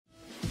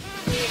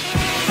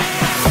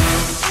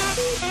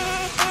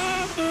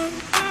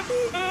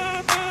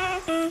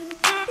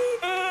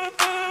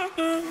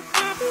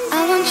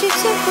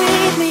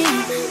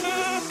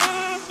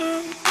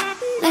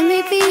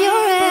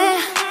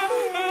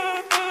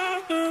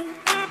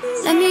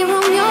Let me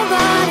roam your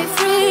body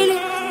freely.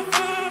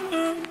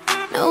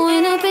 No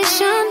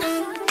inhibition,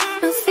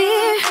 no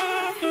fear.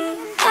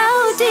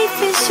 How deep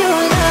is your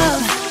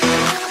love?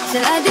 Is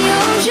it like the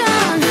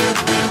ocean?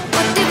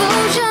 What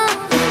devotion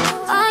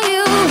are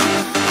you?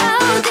 How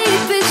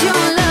deep is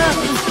your love?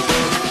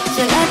 Is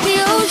it like the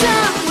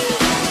ocean?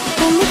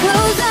 Pull me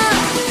closer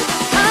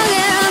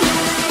again.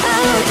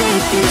 How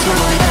deep is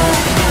your love?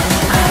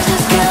 I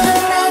just killed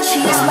a man,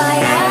 she's my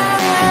eye.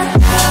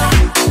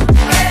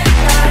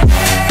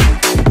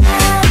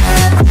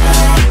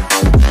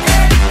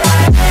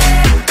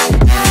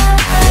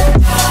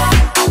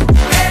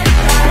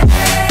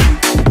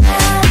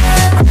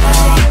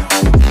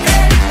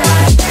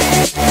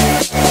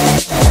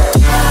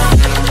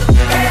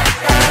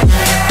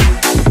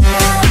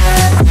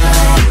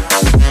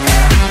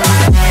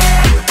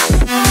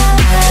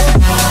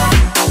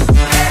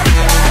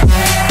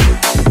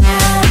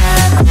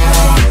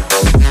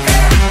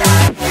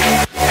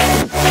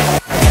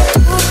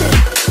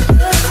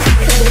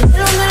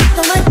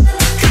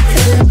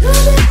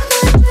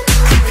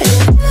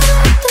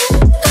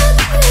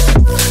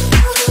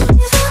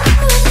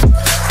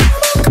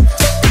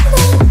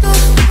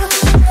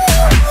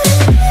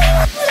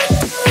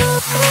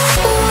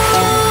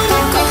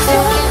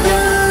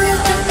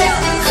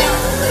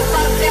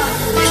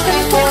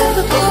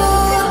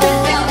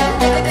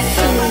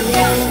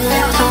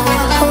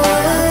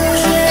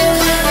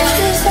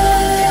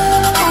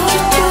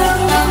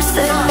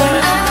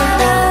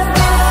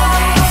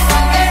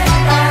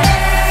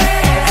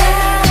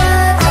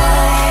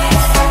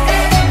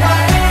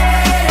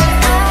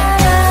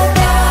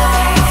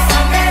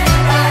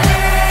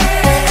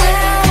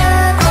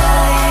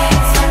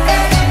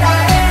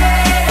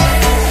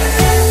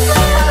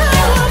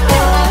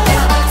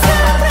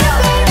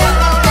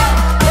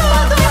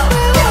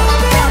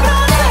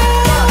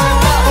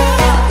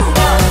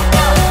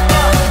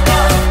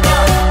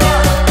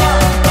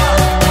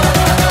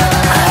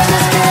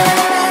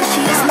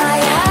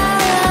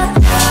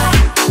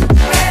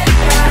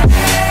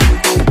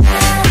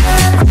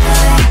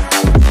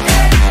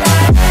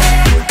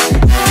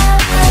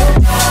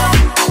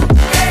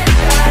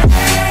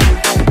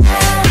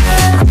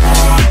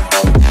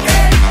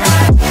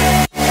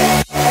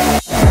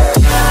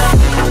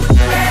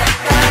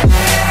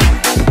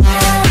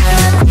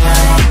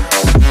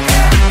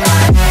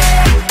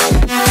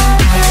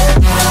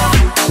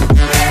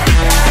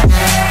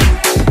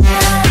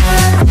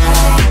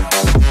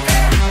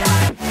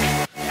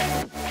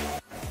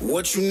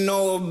 What you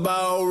know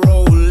about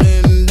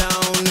rolling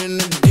down in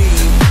the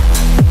deep?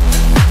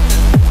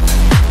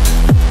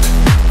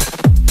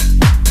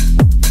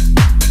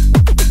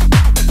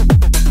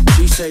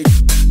 She say,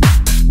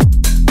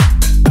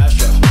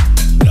 Astro,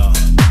 no.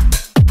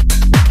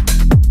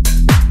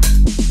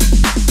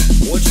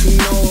 What you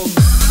know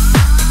about?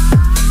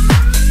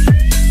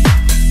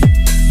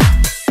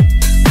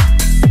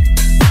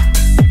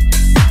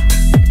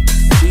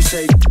 She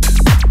say,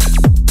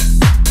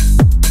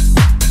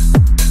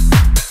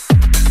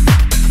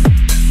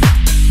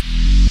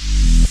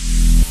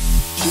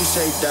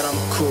 that I'm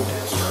cool.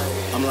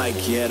 I'm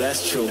like, yeah,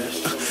 that's true.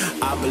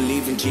 I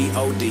believe in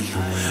G-O-D,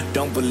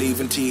 don't believe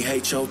in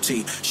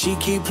T-H-O-T. She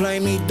keep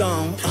playing me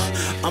dumb,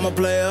 I'm a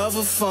player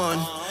for fun.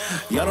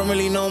 Y'all don't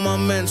really know my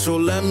mental,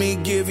 let me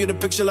give you the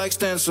picture like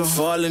stencil.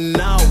 Falling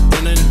out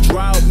in a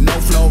drought, no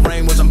flow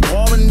rain was I'm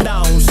pouring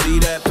down. See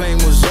that pain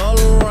was all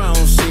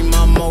around, see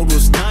my mode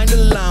was kinda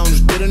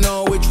lounge. Didn't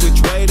know which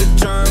way to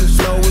turn,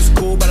 flow was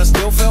cool but I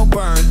still felt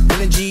burned.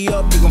 Energy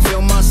up, you gon'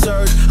 feel my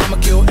surge, I'ma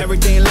kill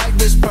everything like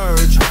this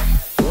purge.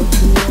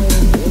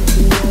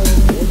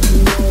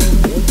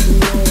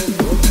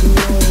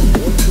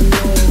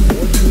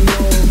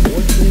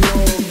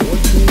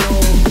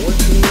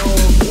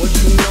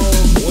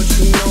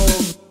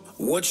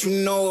 What you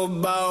know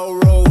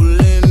about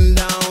rolling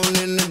down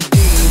in the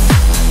deep?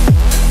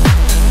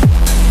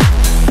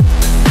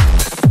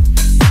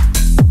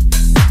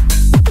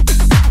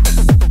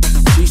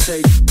 She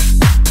say,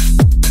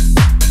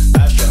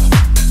 Astro,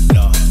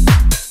 no.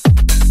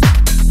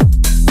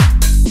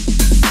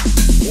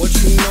 What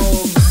you know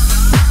about?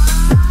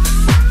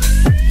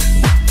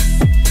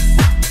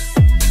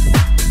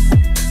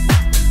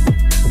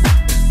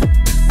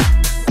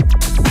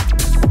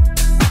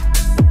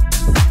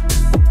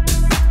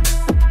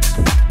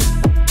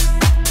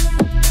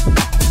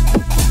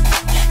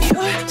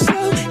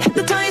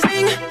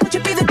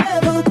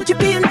 Could you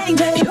be an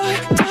angel? Your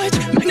touch,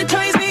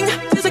 magnetizing,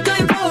 physical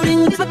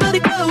encoding, leaves my body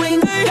cold.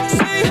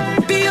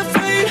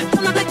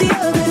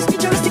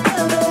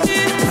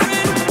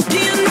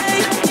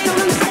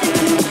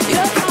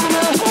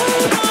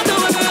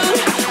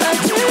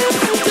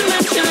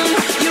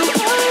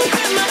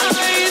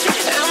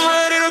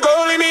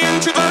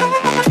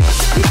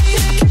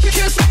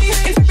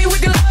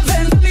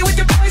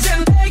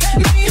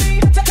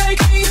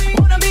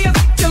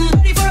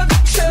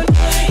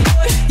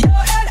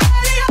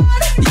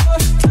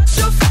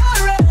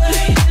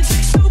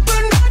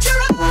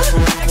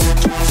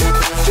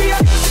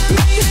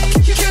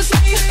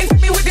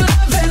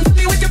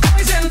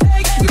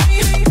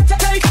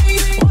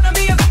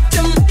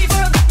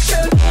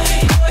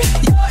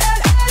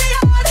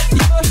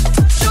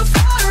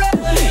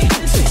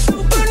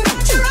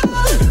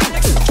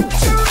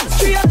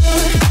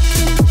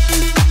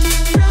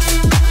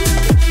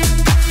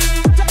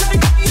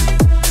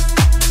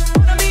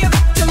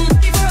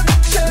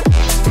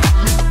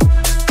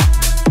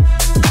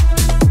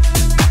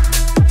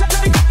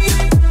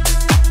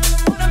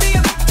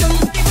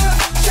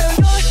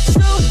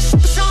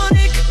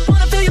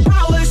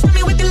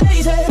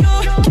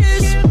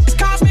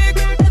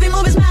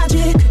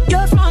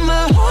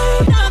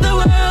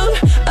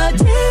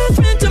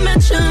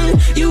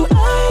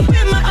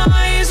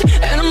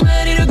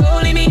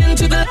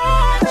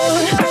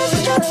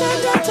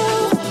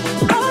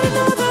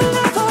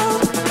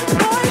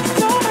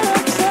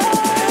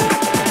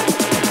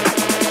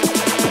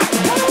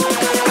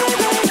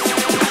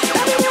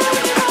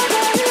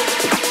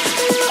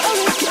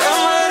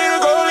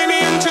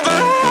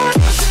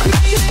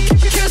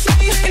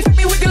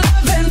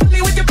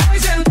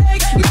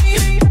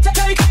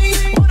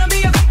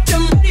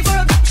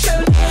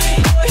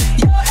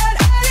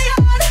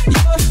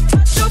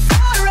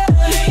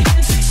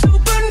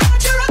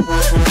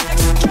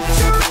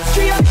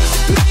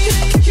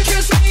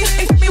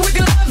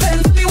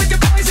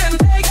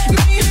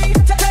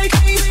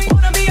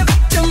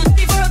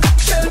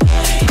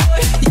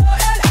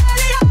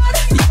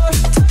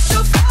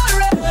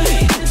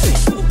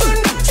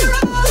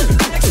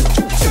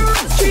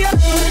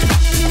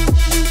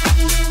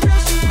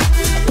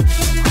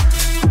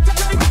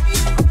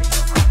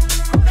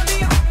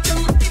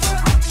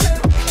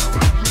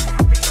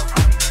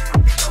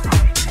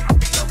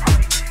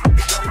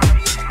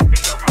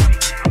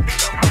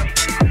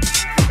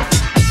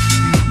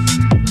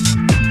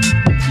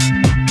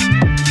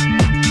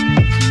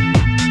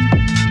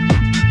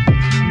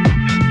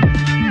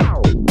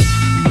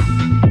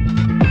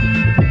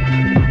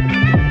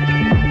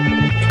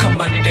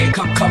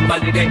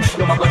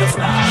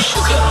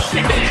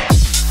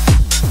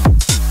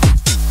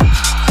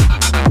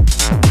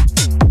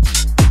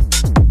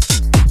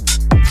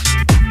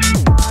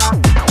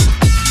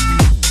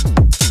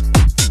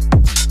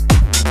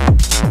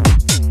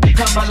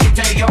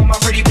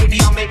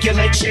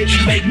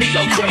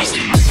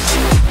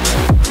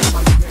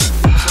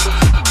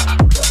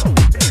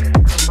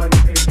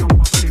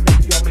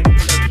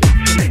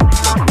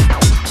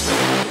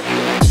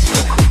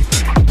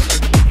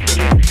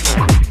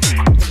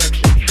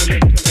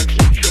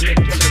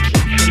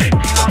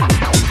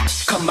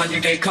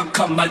 lady,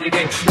 come my lady,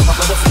 you're my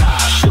butterfly,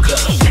 sugar,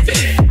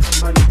 baby.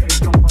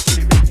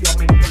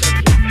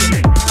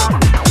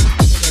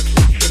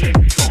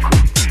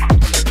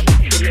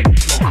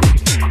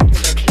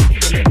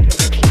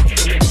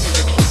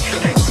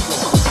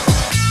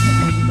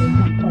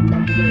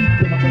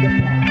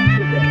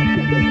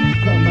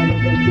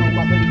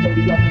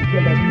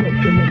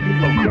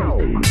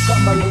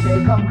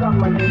 Come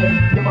my lady,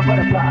 you're my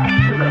butterfly,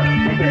 sugar,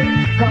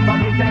 baby. Come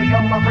my lady,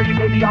 you're my pretty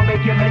baby, I'll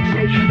make your legs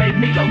shake, you make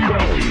me go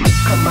crazy.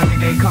 Come my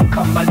lady,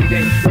 come my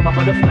lady, you're my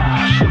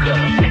butterfly, sugar,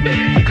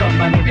 baby. Come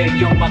my lady,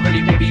 you're my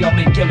pretty baby, I'll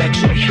make your legs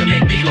shake, you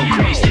make me go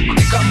crazy.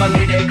 Come my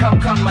lady, come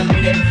my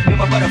lady, you're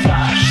my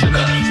butterfly,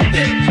 sugar,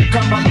 baby.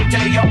 Come my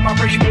lady, you're my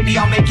pretty baby,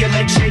 I'll make your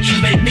legs shake,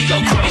 you make me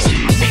go crazy,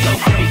 me go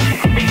crazy,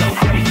 me go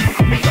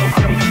crazy, me go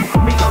crazy,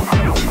 me go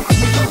crazy,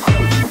 me go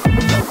crazy.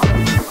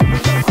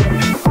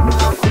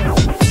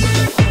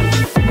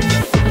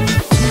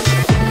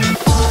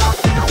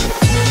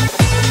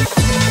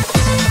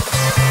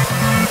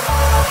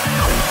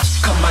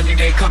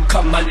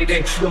 Come my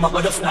lady, you're my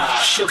butterfly,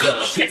 sugar,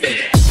 baby.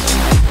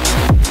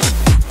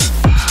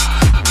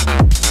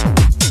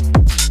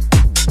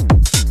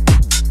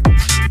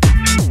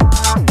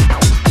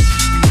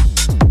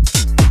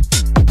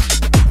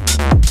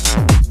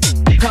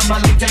 Come my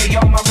lady,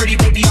 you're my pretty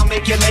baby, I'll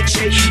make your legs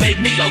shake, you make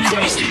me go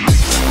crazy.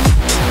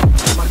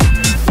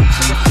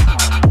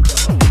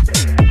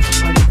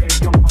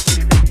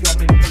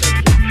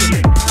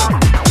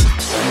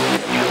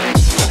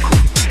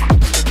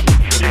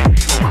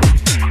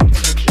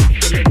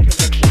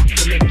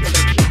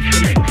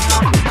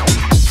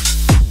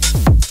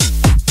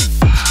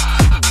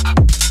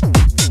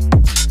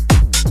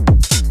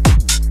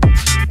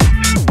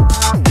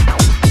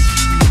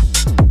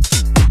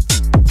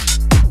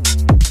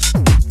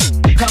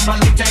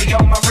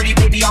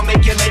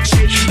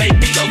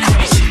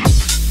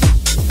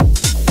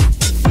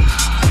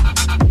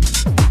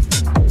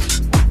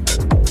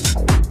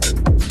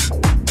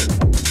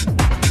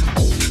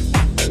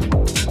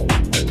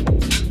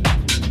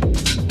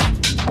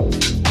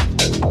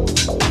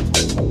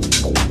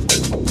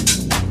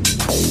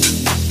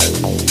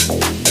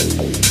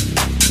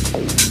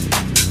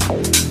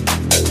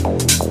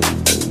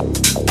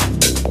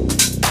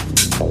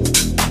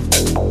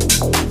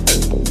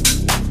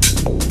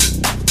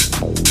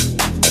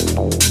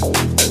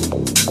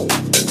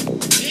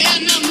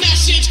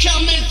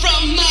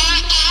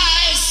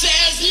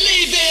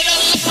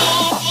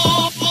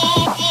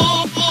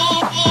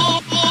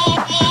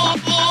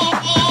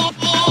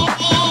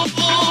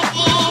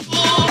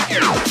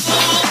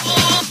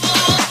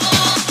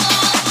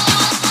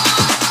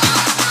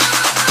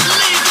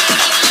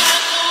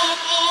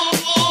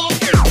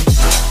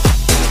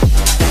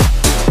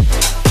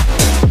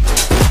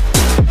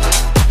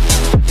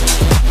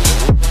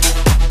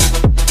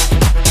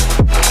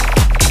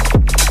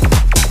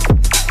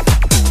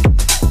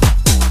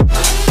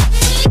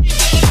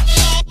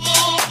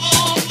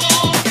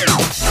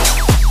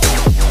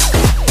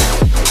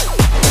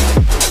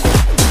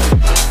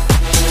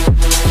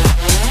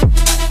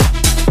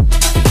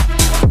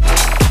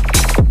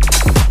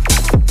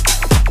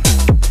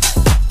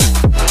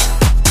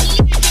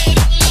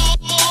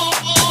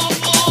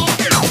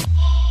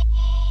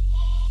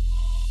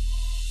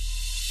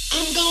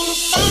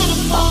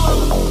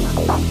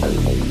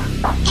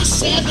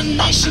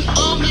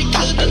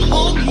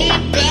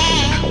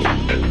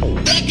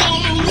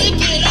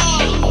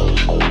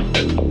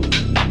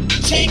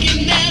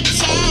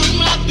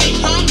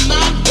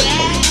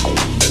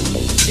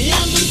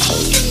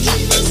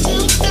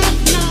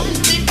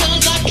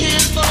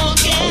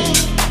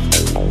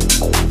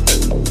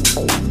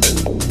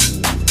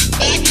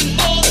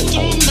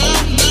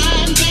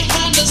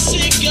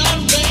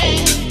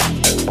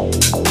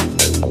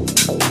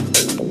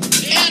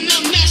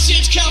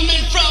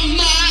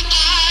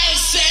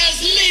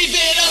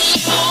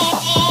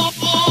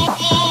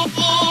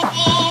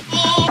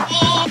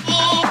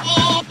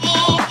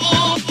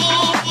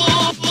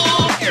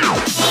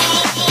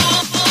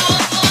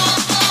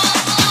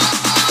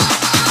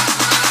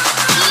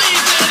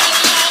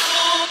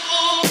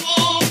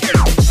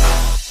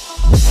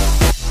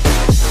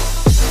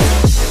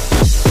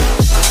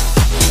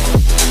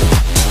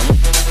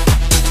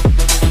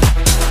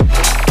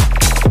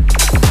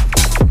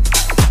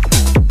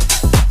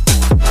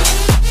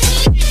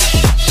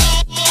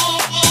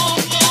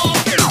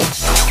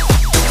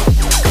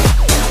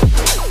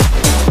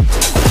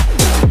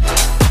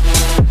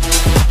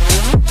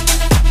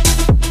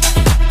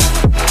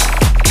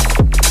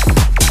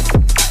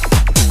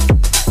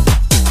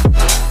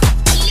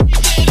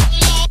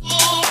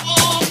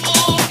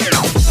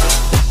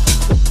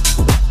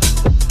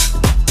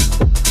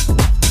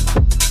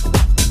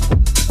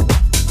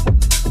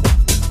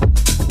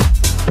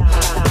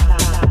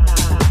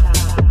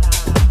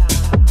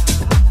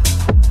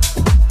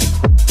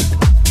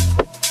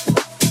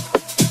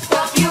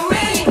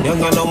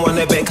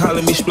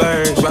 calling me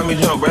splurge. Ride me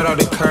jump right off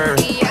the curb.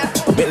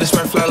 Bentley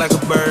spread fly like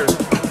a bird.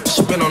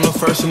 Spin on the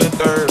first and the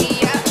third.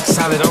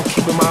 Solid, I'm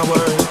keeping my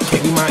word.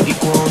 Can't be my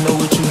equal, don't know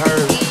what you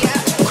heard.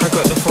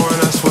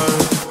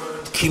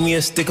 me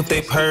a stick if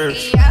they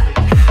purge.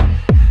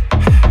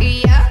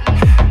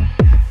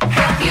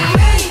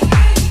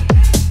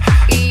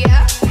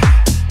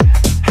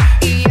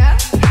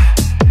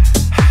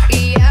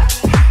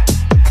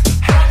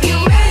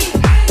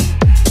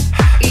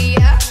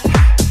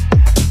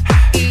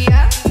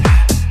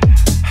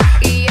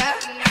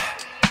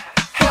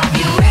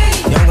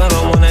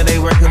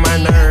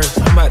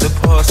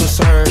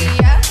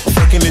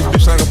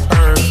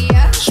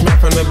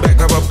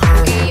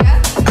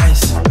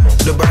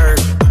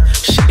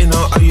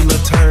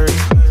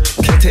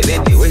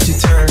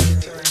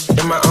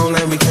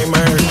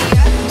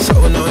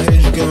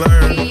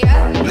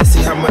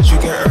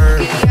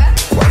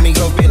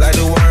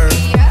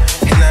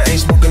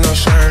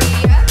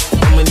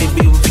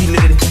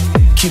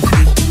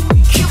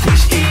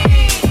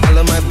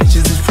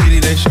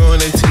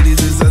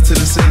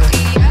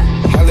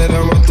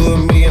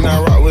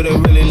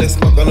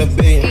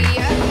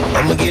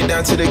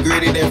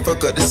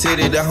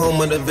 The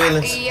home of the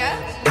villains.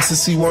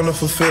 Ecstasy,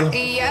 wonderful feeling.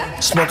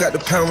 Smoke out the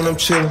pound when I'm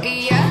chillin'.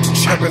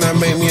 Trappin', I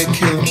make me a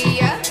killer.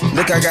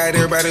 Look, I got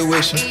everybody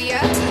wishing.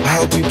 I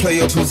hope you play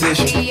your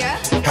position.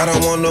 I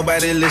don't want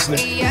nobody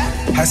listening.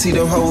 I see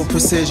them hold with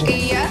precision.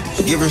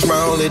 Givers my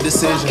only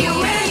decision.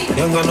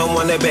 Young gun don't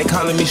want that back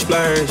calling me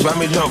splurge. Ride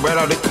me jump right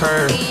off the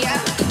curb.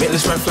 Bentley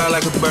spread fly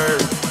like a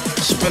bird.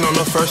 Spin on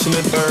the first and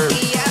the third.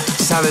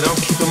 Solid, I'm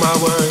keeping my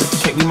word.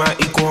 Can't be my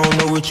equal, I don't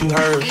know what you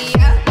heard.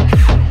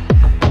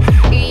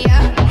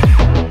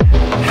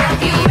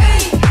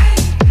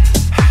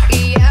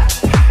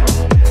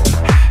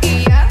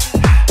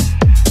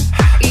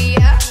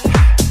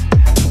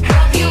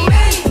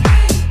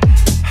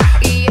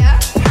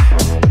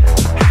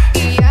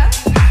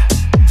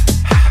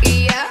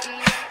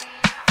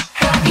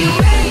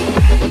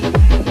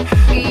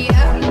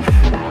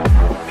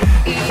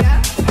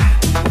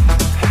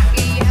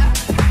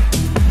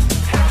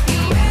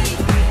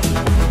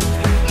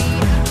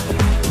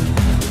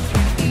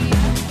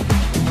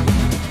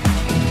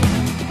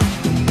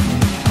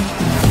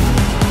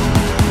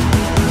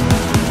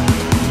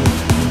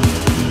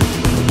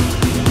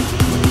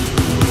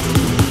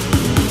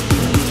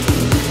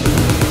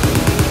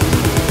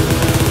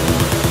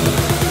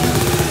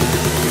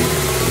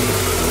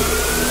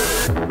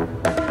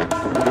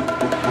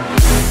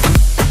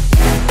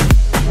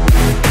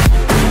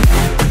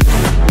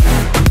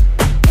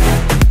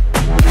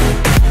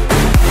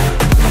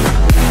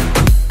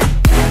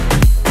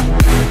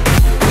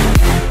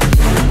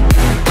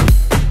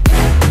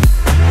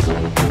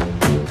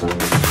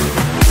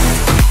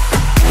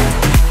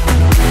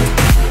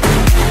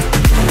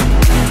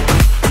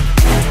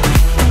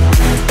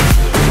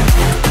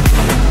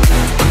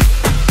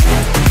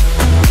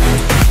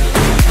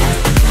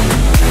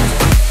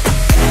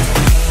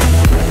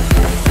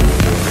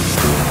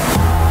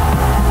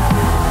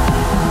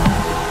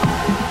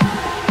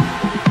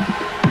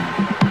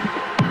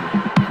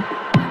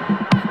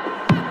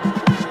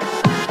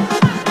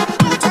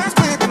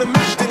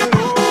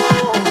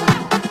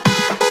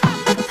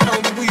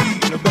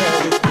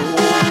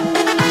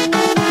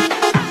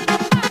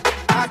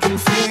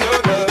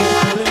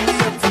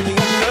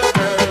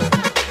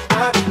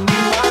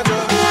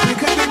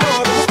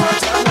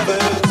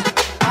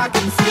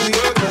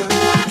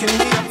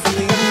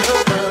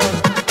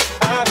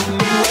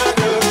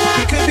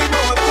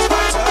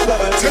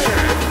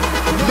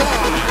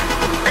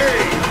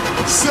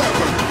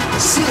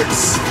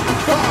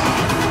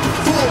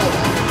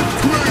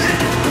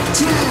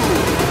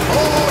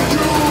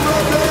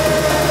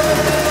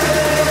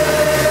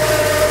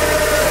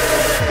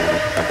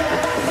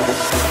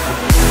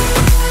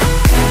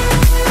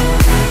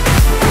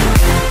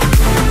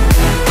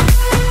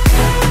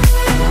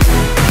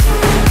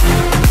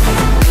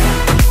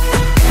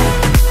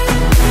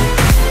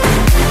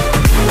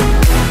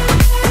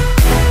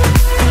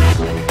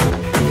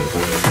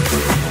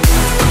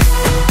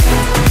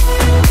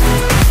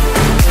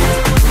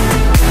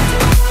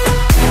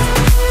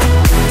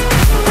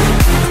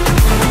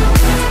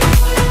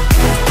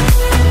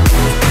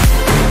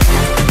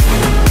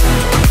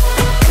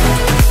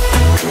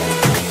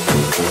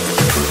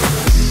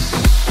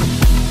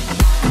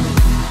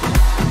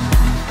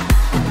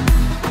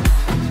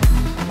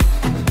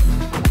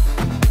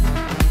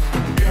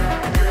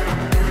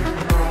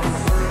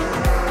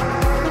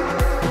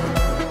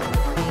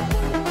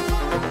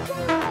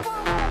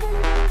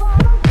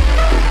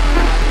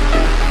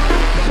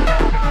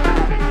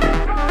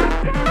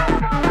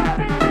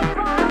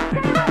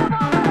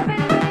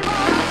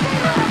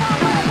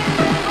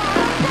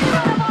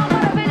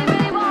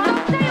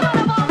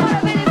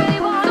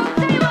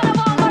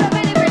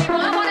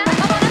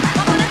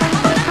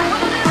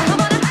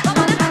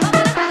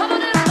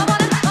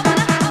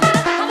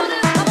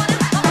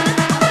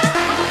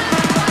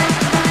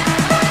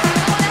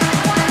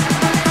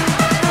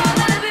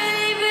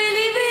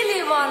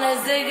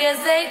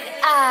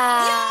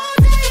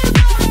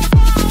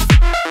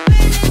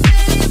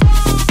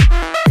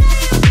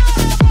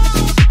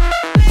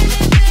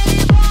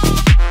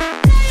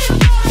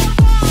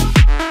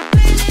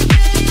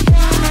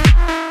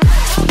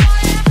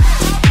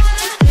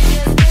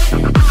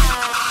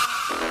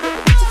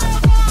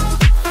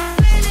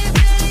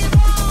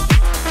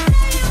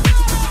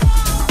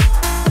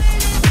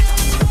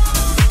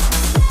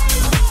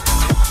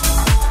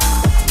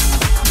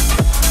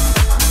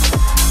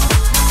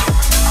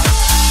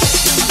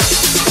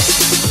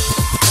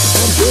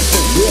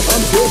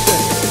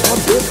 different, I'm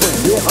different,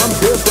 yeah, I'm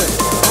different,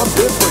 I'm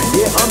different,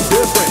 yeah, I'm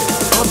different,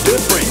 I'm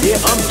different, yeah,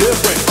 I'm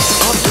different,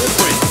 I'm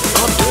different,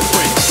 I'm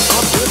different,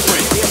 I'm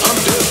different, yeah, I'm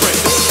different,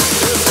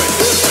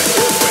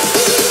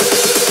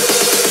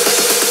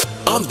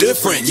 I'm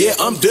different, yeah,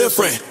 I'm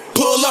different.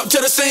 Pull up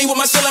to the scene with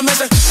my cellar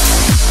missing.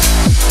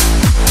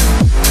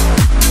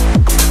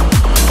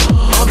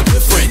 I'm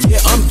different,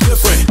 yeah, I'm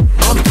different,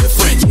 I'm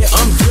different, yeah,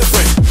 I'm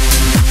different.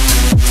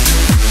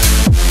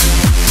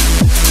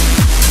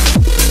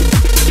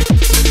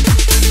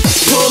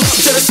 Pull up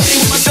to the scene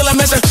with my cellar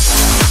missing.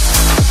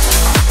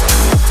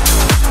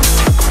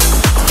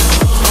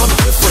 I'm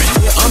different,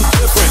 yeah, I'm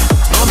different,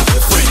 I'm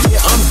different,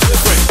 yeah, I'm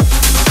different.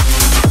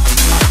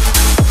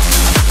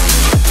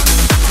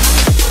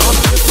 I'm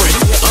different,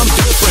 yeah, I'm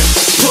different.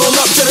 Pull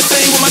up to the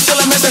scene with my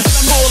cellar missing.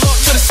 Pull up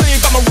to the scene,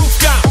 got my roof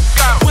gone.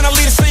 When I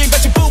leave the scene,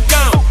 bet your boot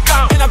gone.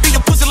 And I beat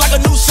your pussy like a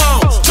new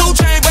song. 2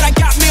 chain, but I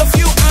got me a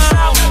few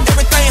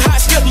everything hot,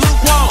 skip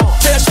lukewarm.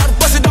 Tell shot to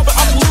bust it open,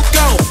 I'm the loop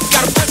gone.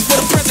 Got a present for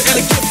the present and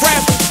a gift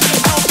wrap.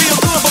 I don't feel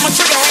good, but my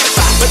trigger happy.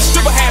 But the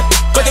stripper happy,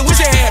 but they wish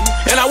it had me.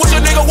 And I wish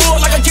a nigga would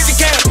like a kitty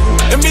cat.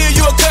 And me and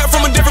you are cut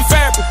from a different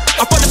fabric.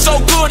 I fuck it so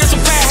good, it's a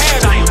bad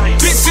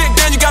habit. Bitch, sit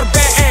down, you got a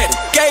bad addict.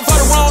 Gave her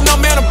the wrong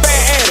number, man, a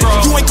bad addict.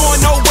 You ain't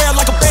going nowhere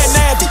like a bad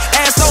nabby.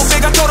 Ass so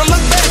big, I told her,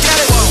 look back at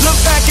it. Look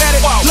back at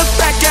it, look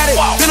back at it.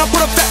 Then I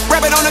put a fat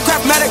rabbit on the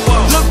Craftmatic.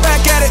 Look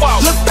back at it,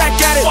 look back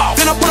at it.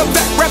 Then I put a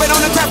fat rabbit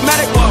on the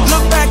Craftmatic.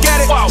 Look back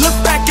at it, look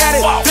back at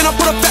it. Then I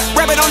put a fat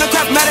rabbit on the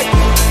Craftmatic.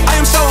 I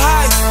am so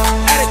high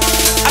at it.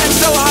 I am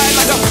so high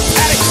like I'm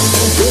addict.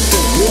 I'm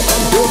different, yeah,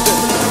 I'm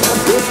different. I'm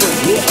different,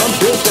 yeah, I'm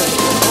different.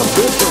 I'm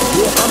different,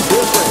 yeah, I'm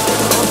different.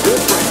 I'm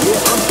different,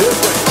 yeah, I'm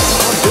different.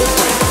 I'm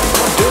different,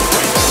 I'm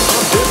different.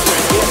 I'm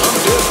different, yeah, I'm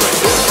different.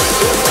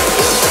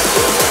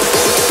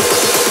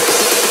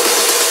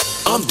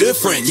 I'm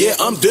different, yeah,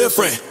 I'm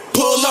different.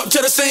 Pull up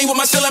to the scene with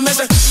my cellar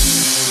missing.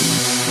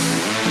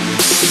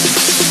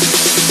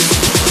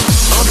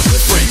 I'm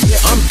different, yeah,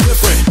 I'm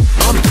different.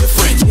 I'm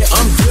different, yeah,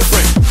 I'm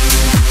different.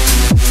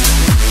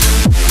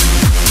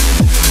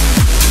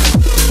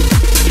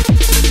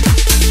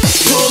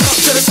 Pull up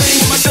to the scene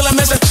with my cellar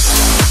missing.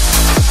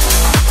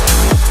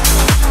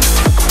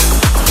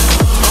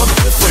 I'm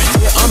different,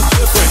 yeah, I'm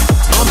different.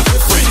 I'm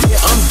different,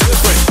 yeah, I'm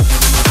different.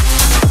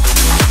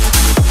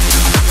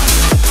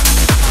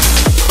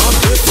 I'm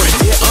different,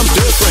 yeah, I'm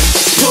different.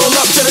 Pull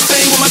up to the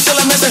scene with my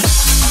cellar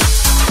missing.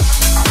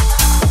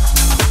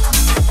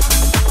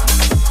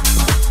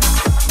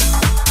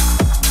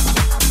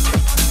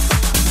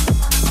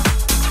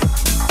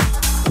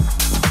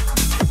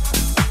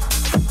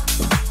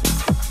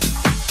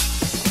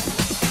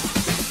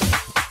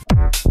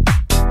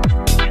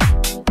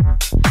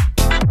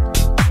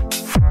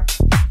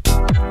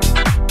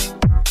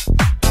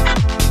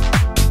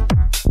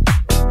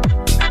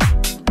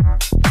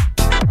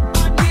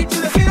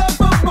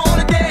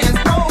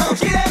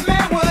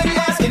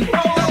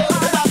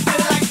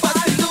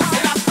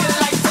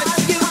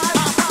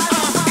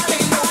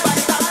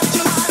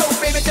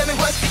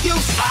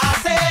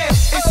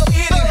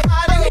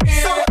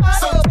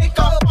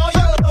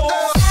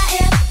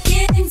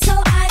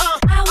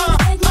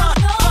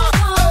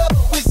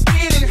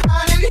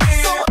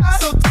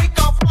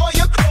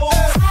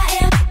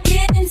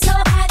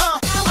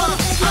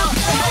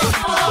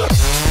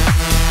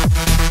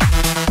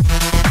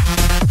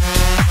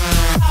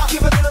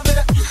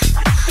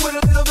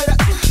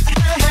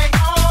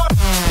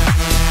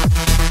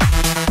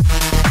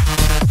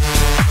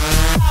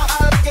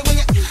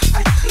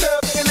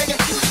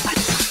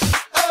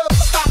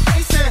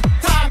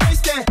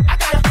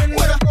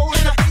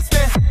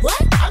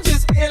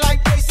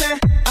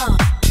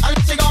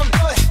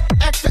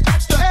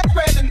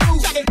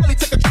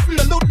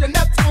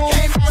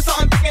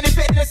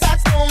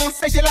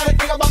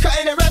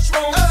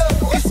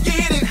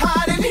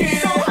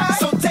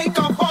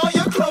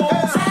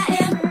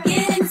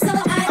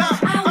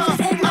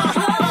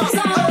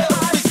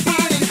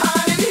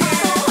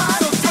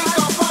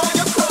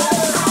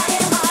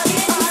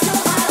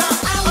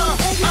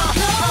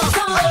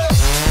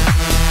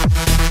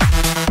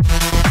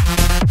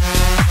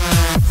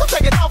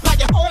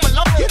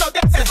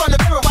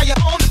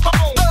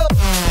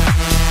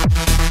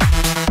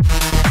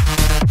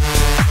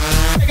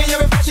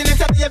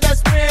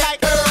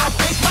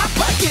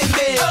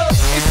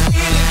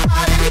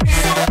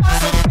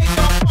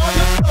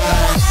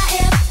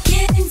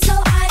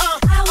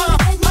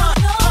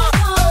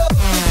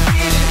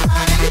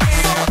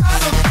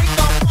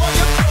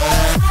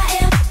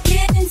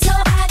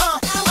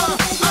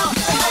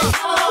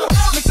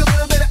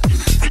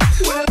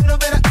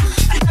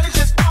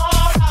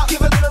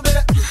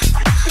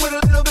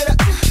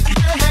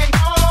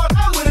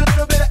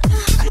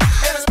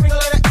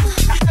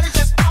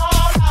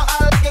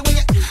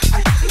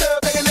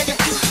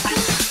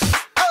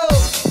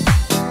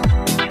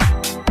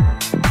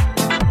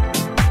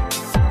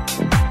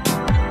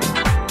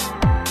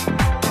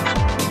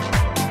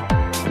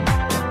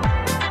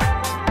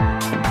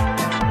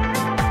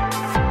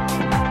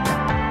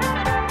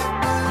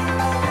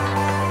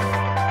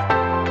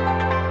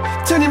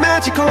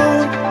 magic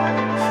on.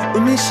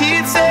 And then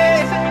she'd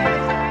say,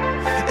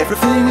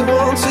 everything you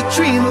want's a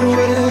dream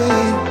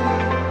away.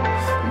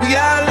 We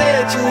are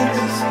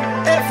legends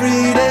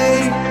every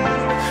day.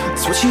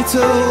 That's what she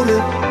told me.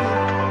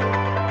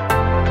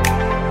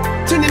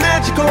 Turn your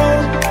magic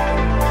on.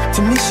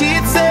 To me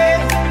she'd say,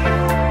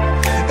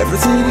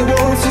 everything you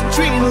want's a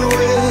dream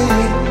away.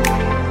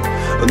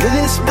 Under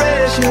this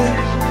pressure,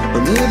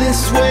 under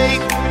this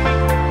weight,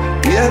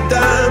 we are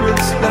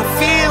diamonds. And I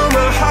feel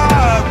my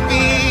heart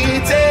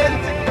beating.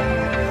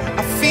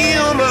 I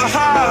feel my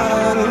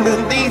heart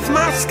underneath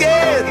my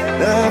skin.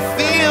 I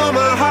feel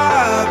my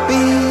heart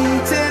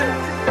beating.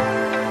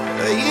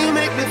 You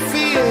make me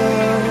feel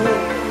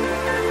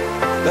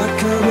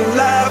like I'm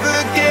alive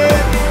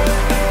again.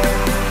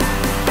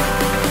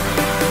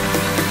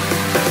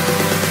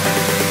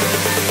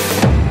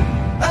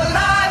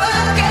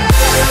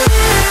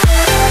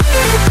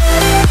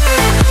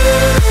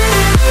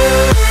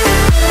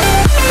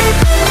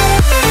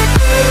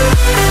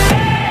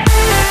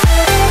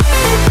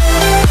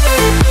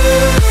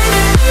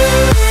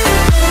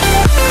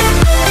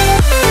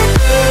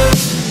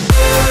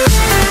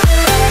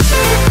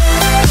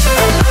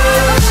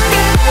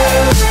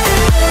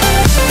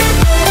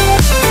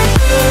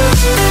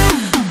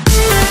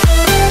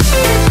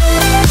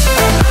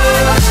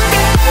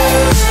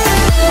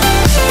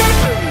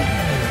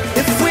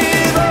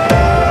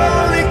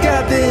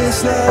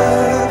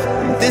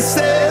 This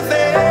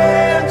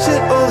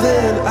adventure, oh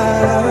then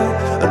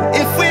and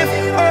if we've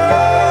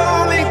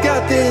only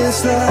got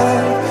this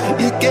love,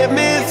 you get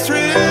me through.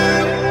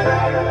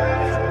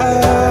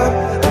 And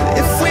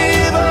if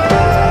we've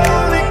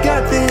only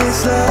got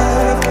this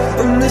love,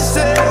 and this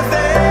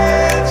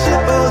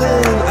adventure, oh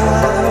then I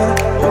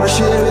wanna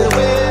share it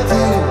with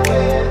you,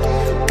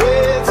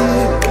 with you,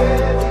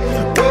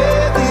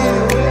 with you.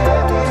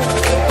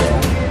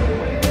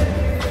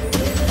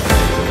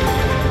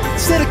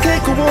 Said I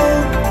can't go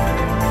on.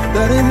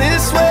 Not in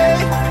this way.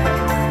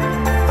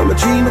 I'm a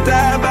dreamer,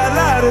 die by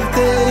light of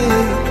day.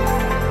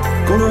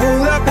 Gonna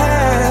hold up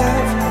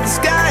half the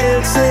sky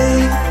and say,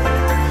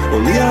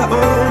 only I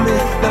own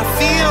it. I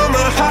feel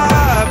my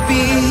heart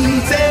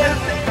beating.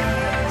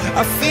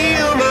 I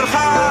feel my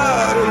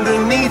heart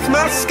underneath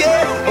my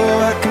skin. Oh,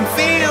 I can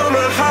feel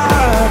my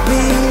heart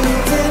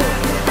beating.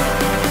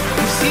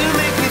 'Cause you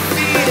make me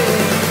feel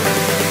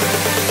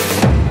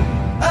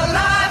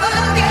alive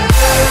again.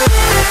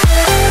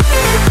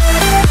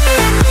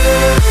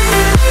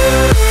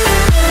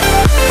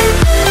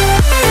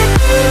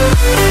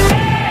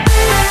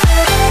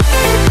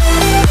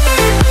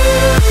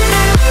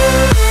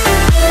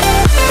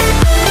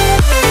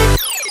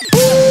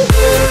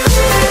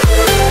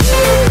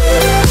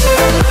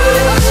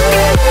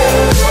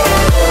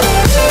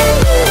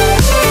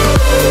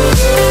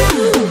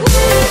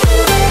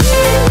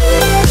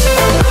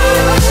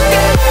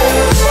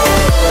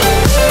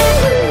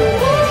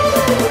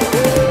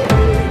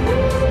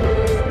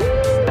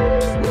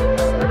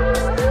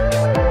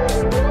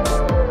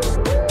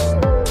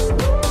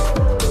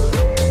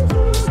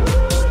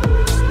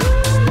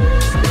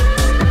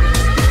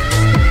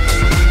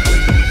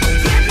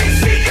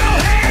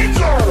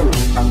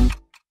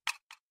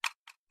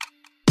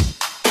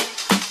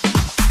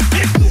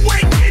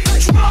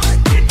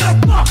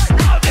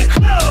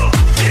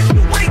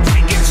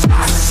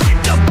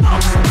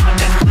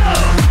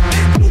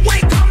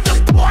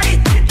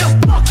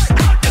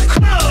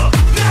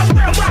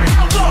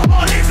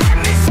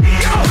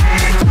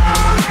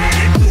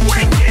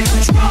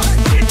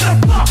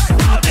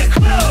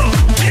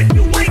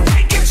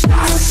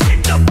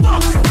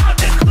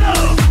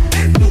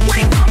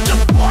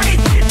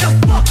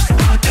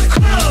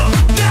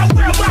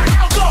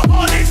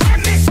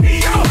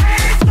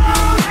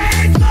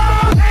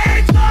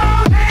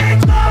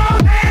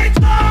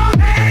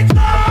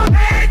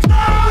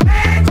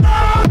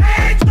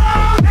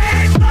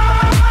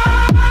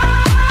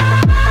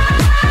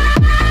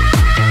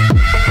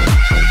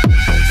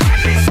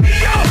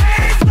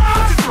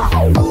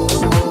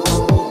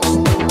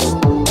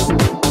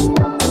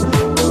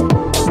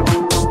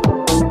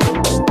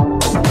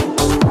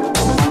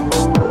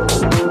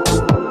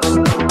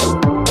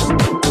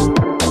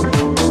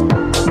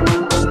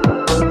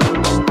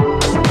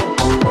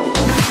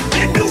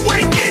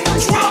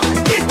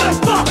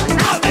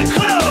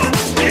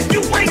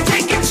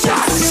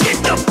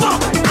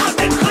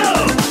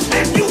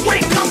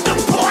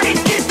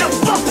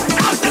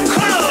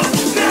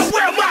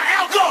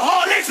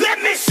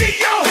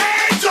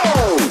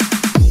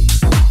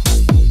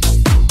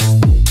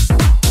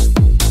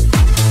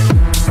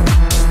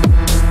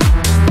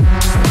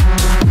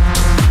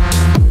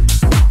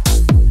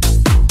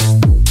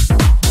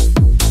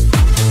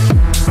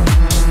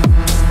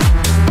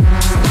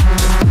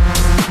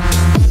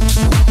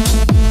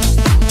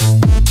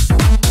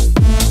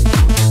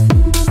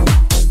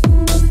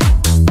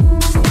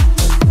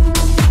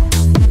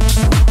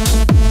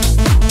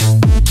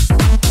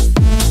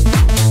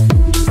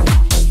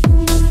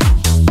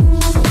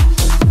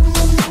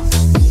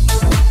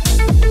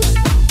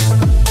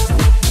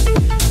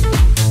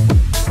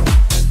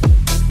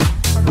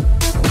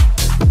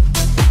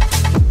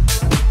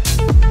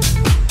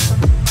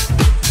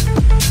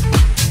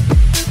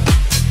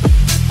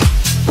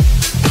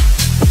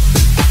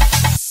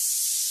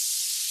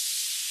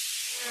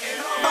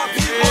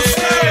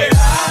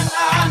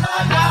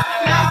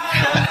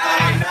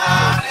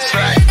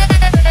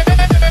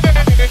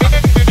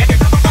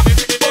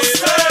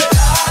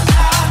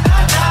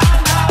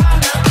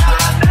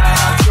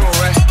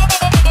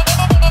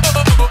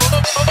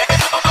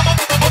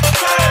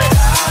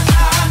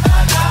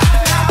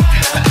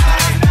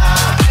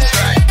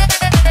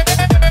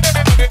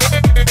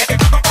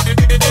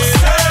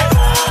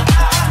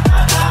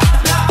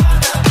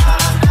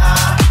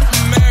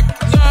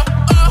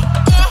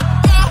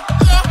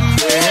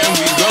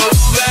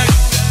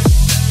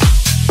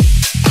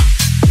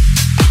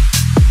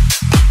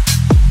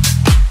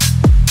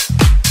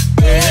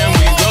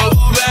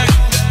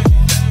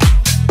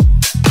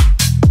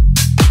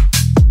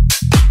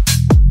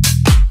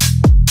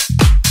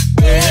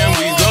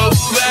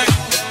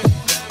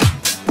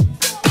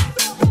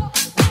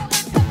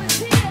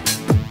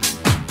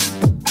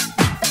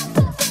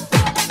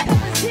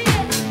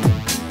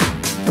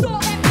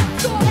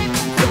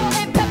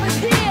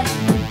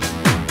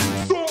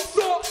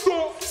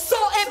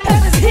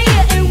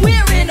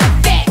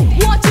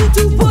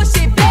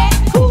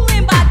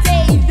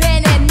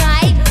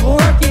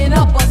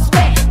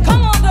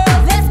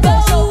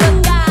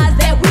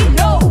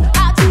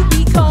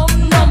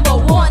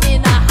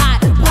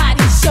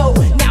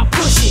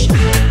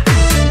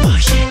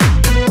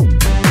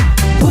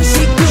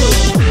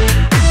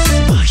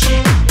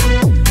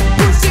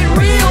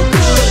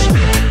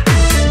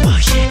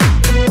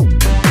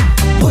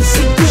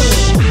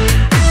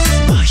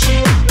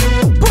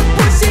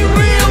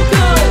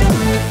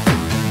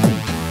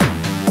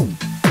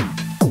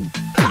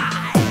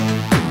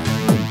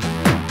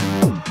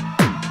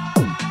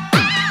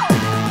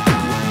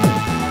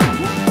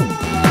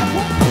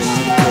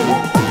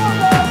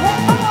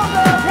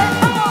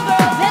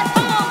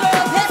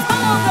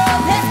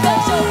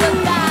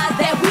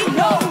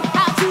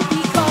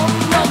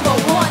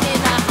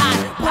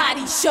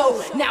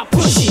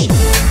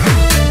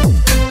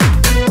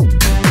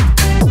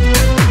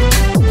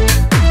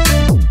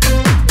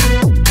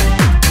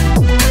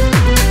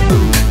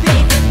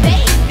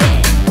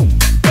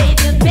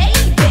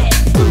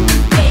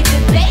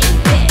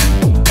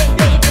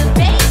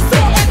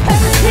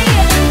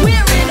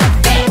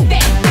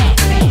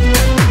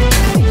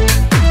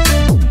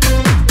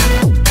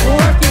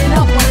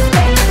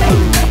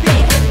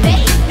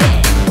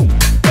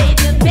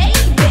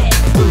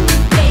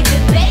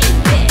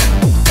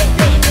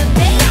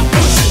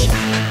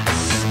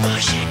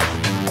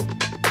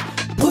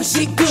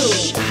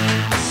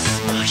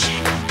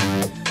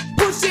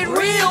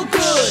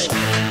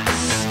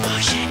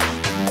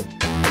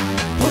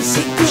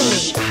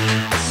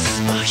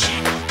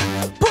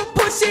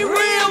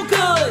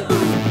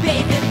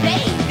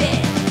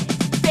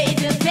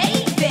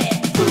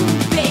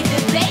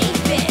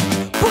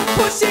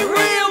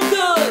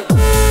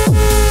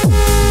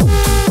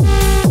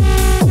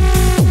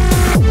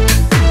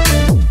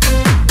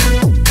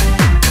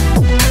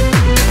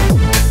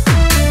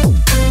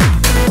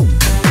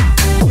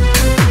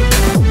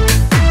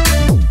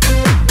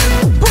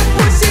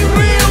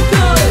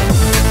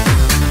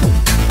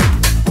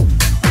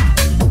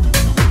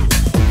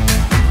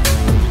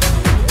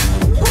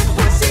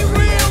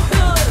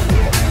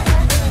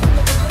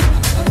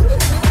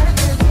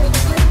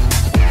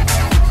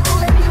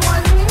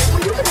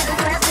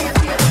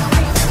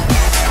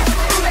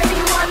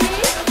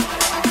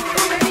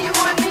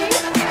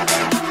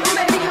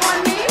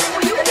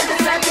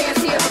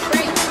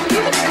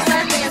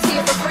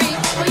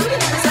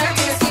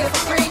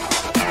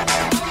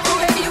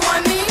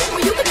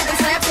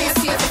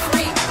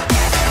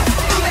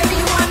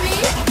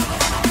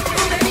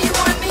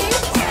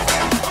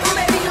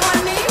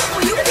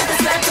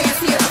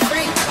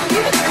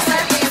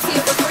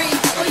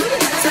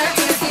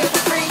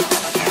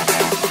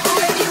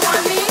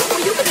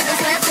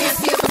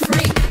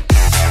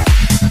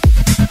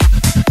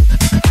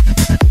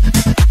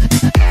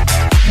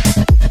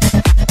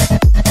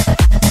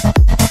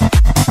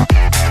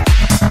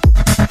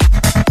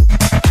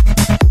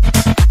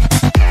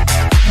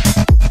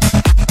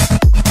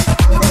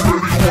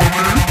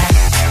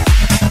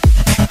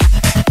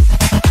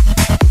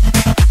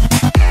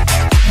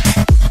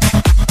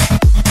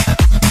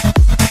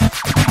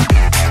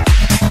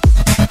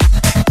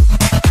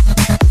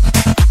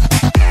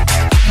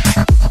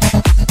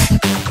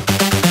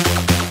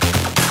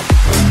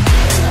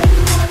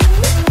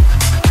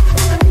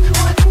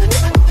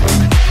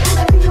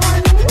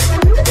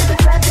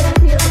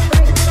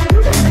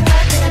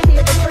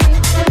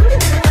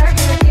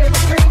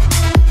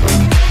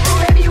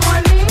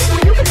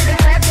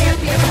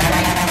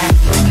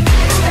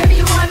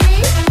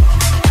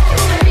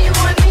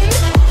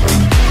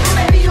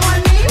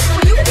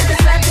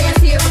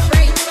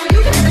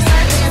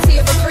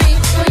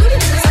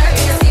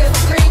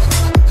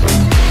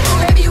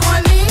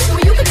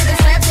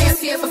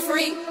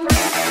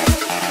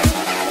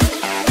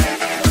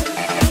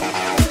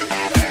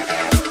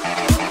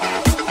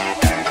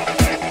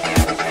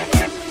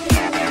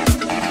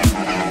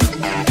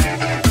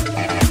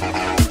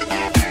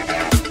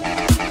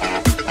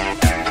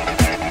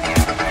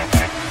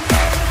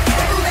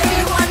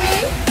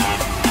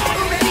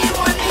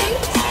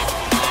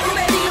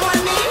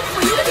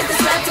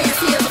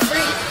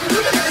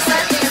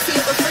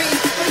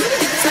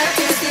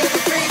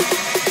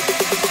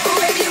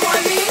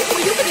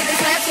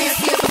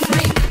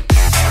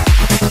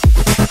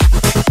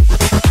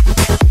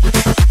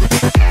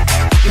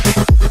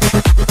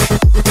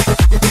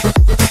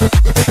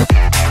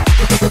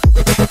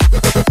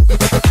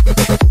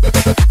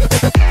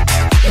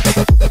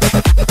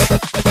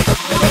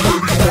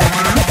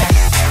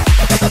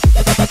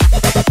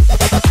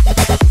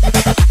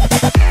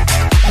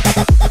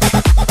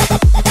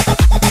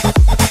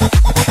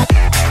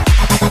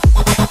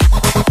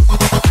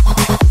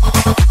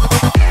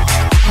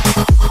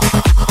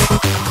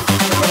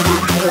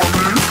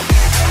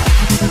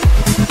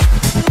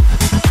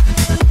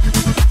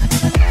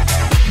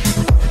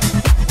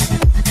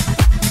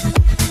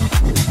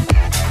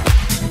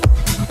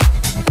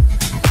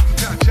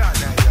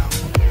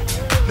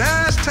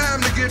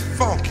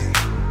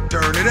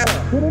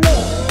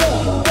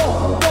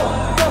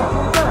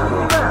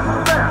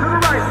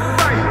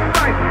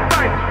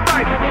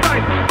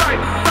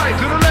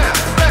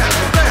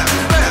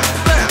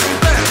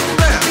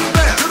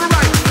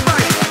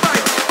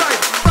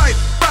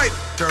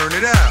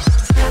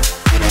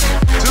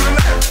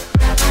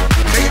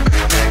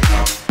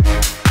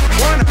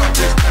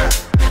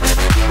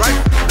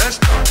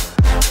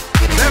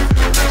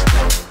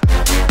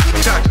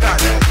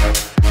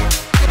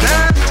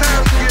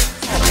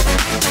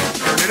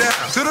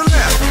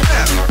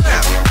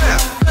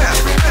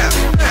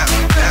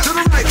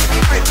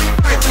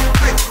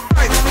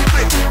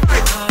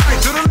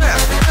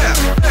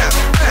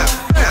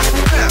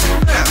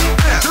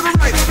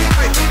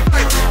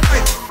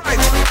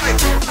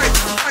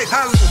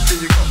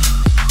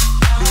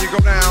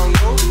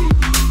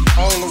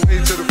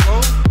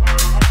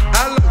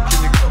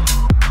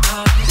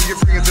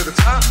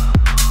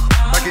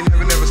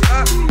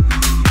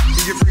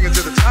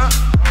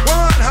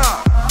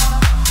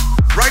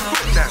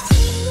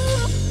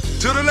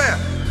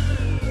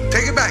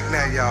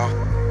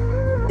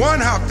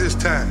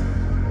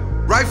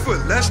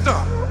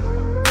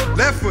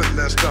 foot,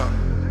 let's go.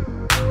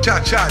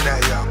 Cha-cha now,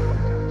 y'all.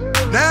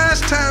 Now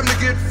it's time to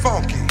get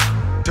funky.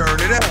 Turn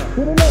it out.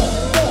 To the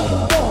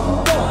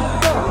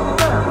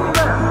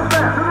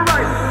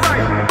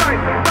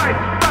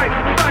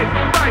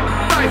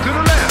left, to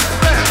the left,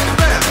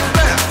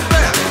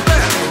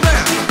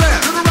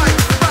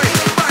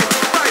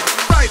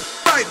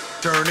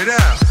 turn it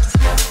out.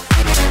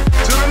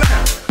 To the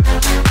left.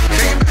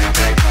 Came back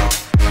there, y'all.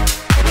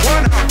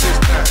 One hop this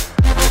time.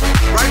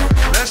 Right,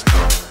 let's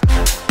go.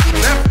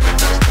 Left,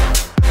 let's go.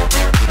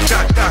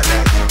 Cha-cha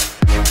now, y'all.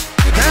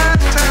 Now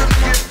it's time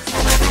to get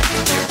funky.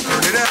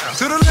 Turn it out.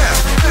 To the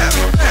left, left,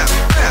 left,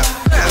 left,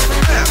 left,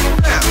 left,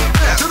 left,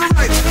 left. To the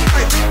right,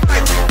 right,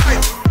 right,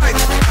 right, right,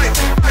 right,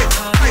 right,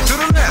 right. To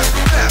the left,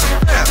 left,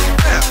 left,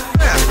 left,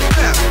 left,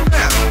 left,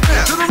 left,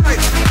 left. To the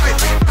right,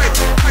 right, right,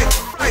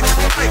 right, right,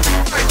 right,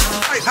 right,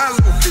 right. How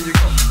low can you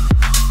go?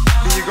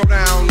 Can you go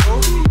down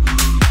low?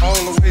 All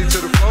the way to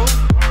the floor?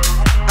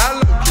 How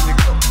low can you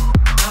go?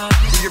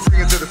 Can you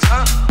bring it to the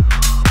top?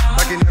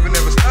 Like you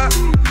never stop?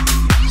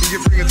 Can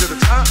you bring it to the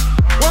top?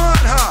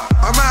 One hop.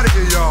 I'm out of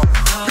here, y'all.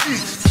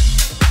 Peace.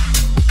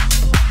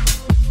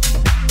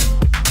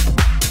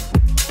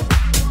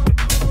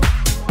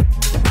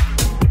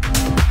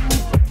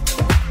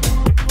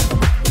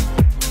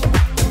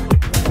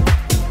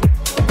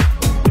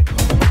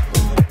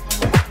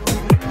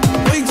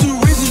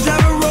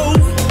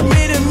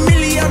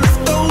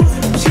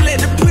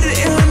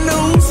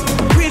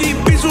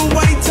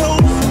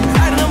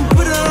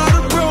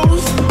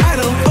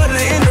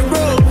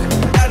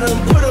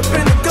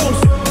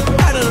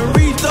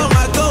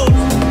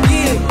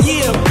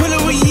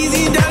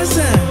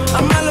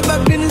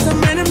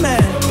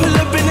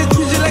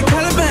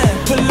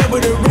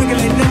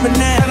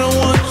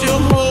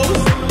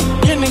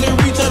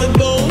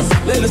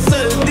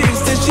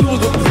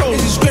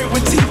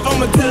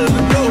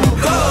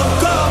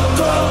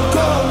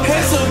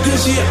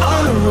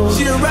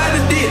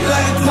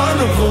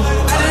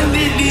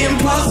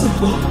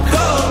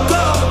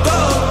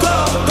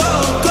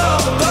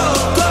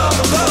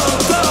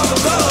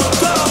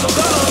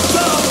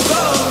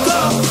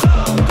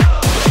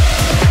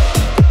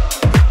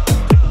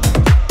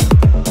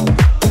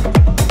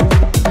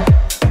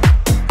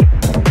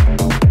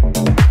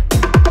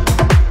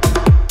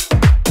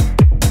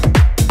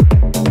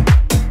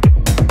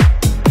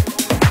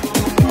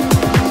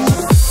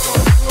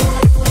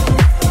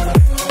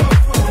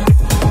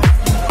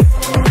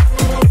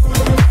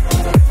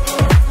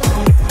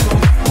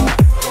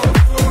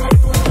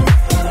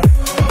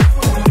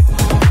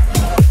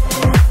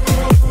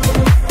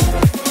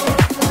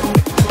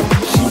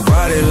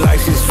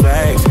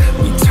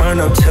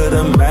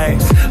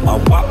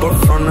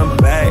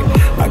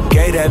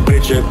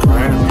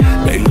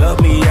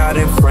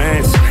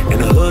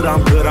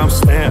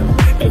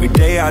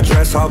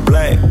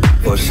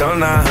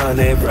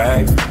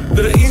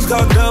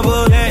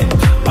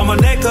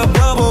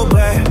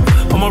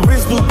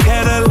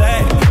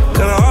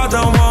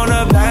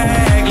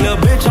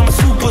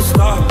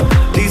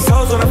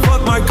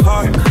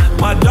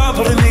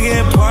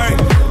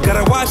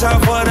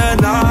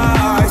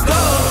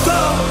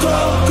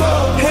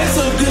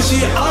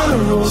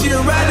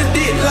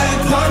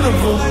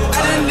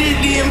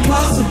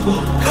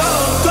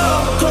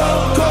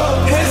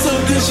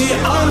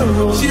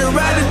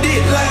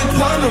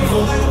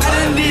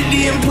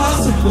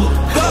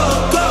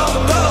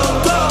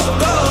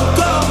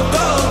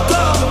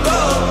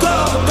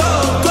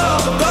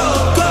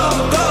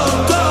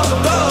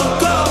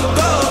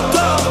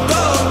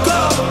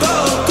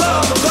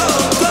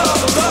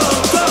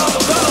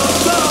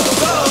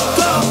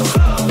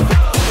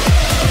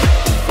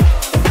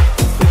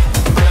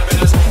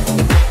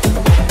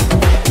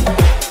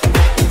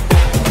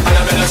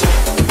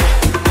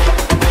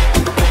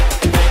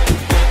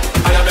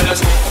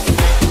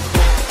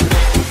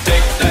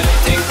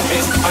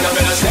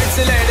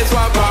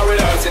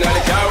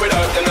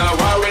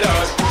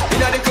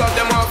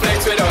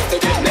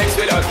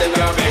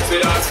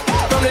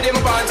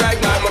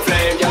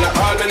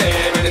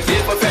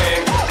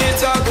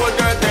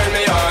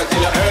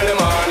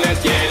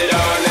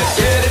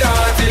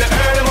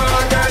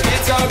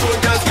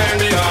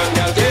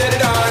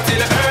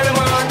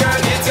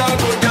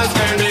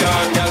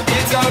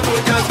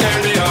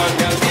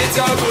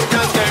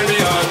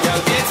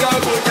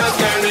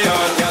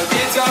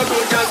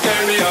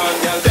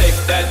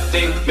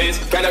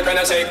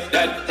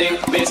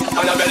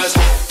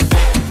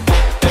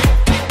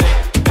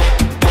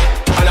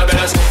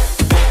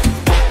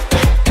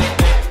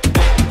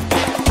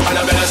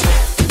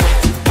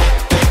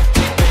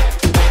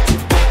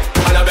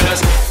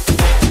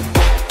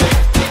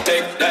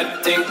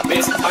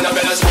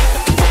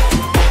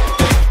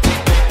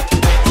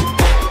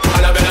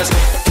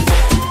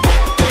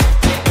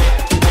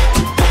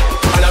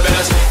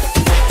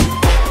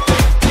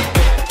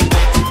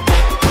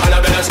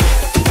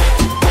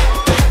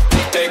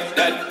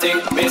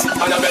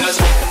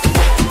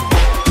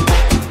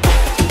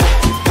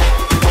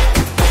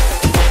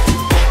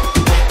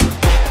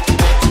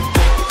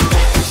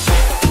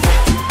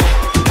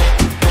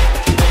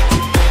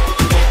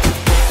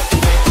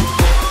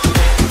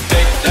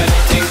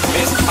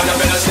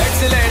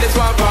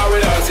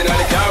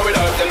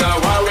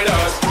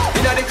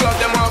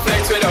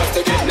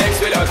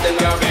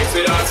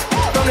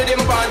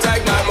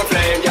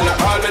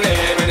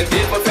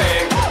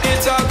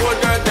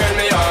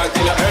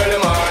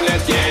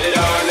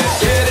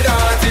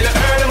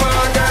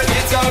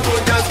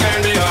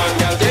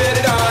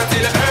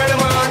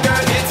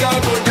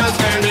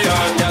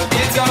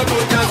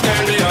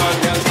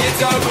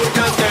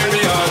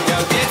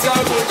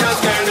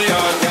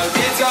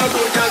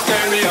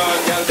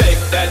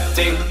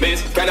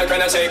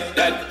 Annabella, shake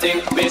that thing,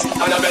 miss.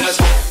 Annabella,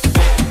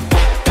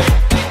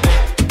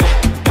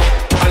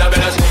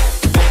 Annabella,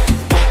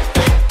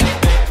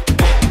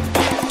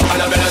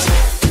 Annabella,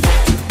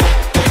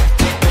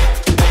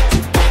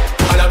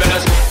 Annabella,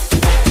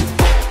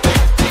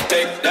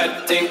 take that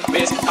thing,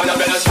 miss.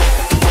 Annabella,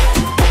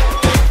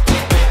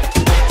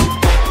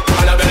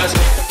 Annabella,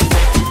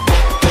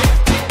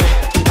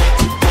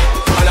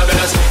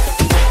 Annabella,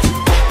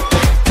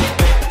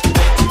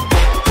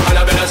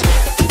 Annabella,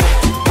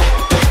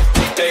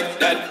 take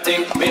that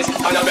thing, miss.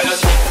 Annabella.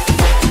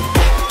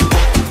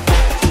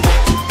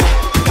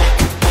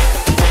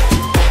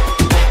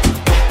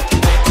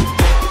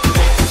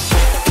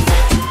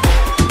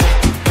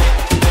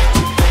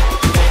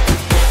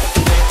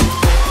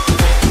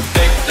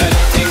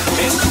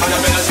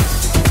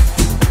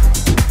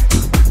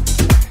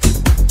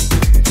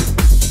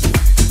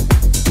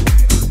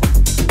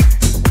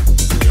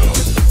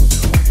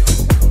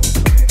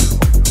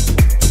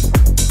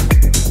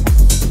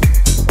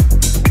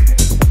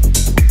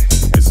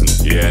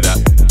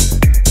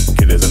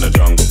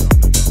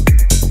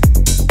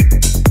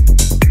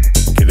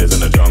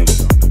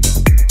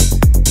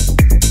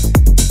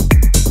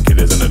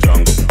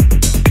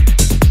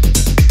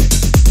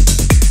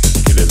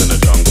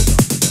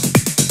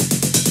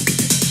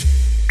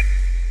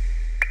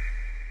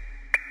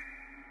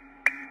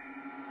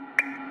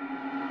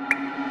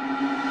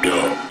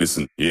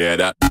 Listen, you hear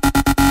that?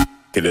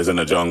 Killers in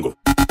the jungle.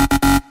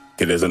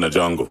 Killers in the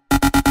jungle.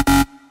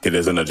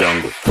 Killers in the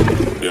jungle.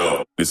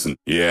 Yo, listen,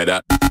 you hear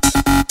that?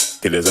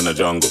 Killers in the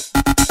jungle.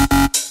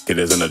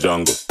 Killers in the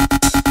jungle.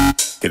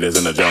 Killers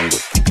in the jungle.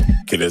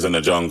 Killers in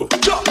the jungle.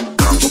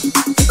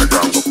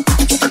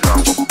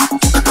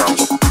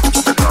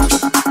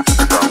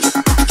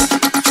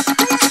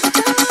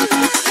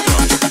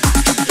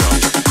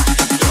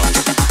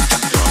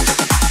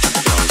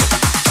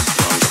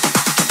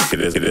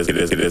 Killers in the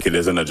jungle.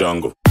 Killers in the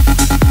jungle.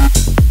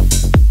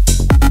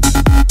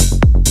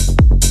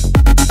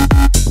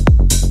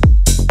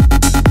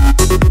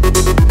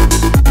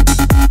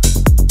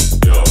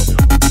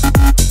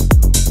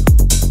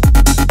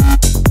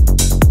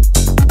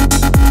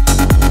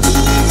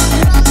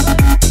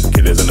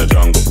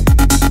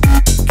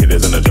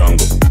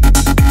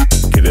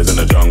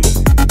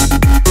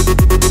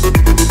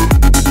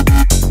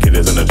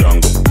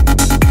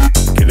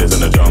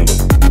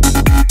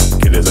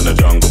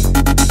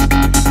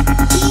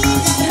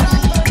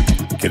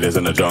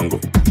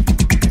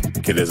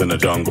 Killers in the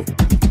jungle.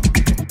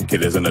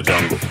 Killers in the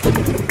jungle.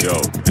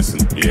 Yo, listen,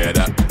 you hear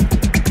that?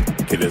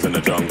 Killers in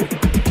the jungle.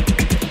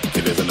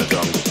 Killers in the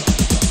jungle.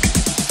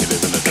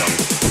 Killers in the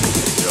jungle.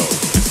 Yo,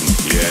 listen,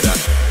 you hear that?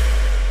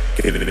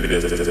 Killers in the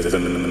jungle.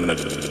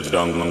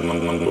 Killers in the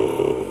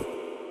jungle.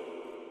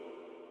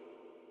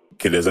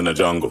 Killers in the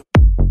jungle.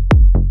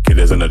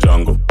 Killers in the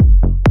jungle.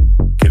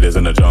 Killers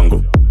in the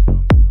jungle.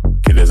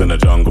 Killers in the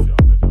jungle.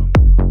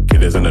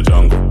 Killers in the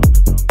jungle.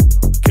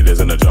 Killers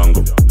in the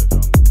jungle.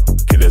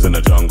 Killers in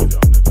the jungle.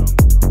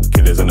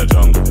 Killers in the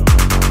jungle.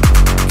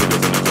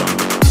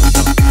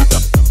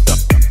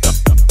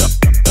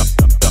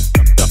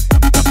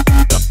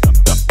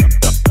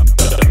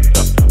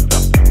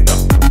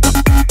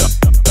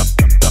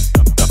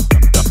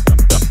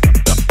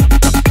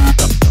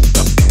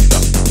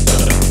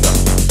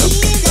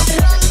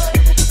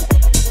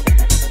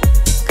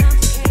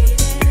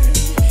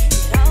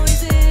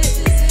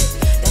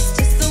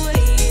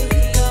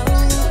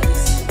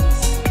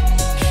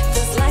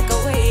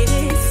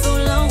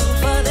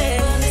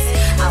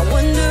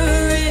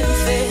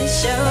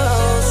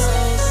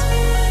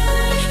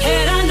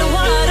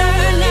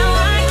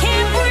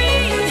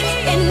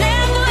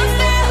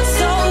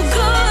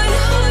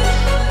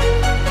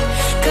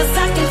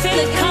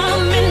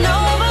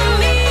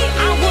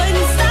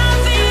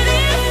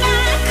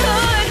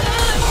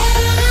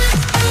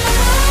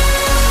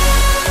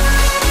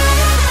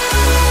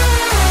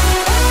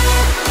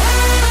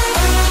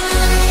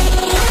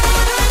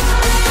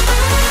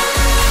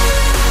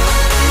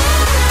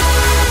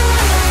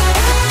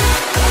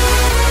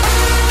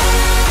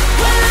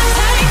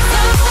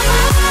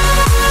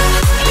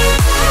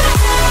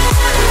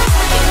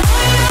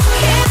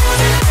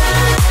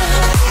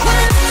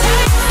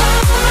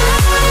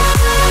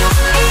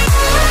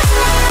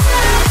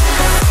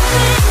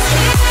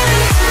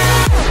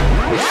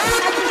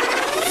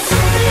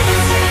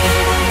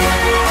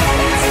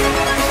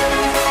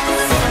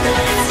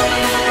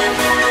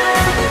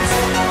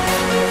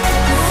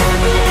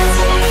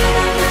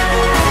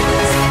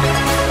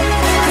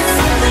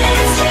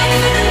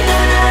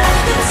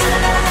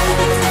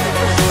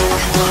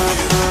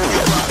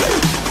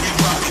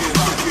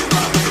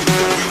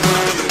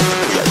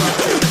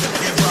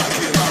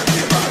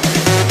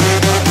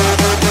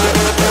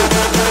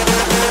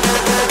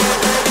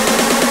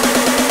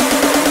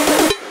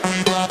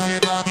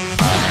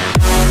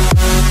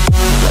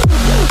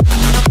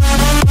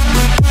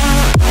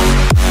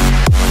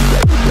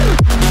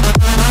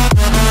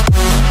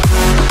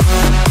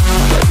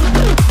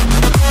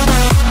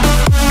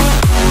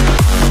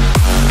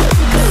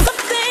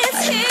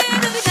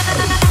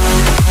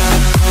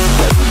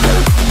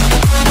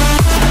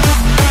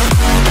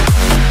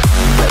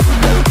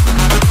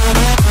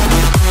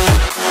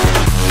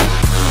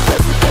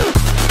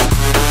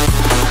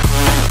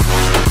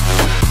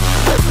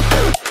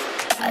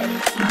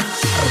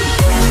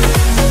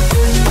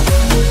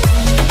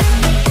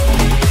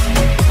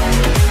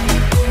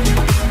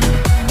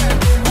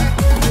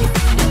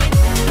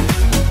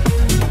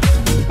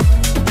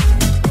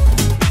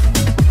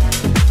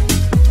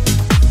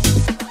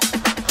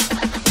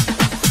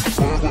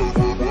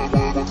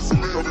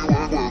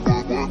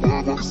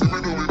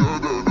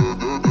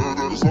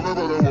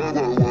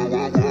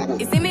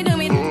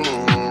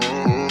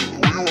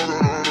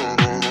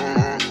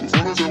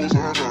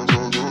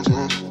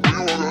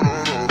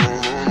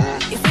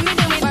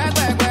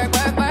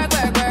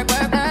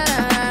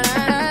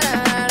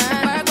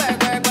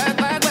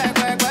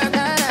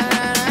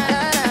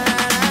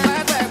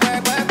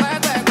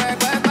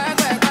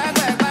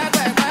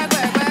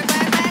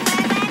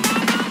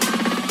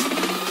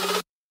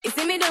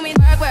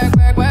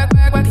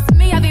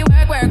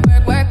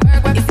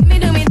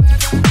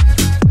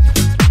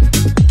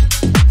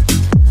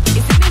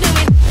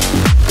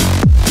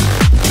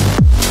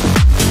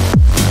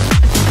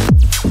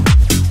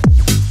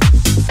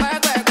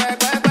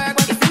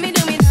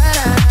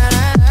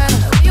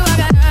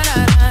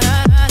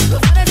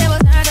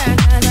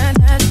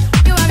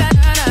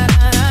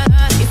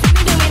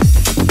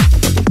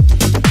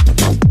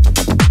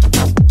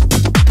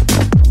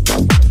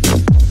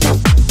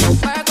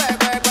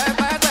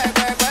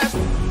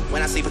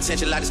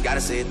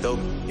 it though.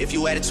 If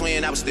you had a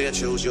twin, I would still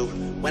choose you.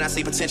 When I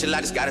see potential,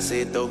 I just gotta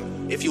say it though.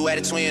 If you had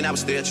a twin, I would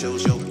still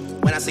choose you.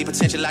 When I see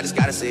potential, I just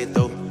gotta say it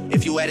though.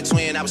 If you had a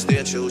twin, I would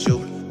still choose you.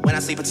 When I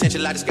see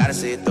potential, I just gotta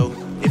say it though.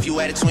 If you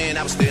had a twin,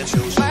 I would still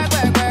choose you. Work,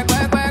 work, work,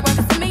 work, work,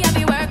 work. For me, I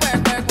be work,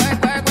 work, work,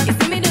 work, work, work. You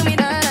see me do me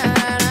da da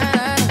da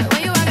da.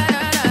 When you walk da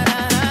da da da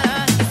da.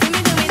 You see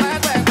me do me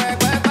work, work, work,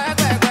 work,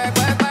 work, work,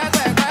 work, work,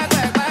 work,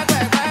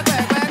 work, work, work, work, work, work,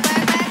 work,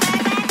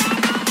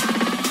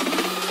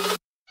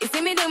 work. You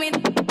see me do me.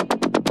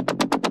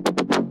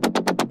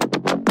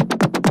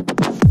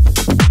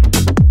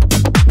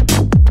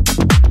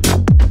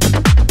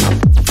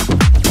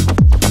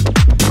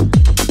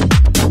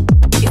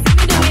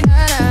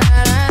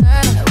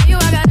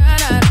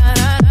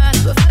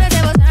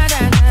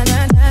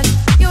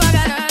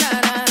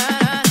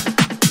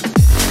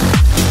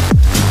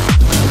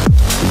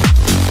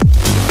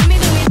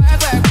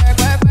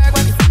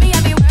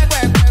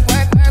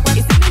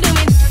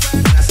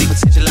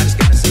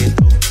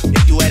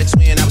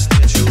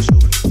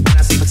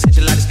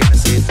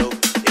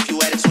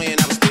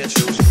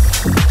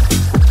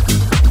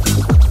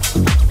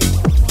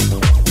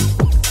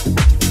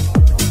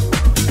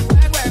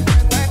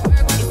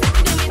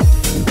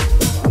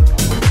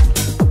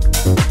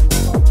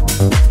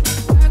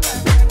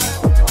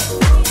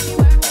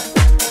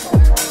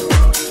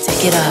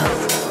 Get up,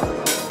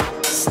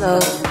 slow,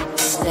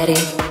 steady,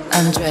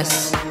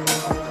 undress,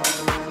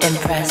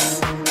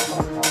 impress.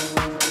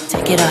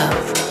 Take it up,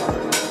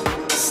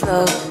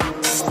 slow,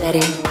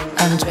 steady,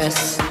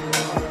 undress,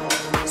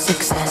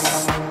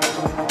 success.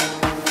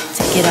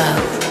 Take it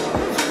up,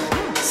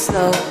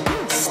 slow,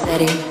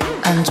 steady,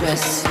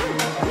 undress,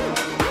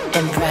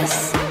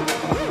 impress.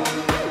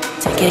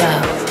 Take it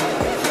up,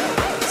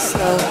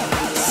 slow,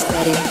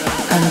 steady,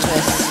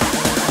 undress.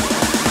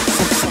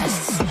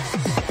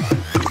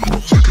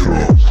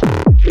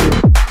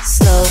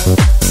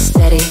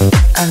 Steady,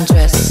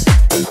 undress,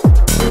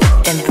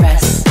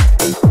 impress.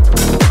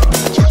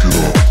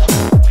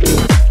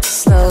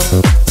 Slow,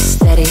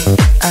 steady,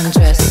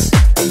 undress,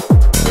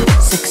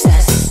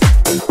 success.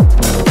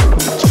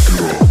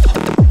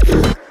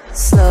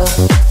 Slow,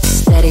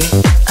 steady,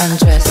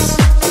 undress,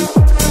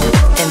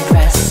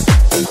 impress.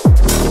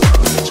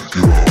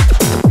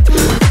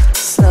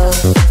 Slow,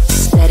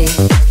 steady,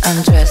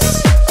 undress,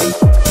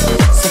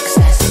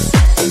 success.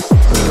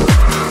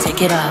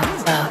 Take it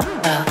up.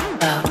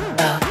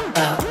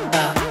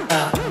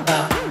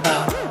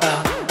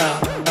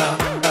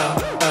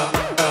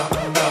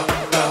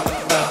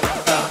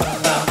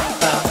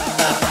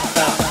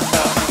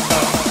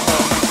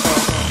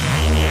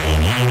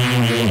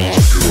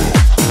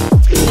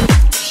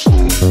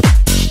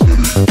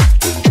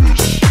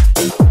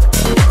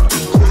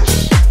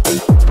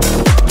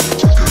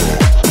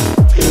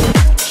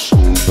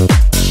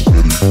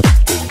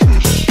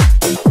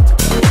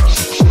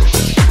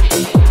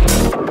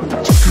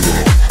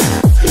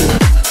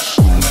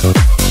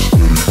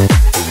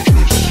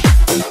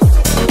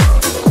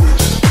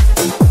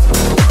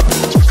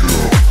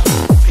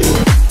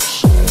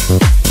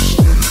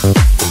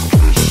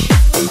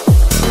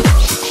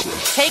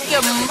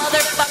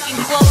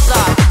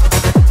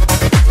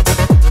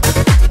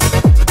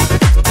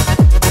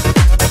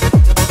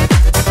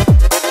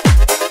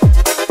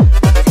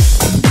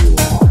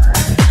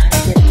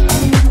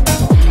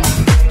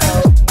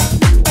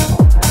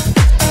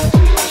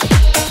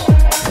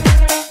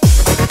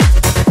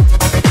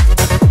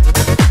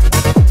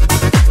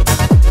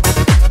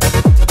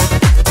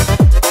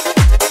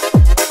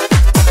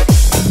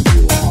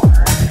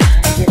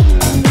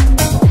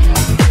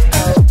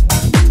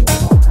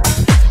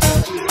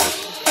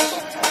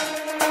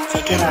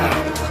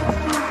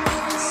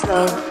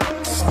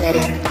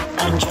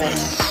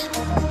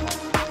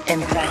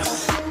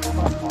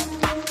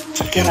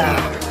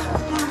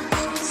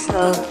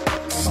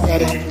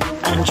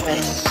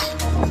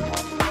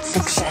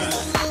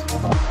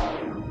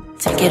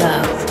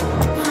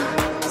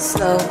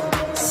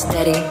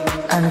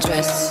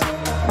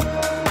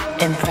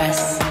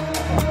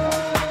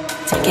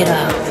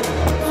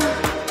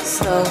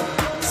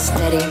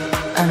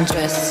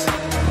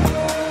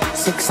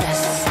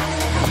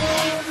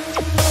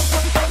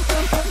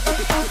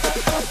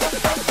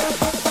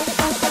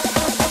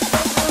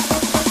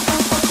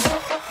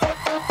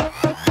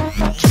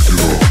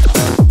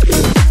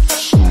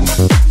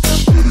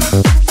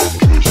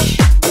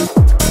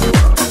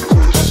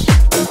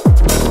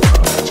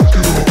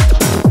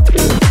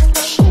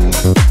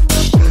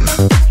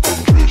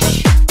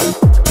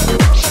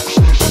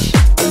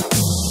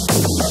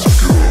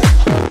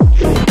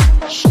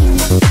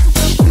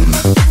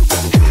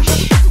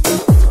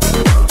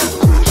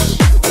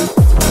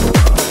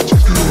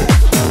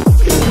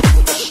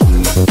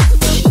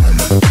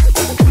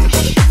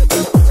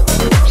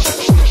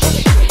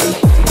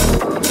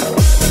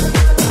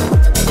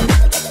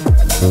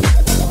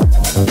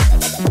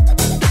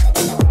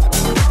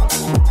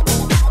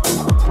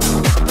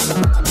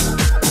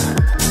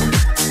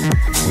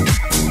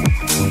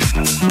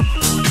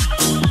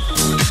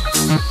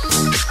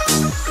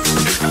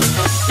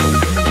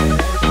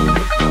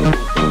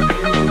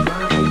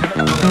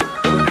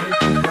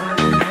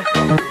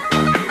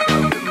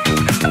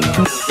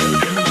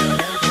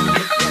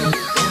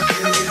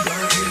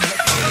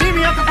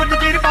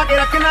 ਕੇ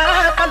ਰੱਖਣਾ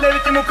ਪੱਲੇ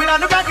ਵਿੱਚ ਮੁਕੜਾ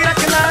ਲੁਕਾ ਕੇ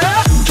ਰੱਖਣਾ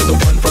To the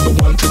one, from the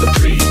 1 to the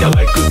 3. I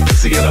like good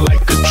pussy and I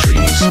like good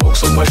trees. Smoke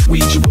so much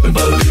weed you wouldn't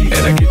believe.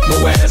 And I get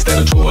more ass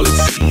than a toilet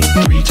seat.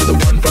 3 to the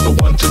 1, from the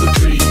 1 to the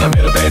 3. I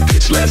met a bad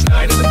bitch last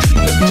night in the D.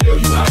 Let me tell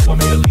you how I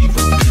made her leave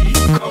with me.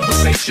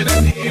 Conversation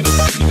and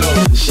Hennessy.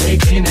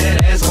 Shaking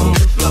that ass on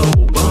the floor,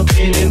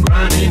 bumping and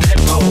grinding that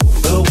pole.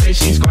 The way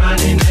she's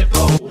grinding that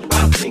pole,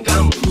 I think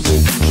I'm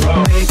losing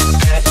control. Shake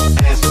that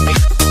ass for me,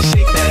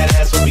 shake that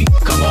ass for me.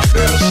 Come on,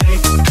 girl,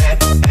 shake that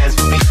ass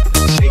for me,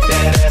 shake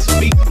that ass for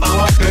me.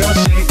 Oh, girl,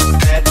 shake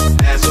that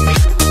ass for me,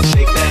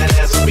 shake that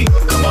ass for me.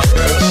 Come on,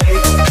 girl,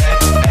 shake that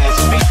ass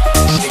for me,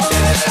 shake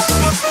that ass for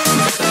me.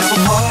 Let's have a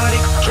party,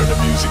 turn the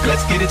music,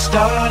 let's get it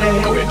started.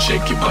 Go ahead and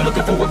shake your butt.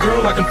 Looking for a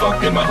girl I can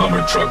fuck in my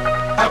Hummer truck.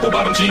 Apple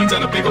bottom jeans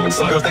and a big old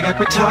slut. Girls they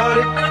got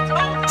retarded,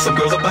 some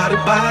girls are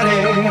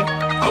body.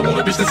 I want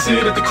a bitch that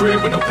sit at the crib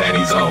with no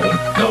panties on.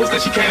 Knows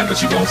that she can but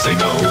she won't say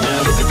no. Now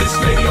look at this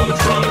lady on the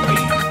front of me,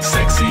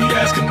 sexy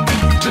as can be.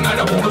 Tonight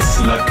I want a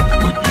slut,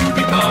 would you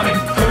be mine?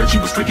 Heard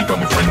you was freaky from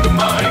a friend of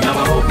mine. Now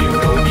I hope you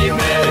don't get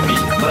mad at me,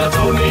 but I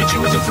told Nate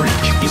you was a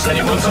freak. You said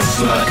you was a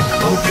slut,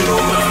 hope you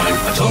don't mind.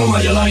 I told him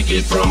how you like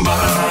it from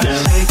behind.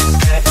 Shake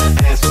that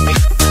ass for me,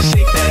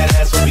 shake that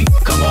ass for me.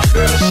 Come on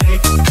girl,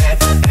 shake that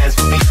ass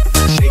for me,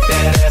 shake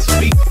that ass for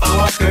me.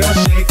 Oh girl,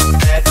 shake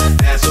that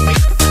ass for me,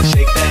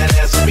 shake that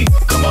ass for me.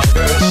 Come on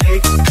girl,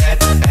 shake that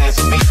ass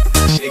for me,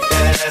 shake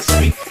that ass for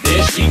me.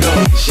 There she go,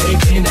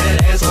 shaking that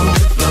ass on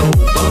the floor,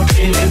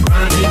 bumping and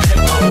grinding that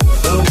pole.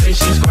 The way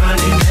she's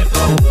grinding that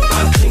pole,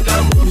 I think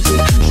I'm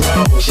losing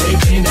control.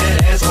 Shaking that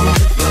ass on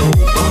the floor,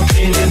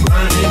 bumping and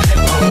grinding that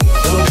pole.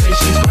 The way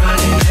she's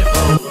grinding that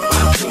pole,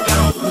 I think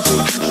I'm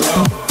losing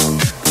control.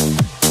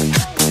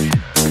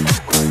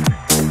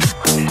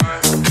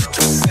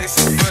 Too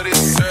sexy for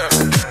this girl,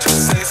 too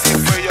sexy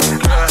for your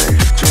girl,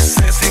 too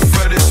sexy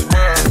for this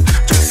world,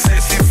 too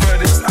sexy for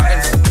this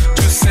ice,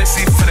 too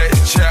sexy for that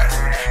jack.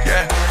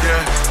 Yeah,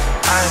 yeah.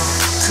 I'm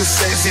too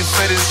sexy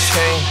for this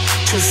chain,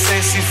 too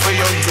sexy for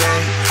your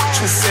game,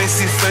 too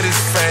sexy for this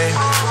fame.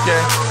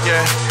 Yeah,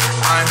 yeah.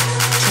 I'm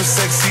too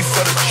sexy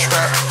for the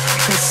trap,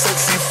 too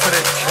sexy for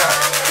that cat,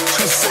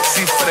 too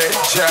sexy for that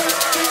jack.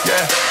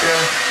 Yeah,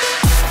 yeah.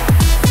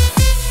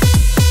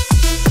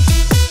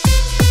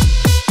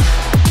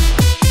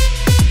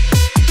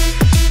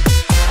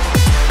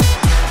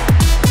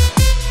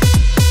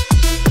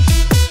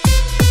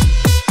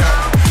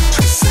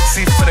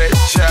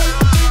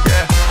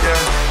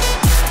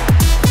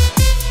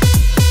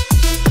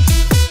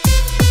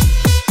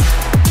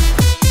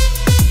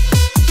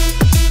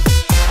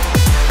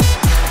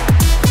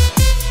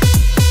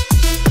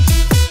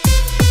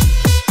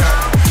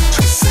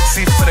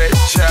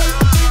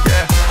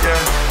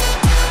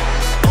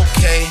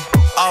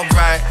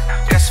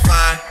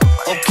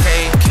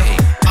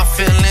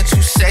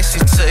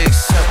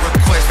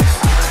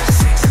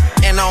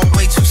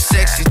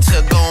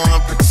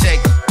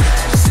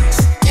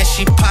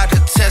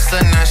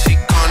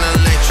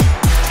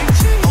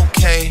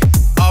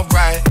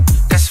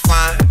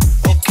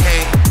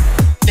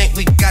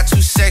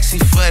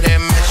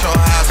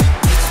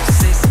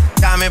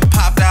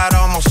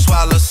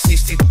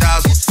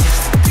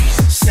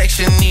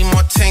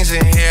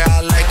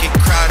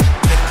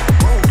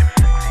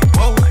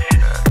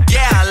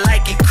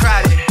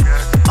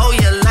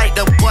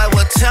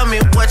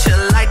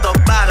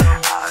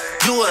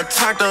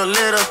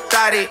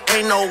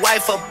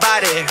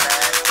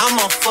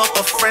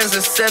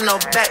 Send her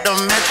back to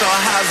metro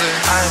housing.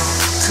 I'm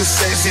too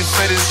sexy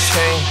for this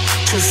chain,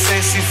 too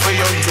sexy for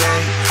your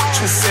game,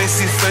 too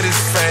sexy for this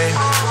fame.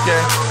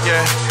 Yeah,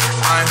 yeah.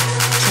 I'm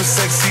too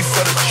sexy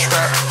for the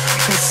trap,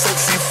 too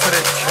sexy for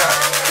that cat,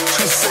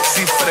 too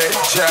sexy for that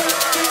jack.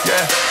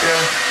 Yeah,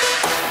 yeah.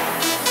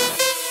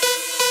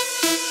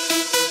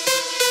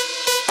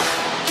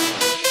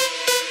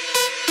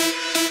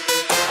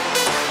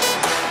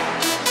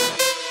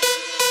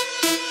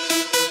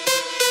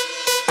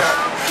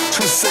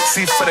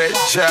 Sexy for that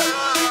jack,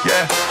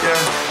 yeah,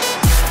 yeah.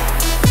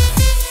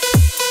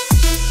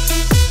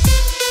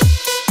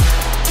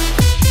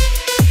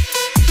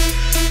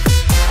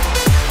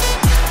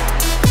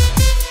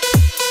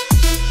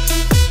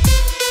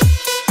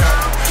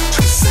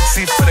 Too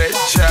sexy for that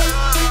jack,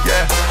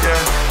 yeah,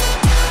 yeah.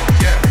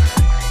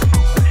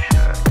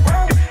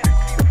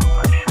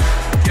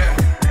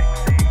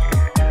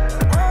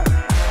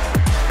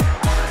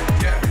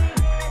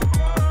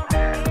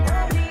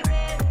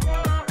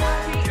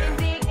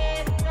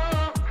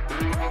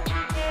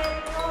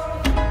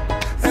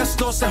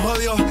 Se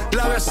jodió,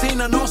 la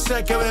vecina no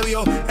sé qué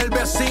bebió, el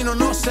vecino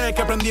no sé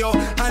qué prendió,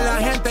 a la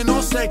gente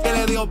no sé qué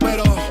le dio,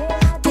 pero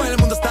todo el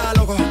mundo está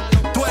loco,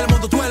 todo el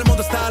mundo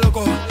está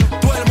loco,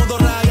 todo el mundo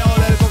rayado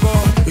del coco,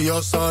 y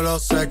yo solo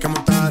sé que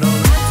montaron.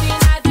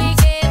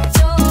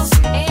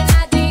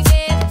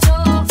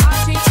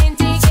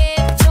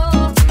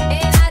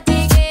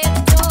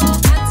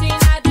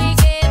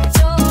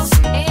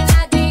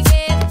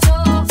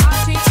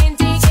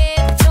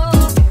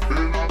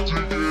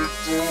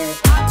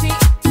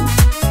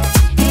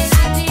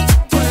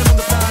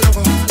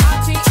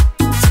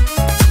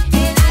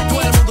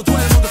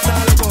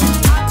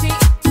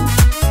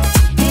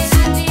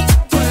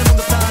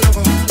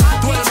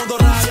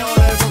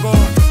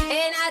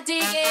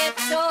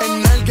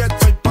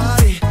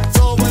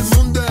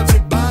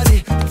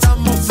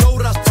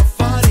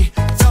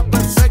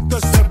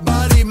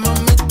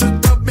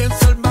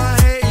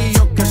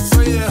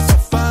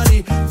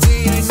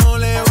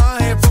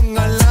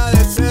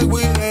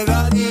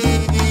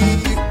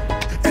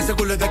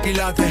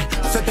 pilates,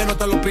 se te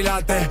notan los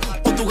pilates.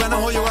 O tú ganas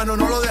o yo gano,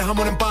 no lo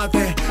dejamos en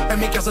empate. En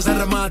mi casa se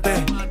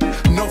remate.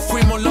 No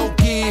fuimos low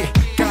key,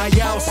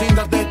 callados sin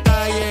dar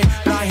detalles.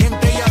 La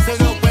gente ya se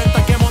dio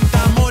cuenta que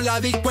montamos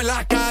la disco en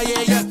la calle.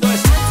 Y esto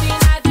es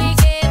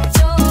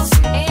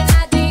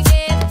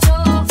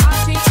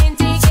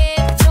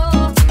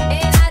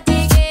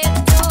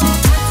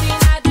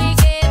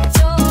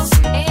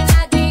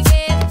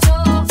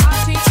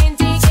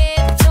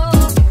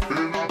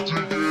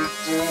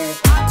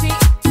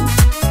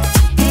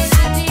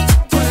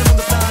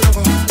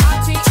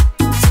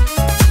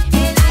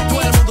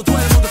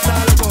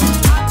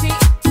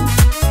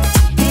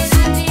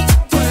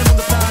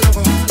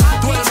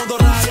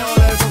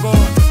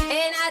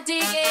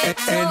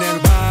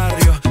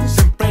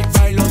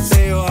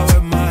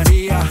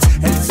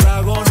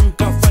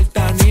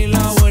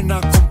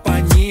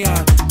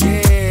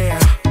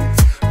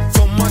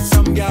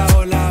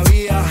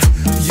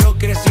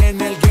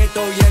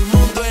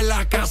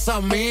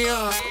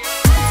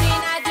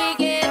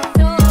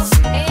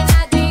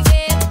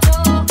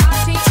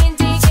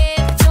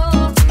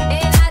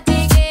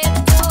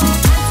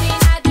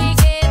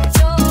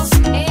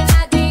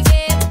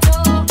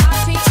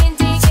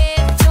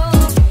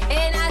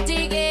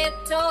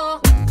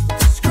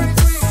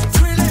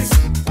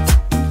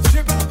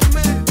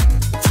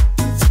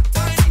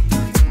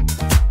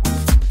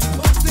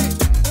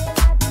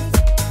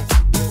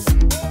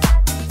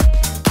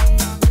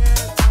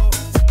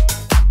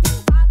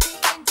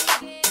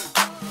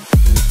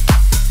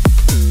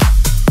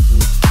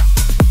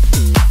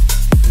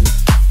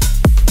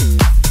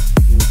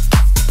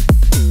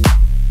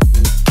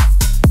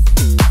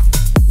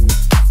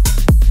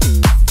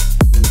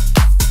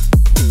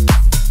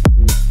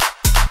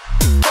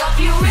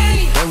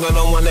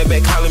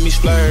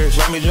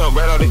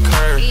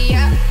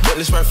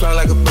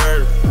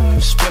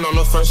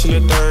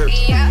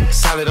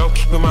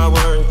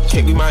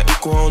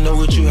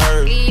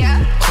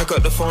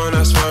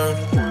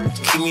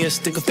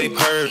stick if they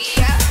purge.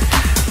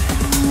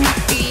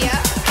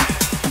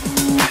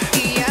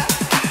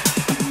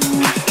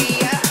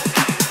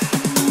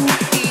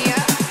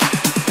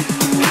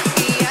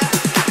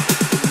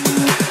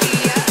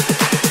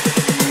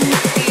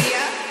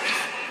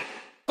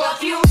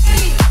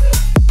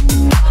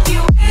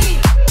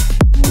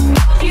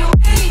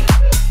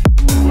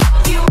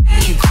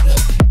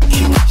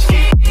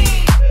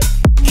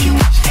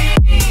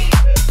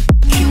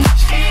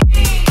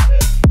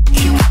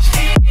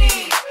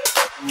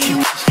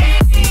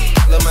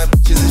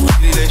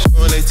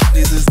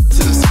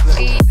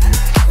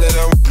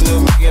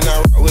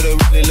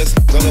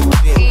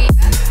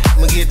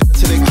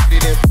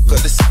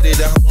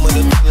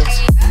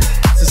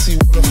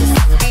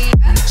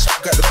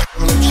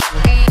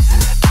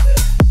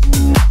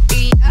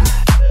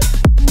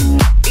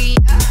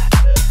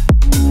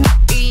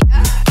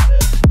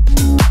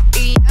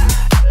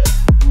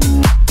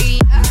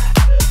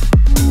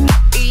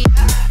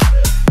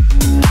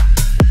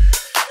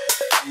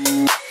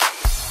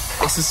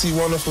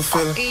 Wonderful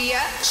feeling.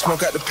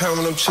 Smoke out the pound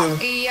when I'm chillin'.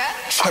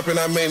 Trappin',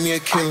 I made me a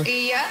killer.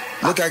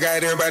 Look, I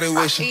got everybody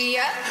wishing.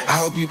 I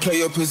hope you play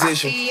your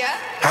position.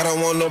 I don't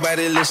want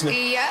nobody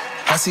listening.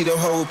 I see the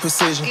whole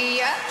precision.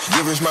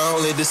 Givers my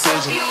only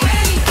decision.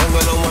 I'm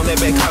gonna want that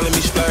back calling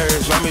me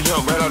splurge. Let me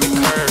jump right on the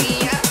curb.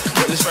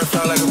 Let this right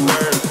fly like a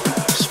bird.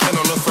 Spin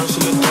on the first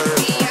and the third.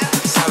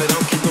 Solid,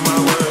 I'm keeping my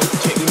word.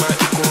 Can't be my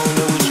equal, I don't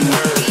know what you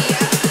heard.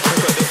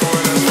 Pick up the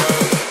phone and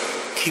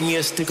love. Keep me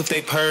a stick if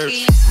they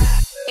purge.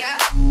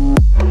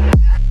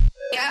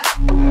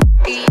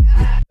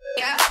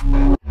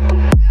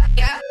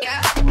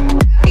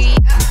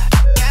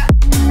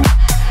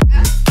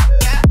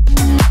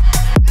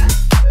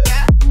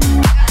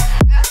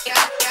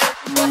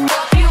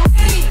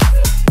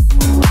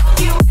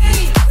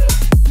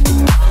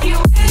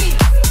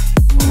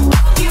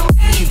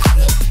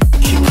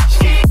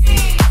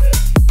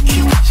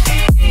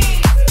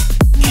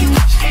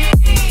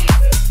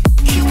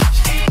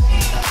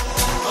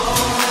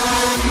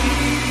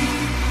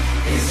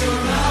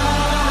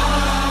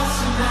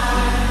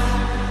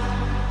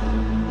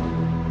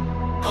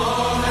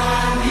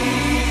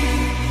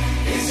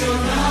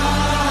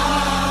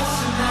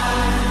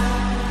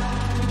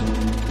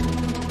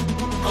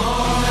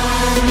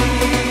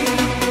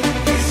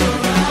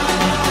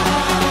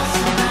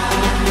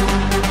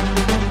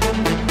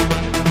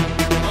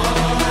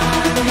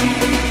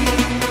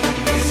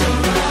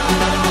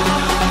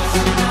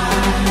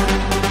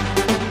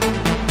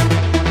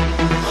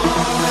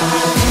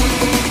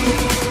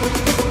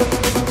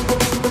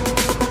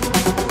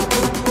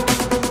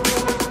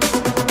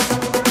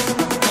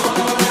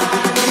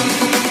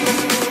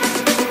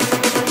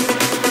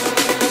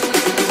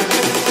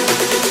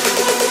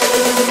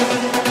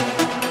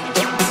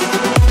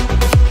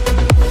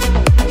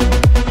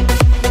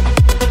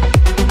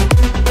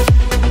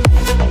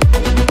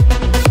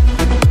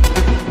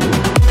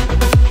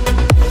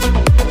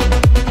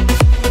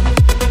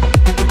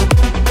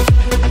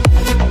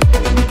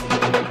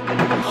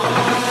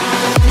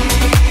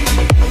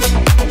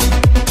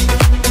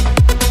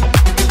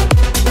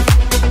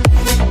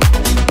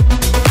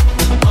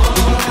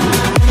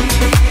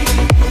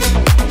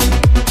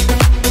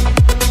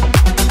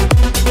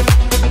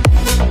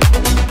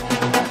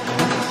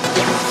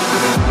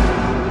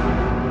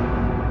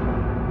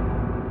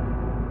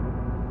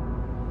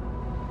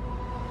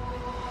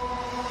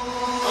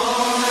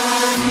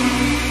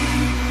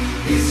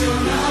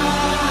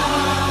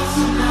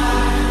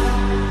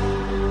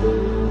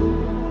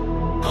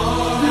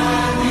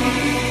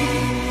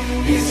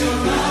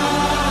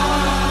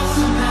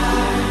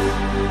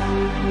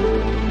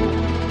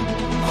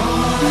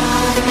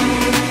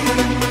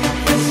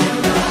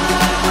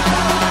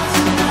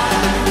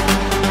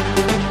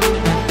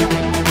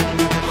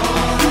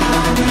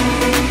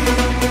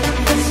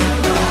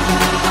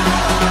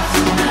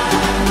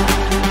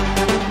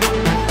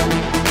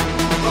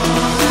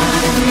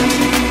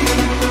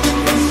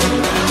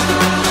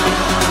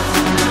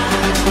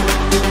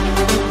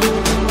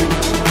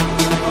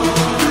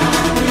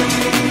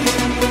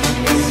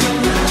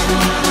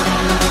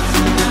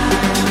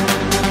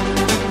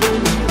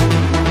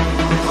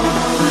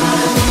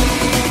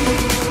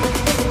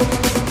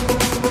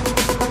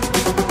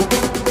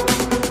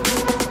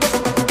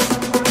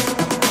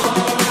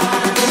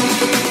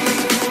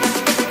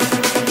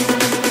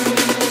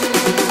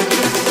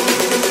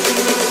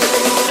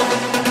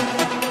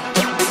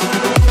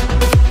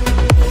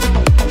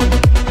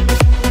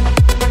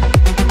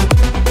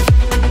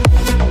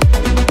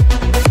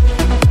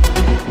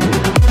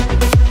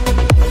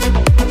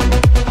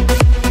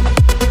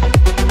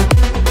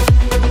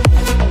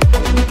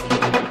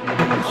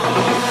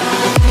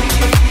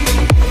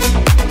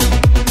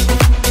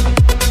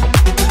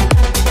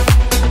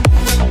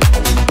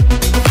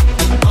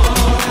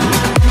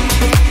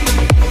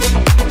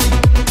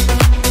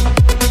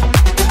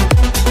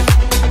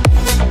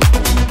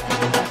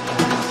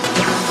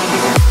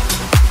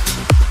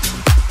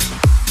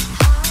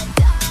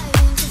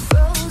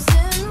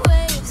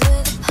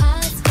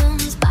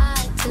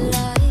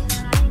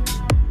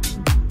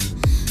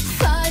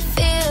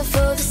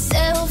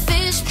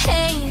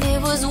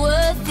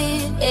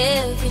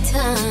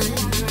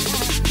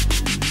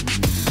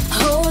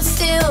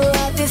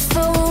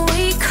 before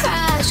we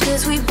crash,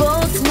 'cause we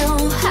both know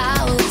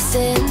how this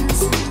ends.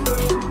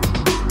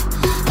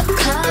 A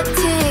clock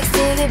ticks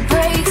till it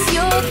breaks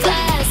your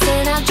glass,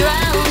 and I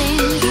drown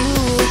in you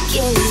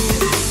again.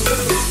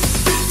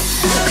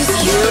 'Cause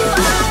you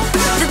are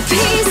the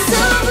piece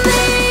of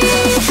me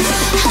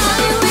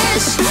I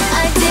wish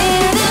I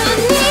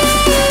didn't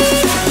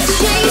need.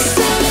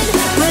 Chasing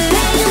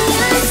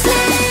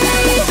relentlessly,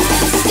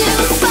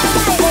 still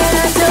fight, and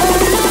I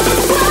don't know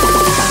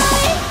why.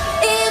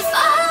 If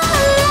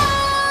our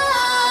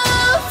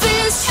love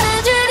is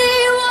tragedy,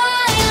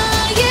 why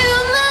are you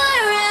my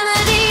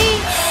remedy?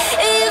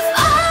 If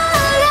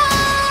our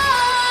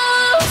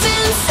love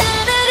is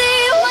insanity,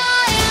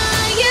 why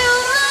are you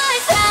my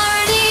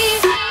clarity?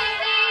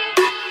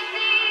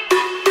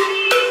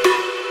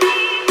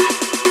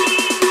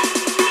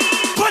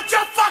 Put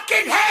your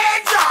fucking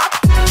hands up!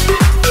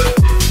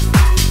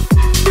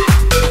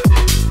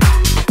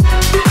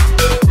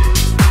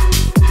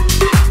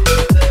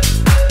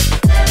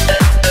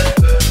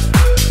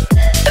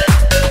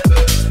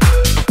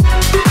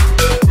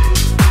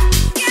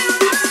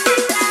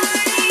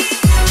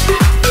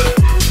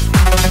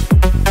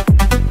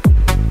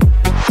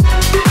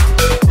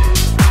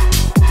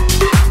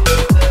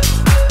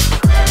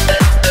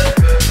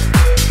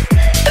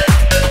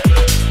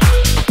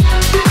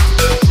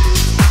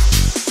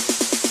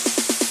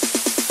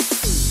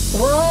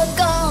 Walk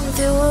on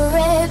through a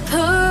red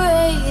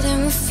parade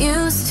and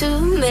refuse to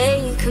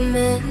make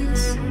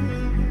amends.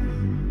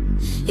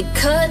 It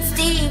cuts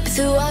deep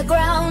through our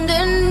ground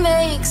and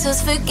makes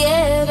us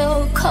forget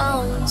all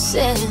common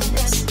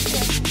sense.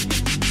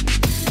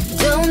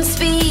 Don't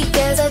speak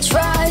as I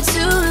try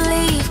to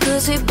leave,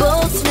 'cause we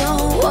both know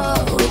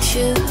what we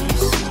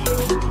choose.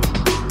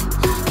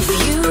 If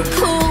you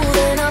pull,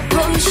 then I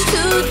push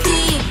too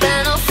deep,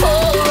 and I'll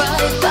fall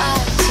right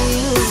back to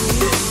you.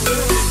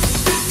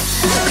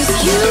 'Cause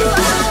you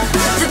are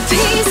the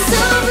piece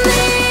of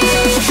me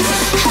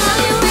I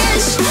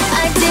wish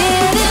I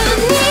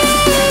didn't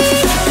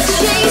need.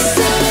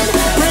 Chasing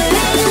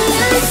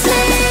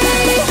relentlessly,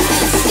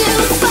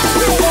 still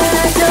fight, and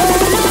I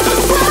don't know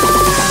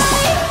why.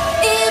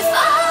 If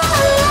our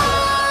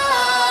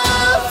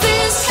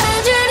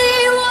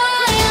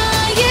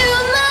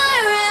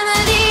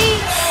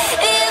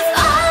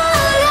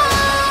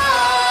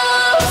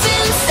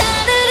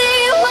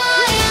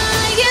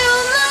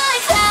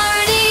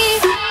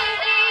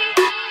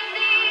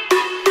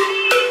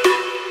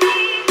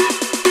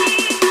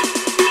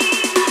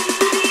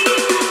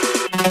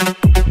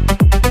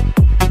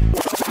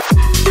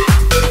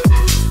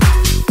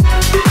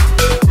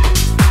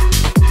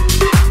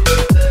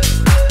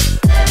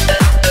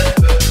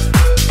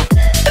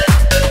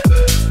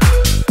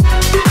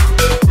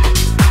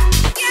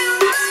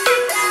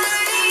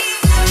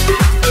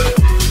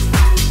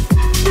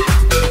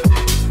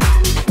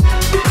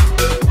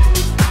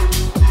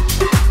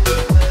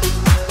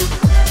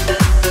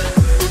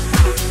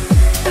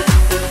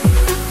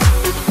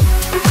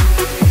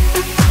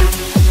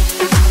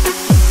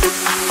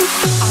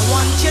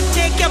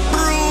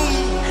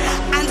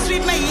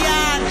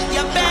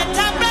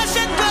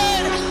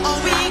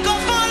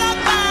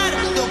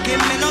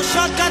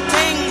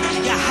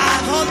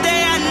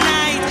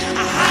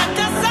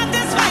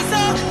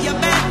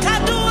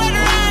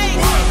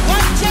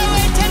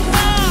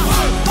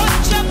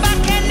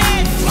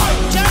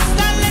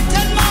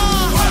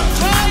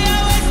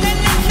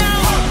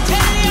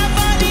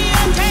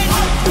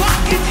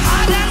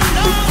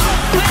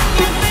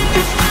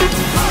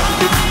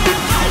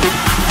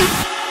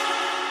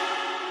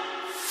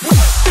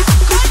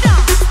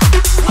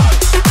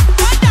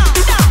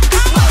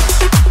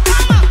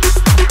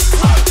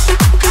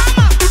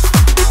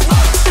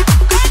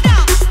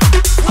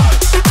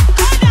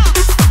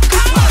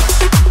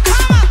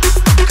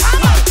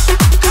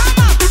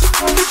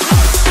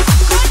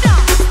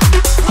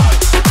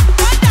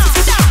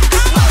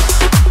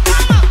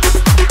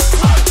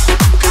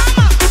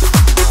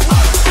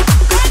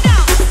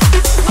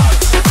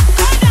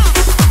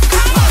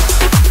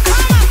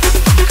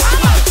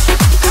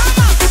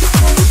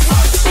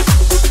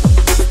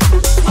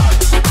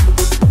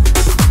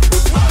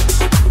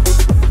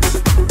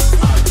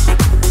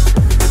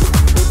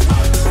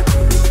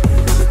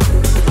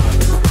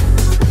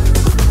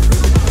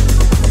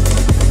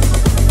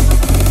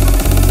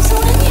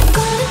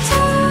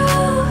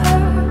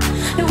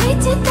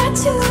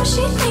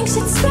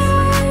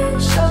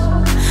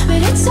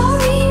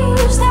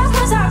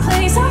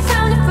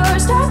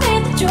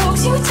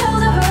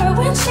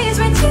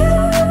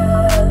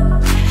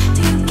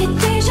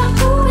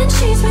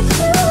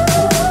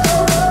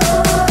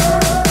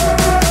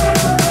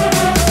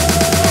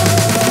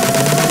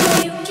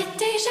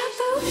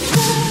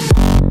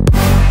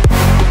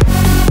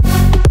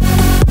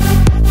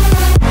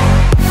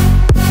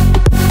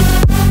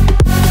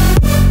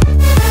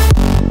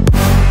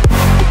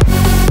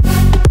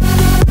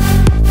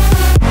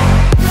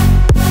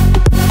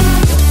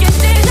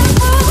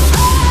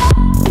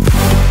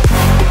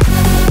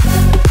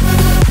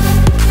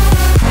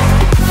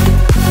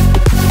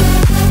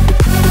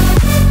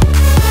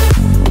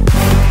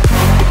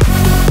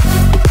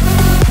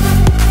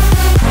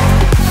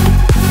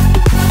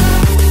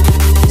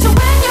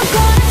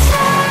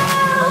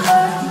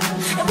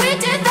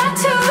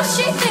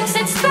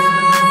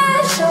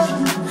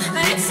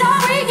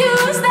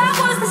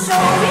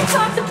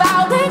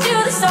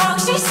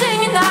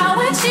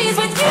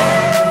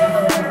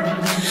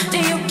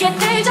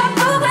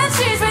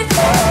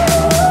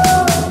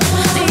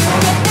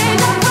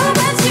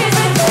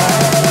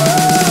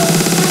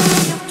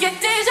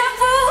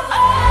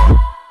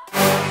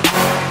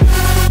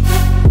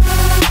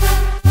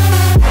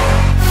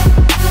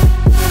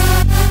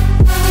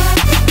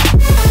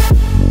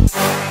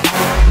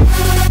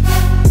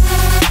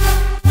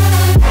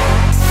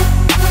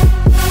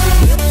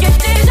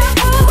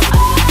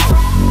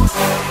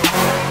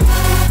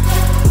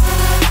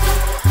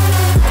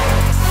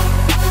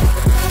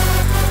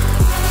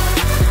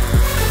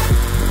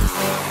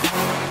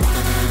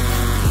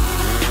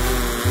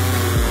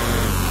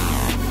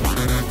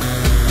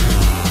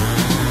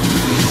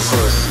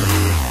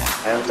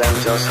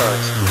just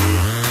hurt me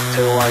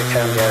till I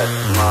can get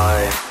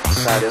my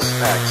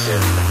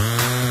satisfaction.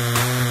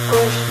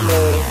 Push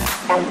me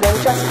and then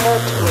just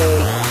hurt me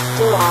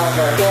till I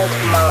can get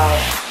my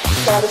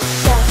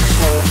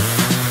satisfaction.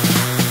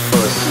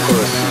 Push,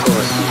 push,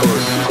 push,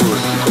 push,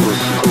 push,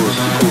 push, push,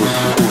 push,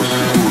 push,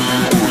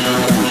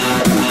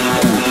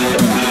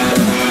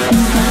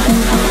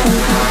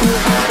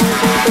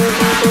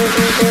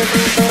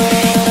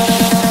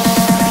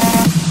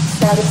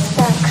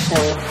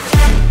 satisfaction.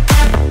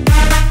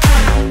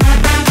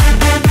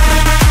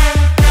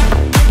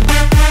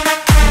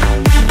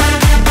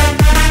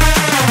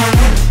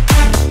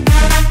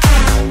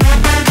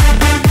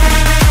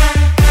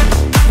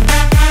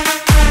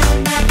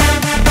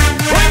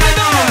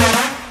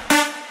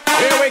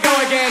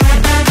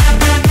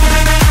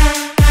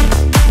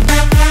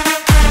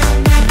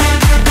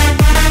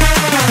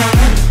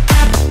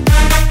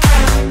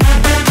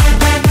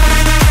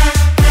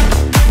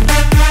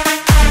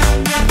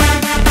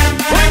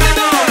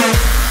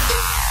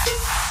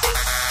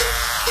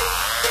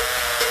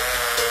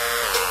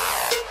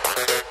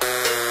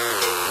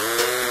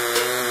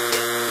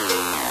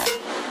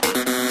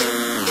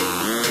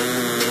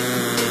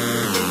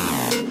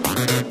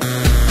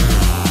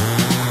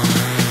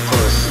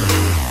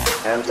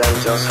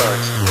 just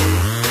hurt me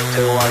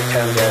till I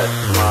can get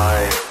my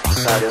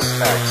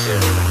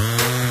satisfaction.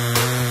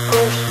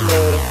 Push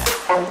me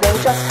and then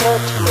just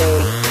hurt me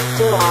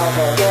till I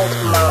can get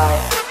my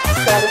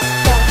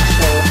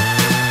satisfaction.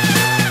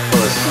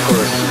 Push,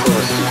 push,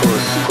 push,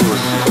 push,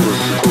 push,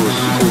 push,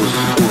 push, push,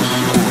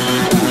 push,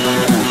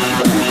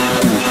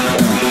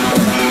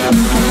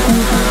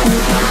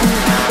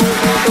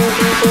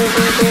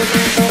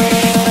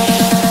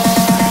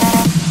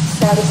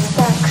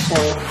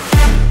 satisfaction.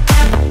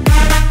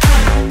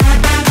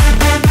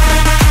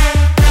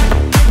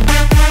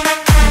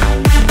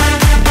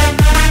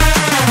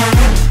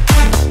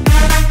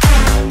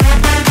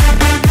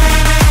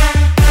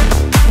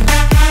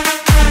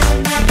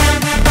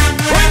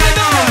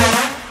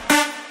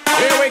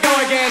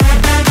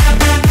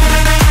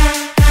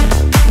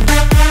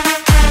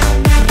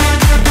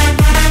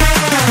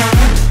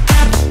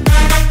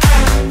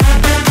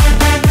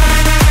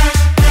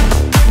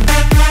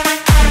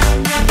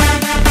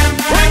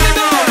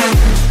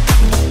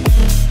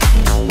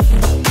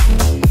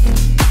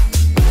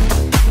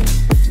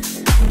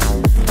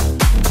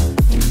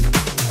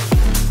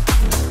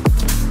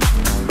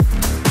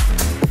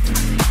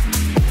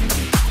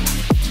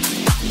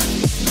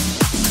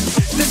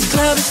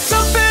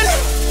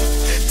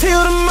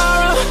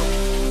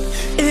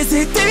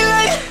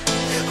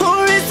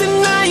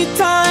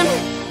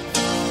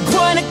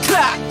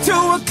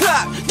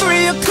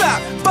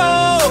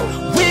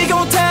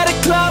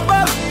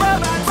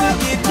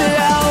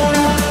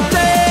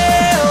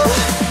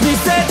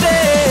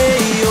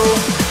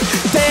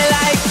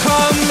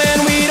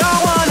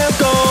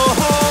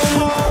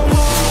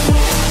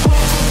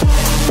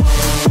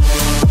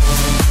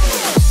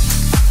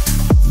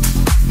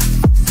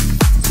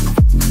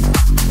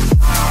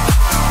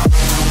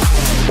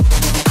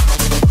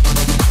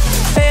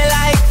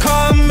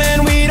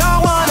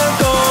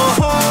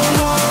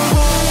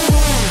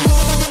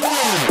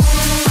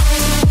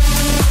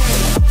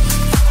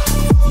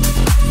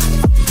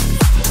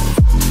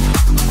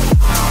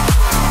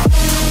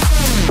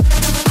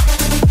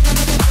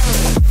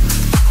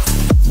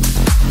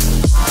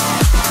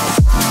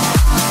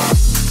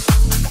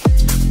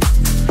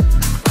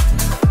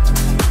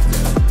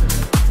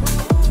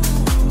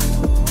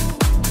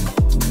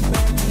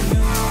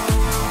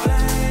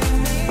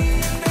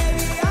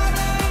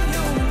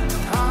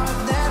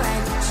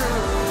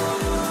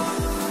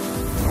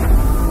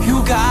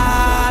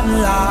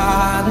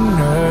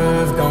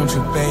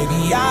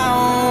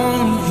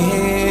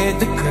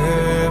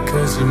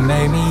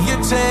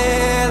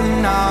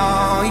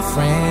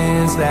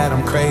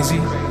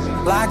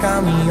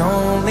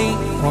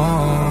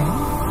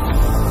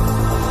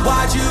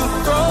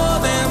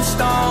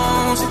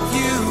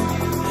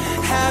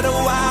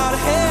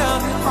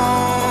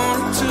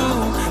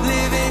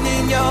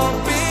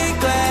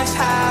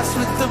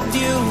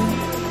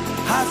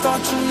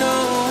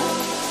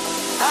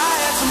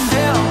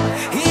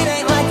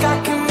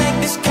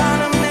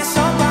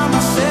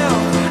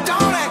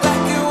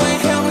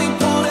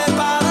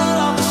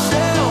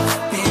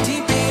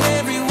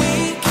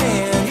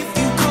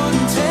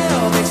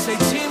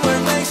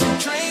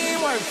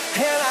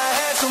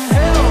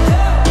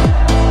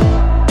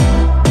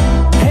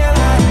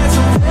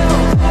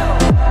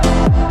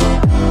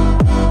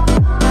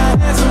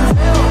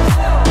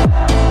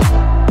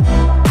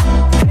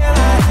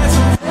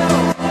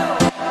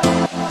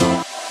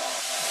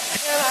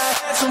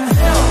 some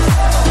help.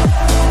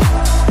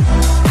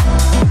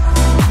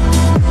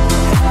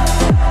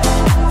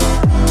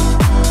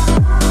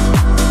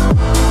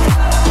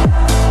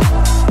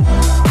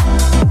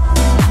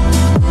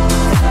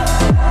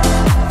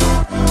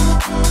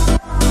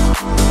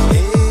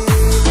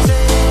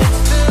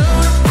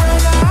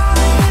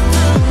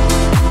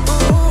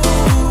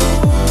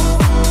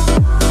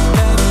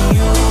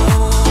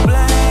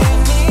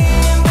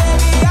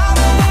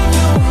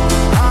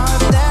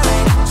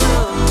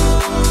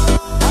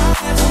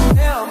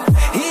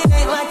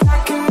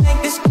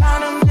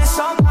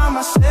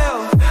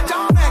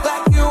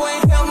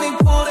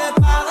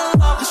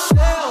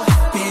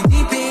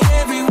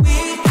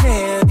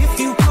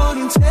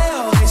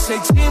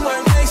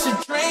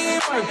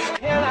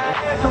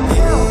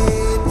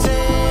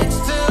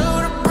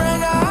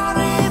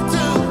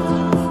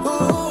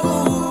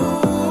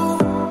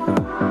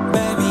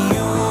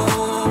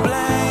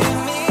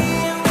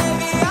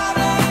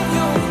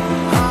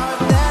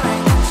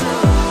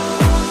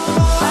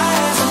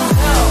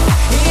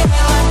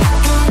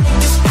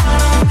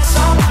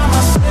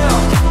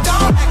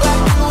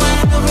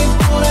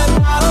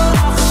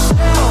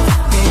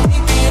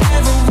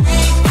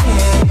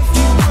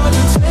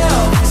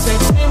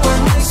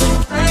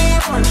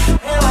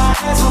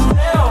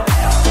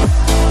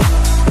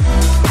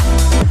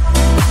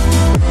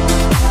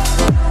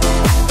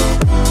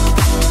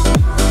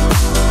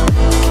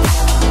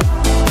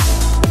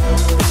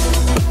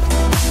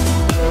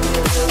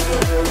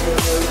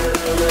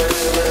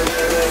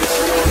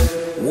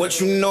 What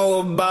you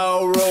know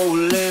about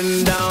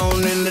rolling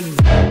down in the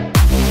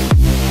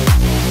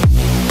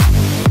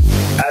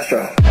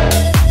Astro?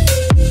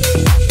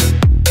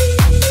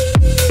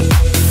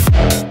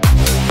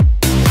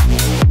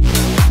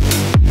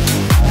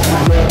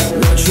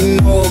 What you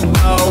know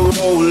about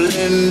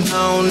rolling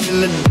down in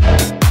the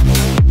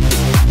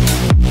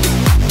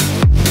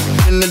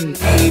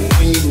deep?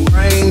 When your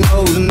brain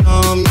goes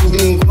numb, you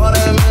can call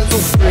that mental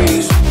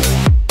freeze.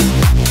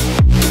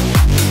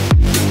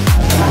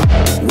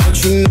 What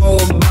you know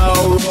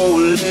about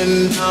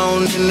rolling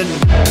down in the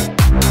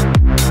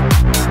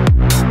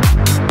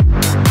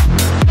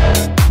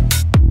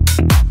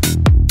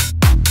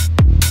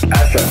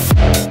Astro?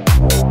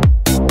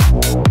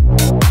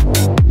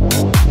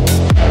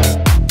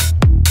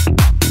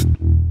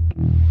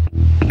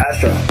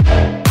 Astro.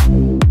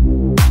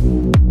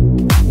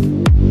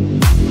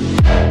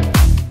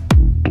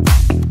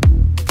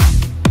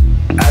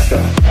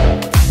 Astro.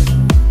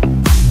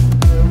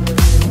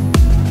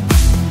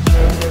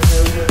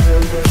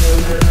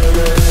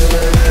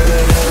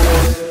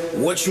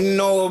 What you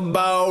know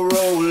about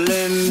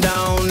rolling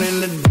down in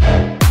the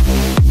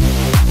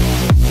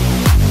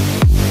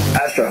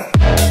Astro?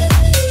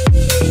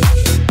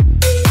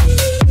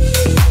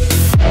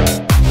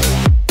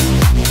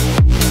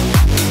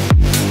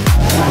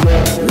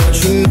 What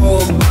you know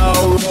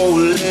about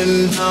rolling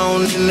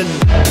down in the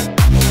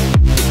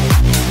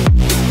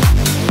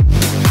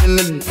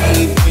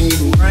deep? When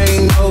your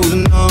brain goes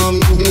numb,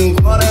 you can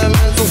call that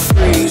mental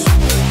freeze.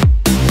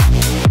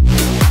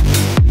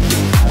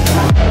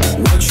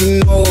 What you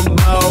know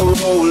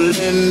about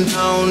rolling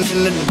down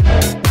in the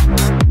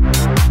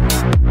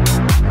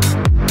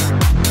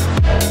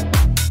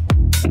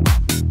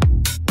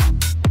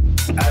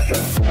Astro?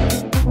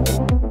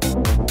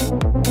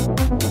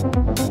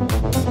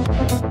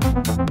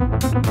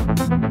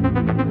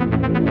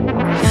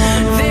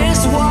 This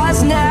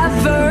was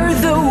never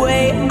the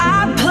way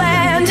I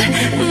planned,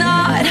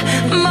 not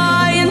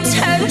my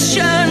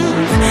intention.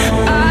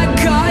 I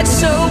got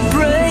so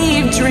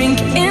brave,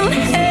 drink in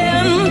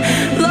hand,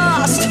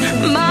 lost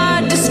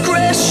my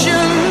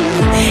discretion.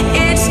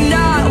 It's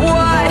not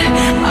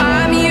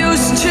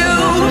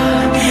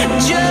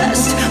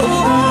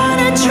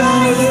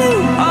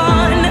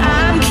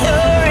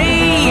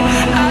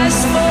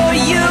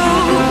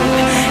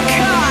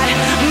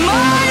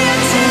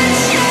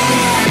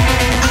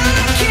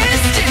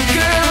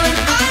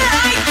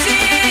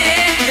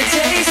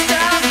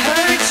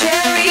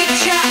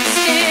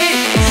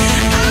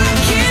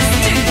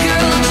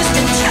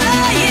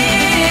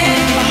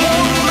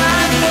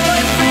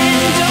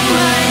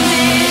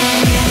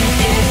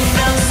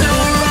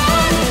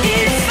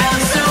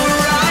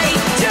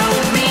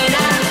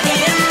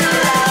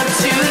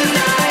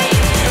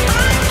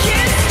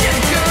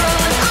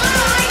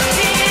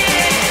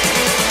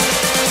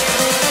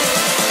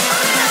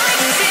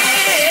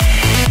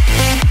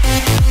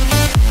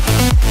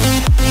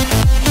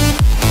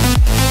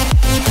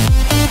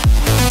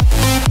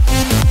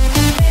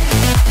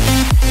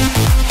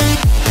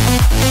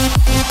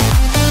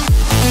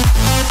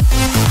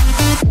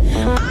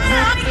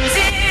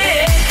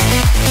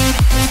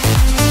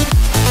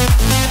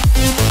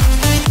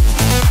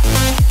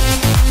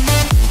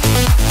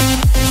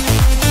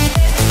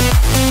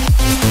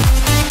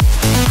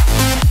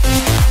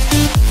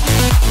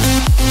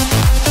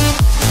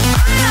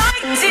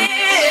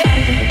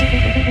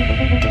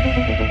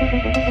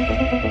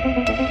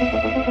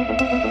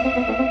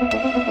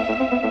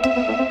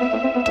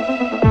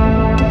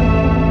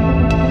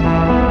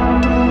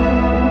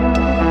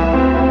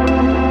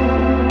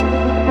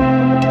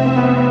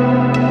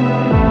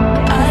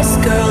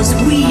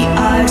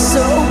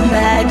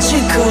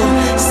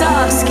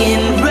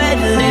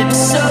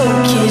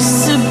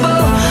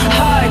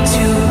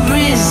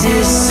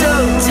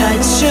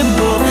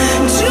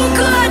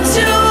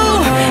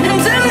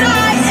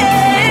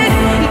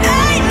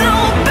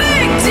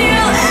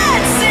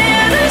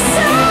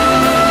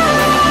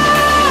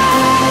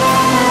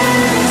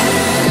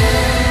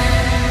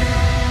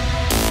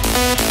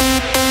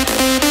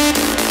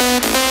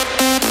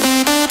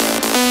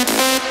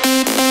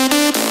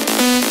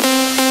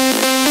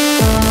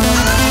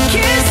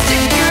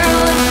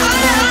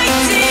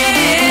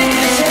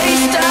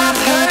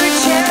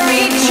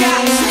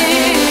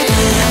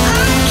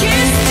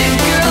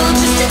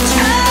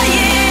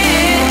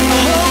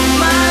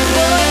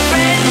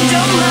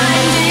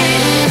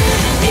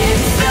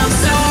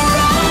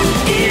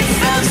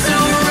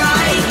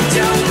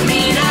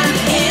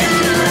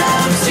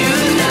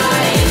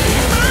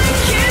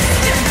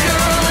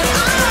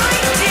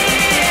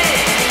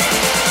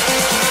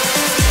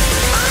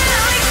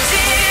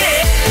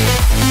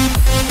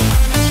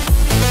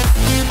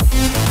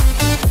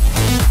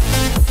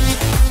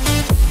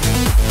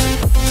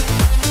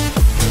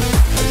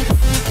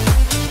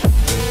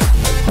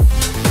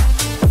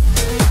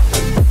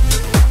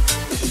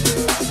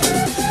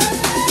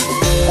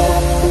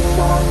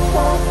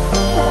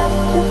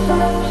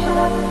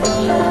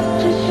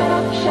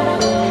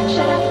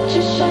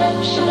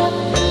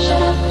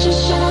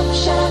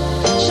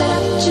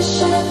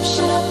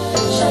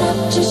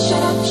just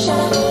shut up, shut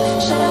up,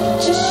 shut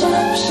up, just shut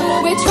up, shut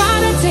up. We try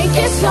to take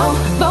it slow,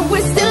 but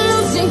we're still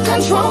losing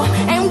control.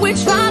 And we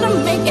try to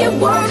make it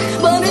work,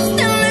 but it still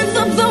ends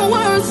up the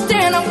worst.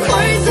 And I'm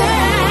crazy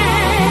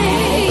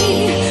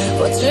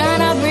for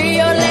trying to be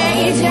your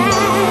lady.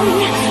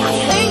 I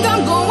think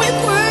I'm going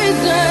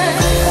crazy.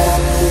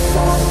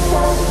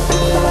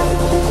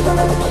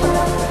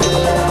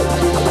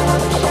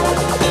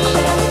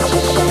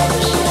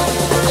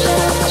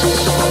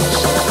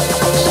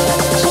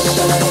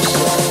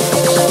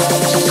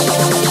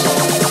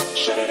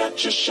 Shut it up,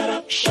 just shut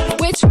up, shut up.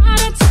 We try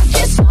to take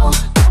it slow,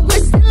 but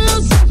we're still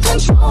losing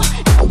control.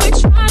 And we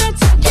try to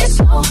take it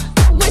slow,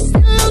 but we're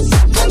still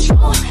losing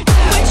control.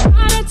 And we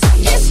try to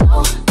take it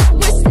slow, but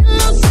we're still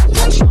losing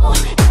control.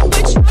 And we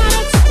try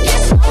to take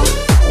it slow,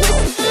 but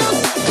we're still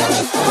losing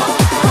control.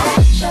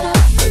 Shut up, shut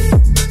up,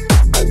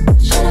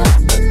 shut up, shut up,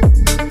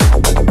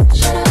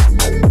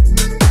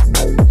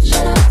 just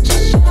shut up,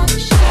 shut up,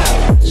 shut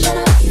up, shut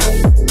up.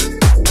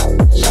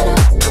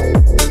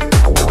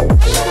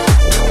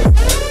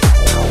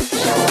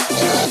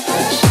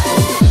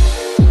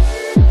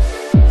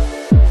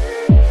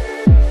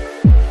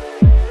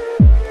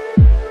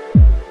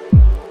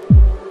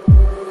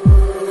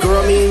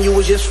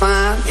 Just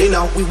fine, you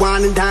know, we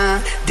wine and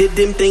dine. Did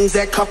them things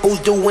that couples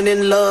doing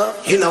in love,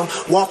 you know,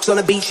 walks on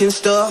the beach and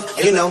stuff,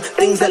 you know,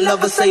 things that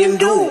lovers say and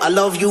do. I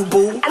love you,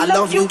 boo, I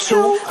love you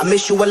too. I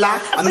miss you a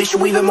lot, I miss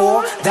you even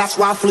more. That's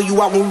why I flew you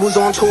out when we was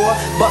on tour.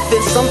 But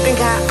then something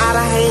got out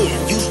of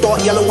hand. You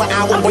start yelling when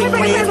our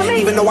boyfriend,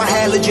 even though I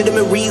had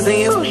legitimate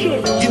reasons.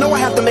 You know I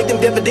have to make them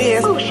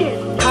dividends.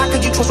 How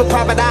could you trust with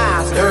private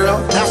eyes, girl?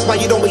 That's why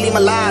you don't believe my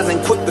lies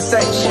and quick to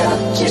say, shut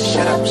up, just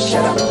shut up,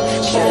 shut up,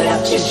 shut it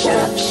up, just shut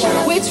up, shut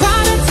up. We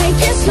try to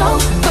take it slow,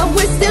 but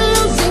we're still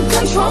losing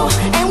control.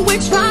 And we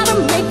try to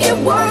make it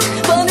work,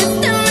 but it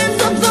still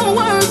ends up the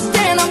worst.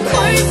 And I'm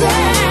crazy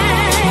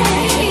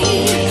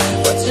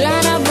for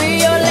trying to be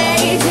your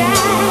lady.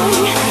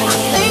 I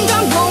think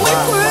I'm going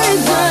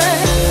crazy.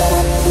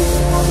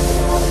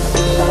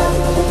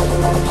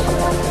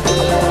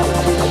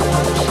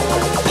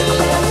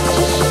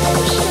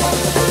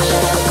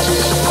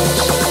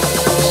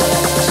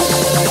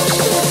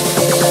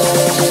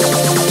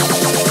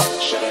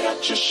 Shut it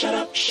up, just shut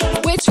up, shut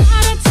up. We try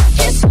to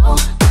take it slow,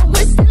 but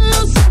we're still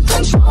losing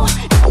control.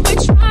 And we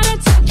try to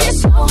take it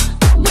slow,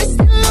 but we're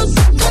still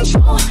losing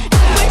control.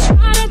 And we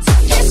try to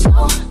take it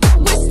slow, but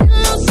we're still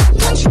losing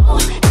control.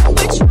 And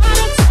we try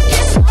to take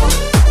it slow,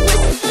 but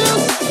we're still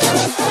losing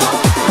control.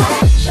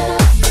 Shut up, shut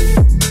up,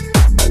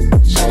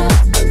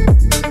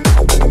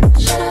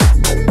 shut up, shut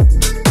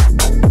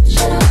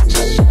up,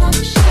 just shut up,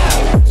 shut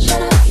up,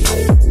 shut up, shut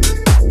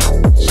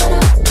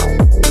up.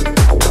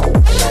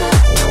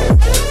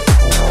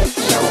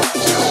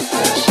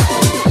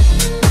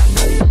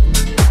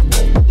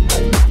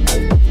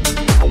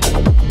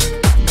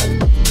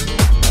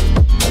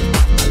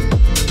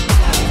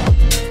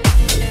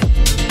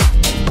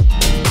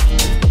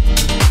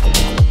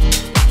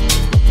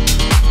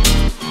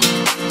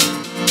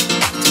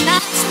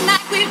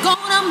 Tonight we're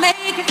gonna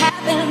make it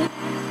happen.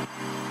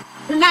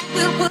 Tonight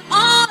we'll put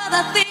all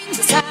other things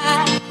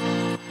aside.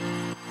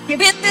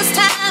 Give it this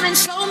time and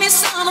show me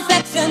some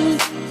affection.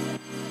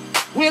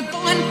 We're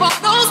going for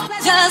those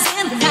pleasures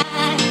in the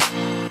night.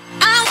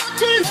 I want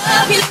to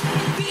love you,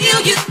 feel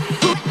you,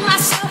 wrap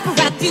myself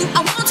around you. I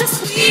want to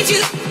squeeze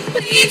you,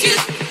 please you.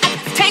 I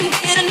just can't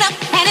get enough.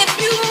 And if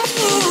you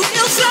move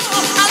real slow,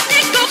 I'll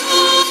let go.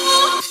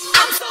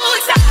 I'm so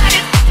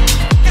excited,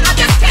 and I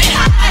just can't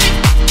hide it.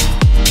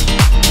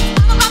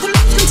 I'm about to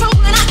lose control,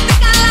 and I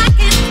think I like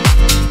it.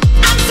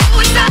 I'm so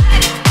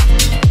excited,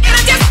 and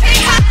I just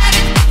can't hide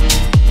it.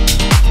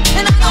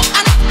 And I know,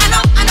 I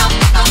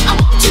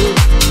want to.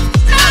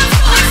 I'm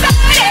so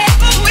excited,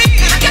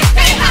 and I just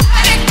can't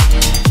hide it.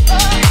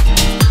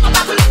 I'm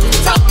about to lose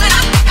control, and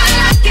I think I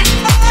like it.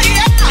 Oh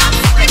yeah, I'm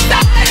so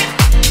excited,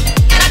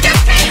 and I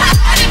just can't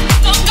hide it.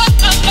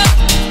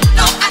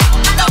 No.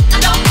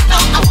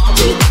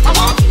 I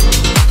want to.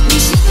 We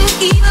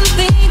shouldn't even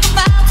think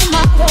about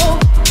tomorrow.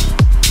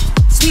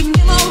 Sweet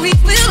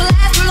memories will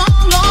last a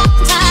long, long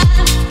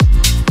time.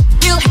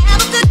 We'll have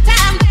a good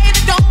time,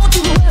 baby, don't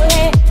you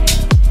worry.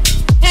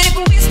 And if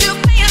we're still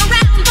playing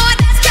around, boy,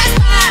 that's just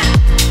fine.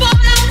 Boy,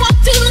 I want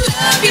to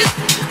love you,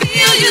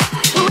 feel you,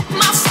 wrap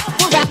myself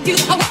around you.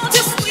 I want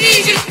to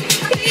squeeze you,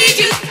 please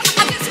you.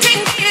 I just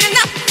can't get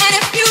enough. And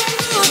if you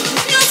move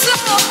real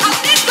slow, I'll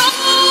let go.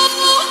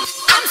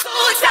 I'm so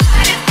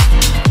excited,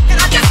 and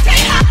I just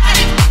can't hide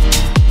it.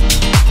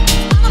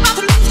 I'm about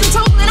to lose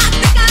control, and I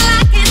think I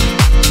like it.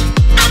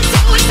 I'm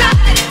so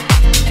excited,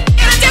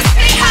 and I just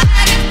can't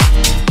hide it.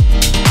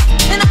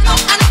 And I know,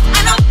 I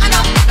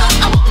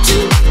want to.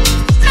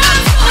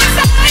 I'm so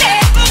excited,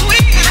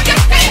 and I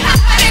just can't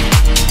hide it.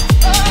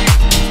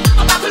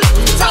 I'm about to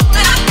lose control,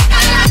 and I think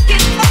I like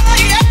it. Oh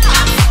yeah,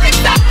 I'm so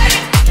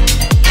excited,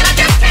 and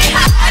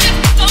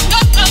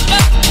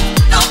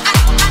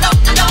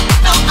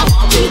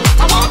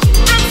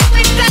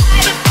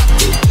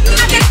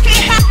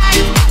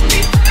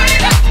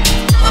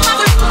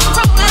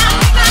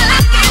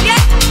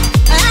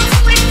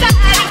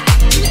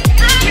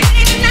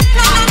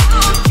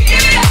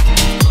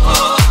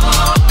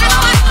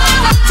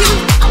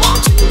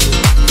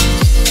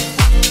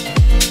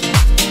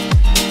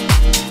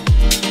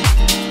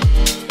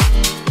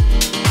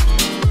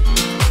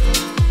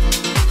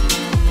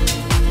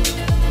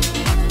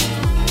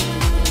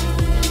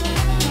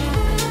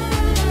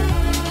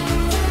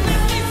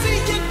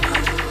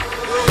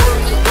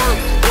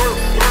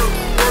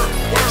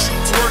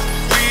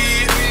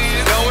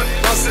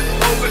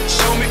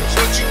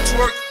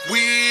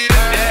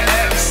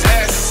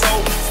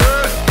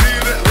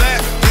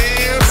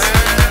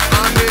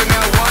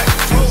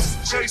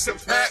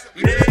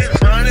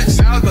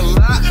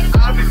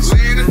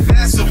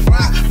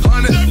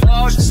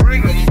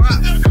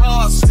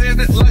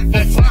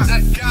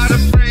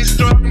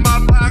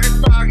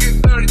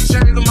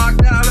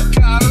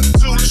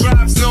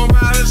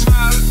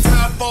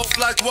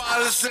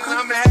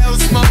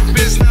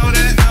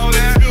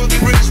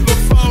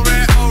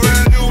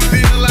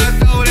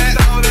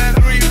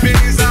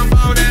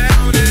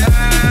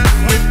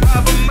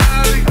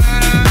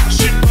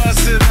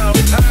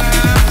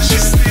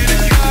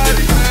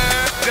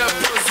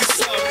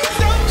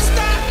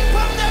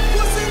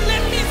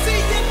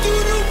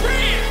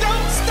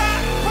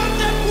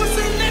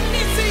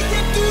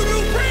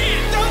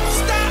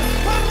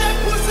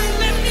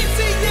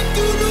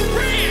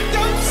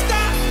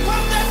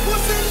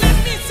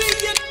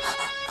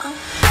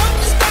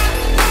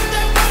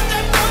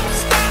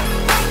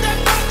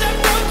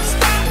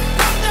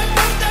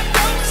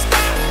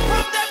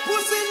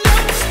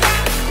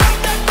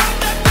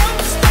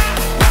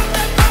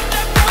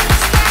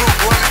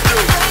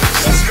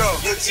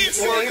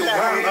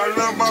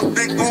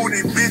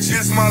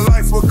my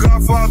life a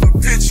Godfather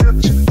picture.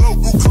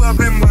 Local club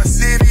in my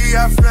city,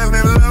 I fell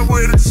in love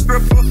with a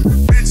stripper.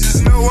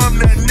 Bitches know I'm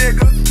that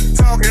nigga,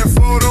 talking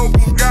photo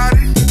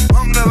Bugatti.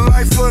 I'm the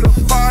life of the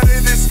party,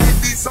 this keep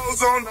these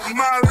hoes on the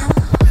molly.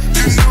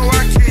 You know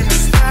I came to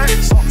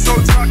stay, so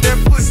drop that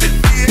pussy,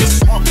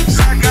 bitch.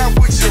 I got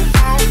what you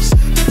want,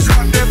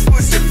 drop that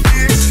pussy,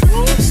 bitch.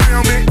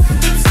 Feel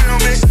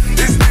me,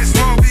 this bitch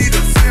won't be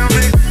the film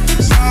it.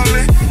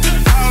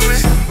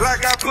 Ballin',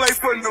 like I play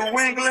for New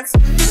England.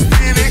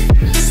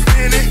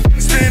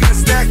 Spin a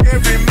stack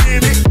every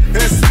minute.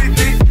 That's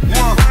 50,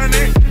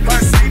 100, I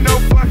see no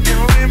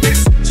fucking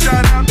limits.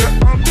 Shout out to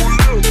Uncle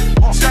Lou,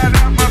 shout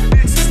out my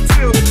bitches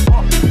too.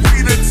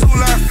 We the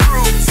two-life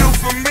crew, 2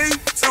 for me,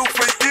 2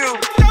 for you.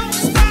 Don't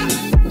stop.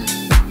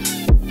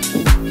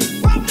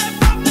 Pop that,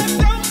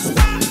 don't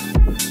stop.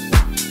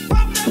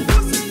 Pop that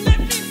pussy, let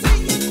me see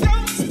you.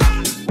 Don't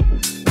stop.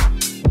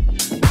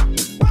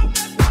 Pop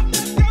that, don't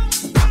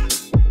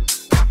stop.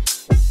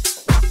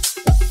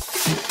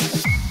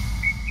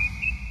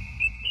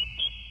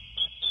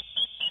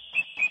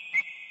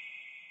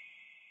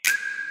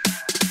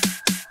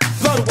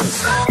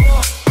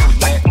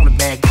 Like on the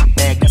bag,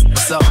 that's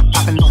what's up.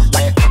 Poppin' on the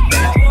bag.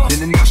 Then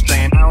the next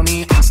strand, I don't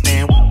even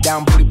understand.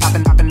 Down booty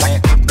poppin'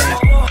 like that.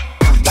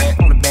 Like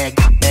on the bag,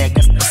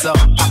 that's what's up.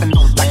 Poppin'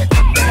 on the bag.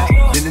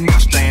 Then the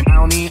next strand, I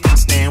don't even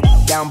understand.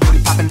 Down booty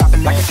poppin'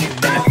 like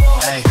that.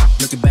 Hey,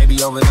 look at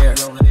baby over there.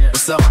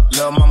 What's up,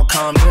 little mama,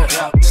 come here.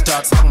 She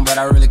started talking, but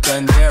I really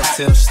couldn't hear her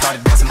till she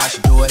started dancing like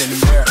she do it in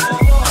the mirror.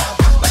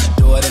 Like she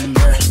do it in the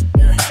mirror.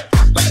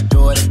 Like she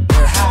do it in the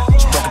mirror.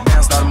 She broke it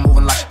down, started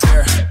moving like she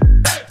tear.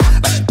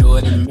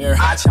 In the mirror,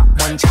 I chop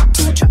 1, chop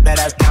 2, chop that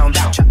ass down,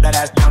 chop that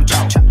ass down,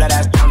 chop that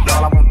ass down.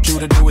 All I want you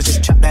to do is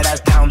just chop that ass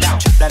down, chop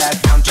that ass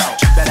down, chop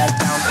that ass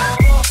down.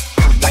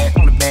 Like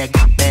on the bag,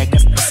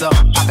 that's what's up.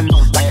 Poppin'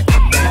 on the bag.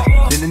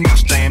 Then the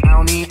next strand, I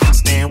don't even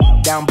understand.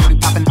 Down booty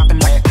poppin'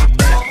 like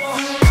that.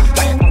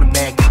 Like on the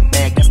bag,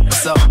 that's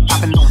what's up.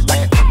 Poppin' on the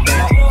bag.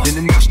 Then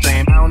the next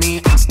strand, I don't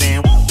even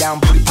understand. Down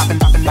booty poppin'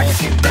 like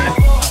that.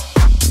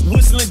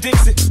 Whistling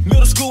Dixie,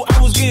 middle school,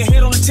 I was getting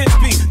hit on the 10th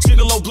beat.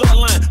 Gigolo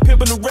bloodline,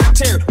 pimpin' the rap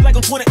tear. Black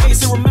on 28,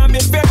 it remind me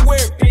of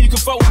February. And you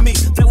can fuck with me,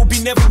 that would be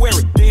never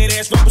wearing. Dead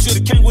ass rapper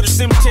should've came with a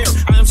cemetery.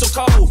 I am so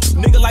cold,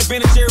 nigga like Ben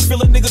and Jerry.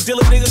 Fill a nigga, deal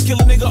a nigga,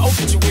 kill a nigga,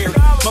 obituary.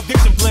 My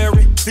vision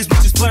blurry, this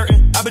bitch is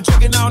flirting. I've been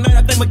drinking all night,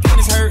 I think my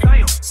kidneys hurt.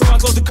 So I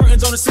close the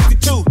curtains on the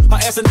 62. Her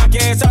ass and knock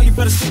your ass out, you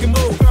better stick and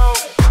move.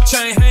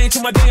 Chain hang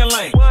to my damn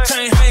lane.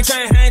 Chain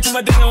hang to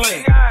my damn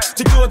lane.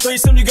 To do a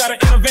threesome, you gotta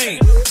intervene.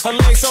 Her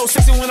legs so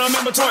sexy when I'm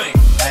in between.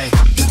 Hey,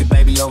 look at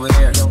baby over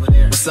there.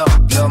 What's up,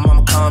 little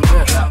mama, come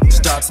here. She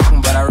started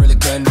talking, but I really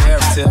couldn't hear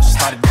her till she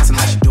started dancing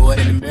like she do it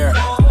in the mirror.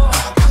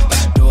 Like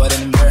she do it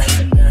in the mirror.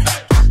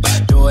 Like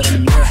she do it in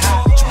the mirror.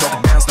 She broke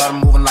it down, started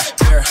moving like she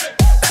tear.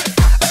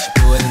 Like she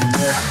do it in the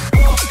mirror.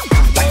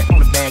 Like on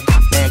the bag,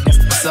 that's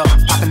what's up.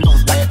 Poppin' on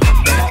the bag.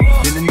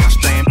 Then the next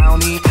strand, I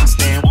don't even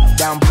understand.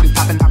 Down booty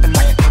poppin'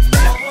 like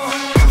that.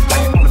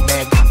 Like on the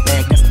bag,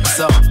 that's what's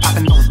up.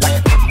 Poppin' on the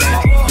bag.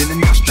 Then the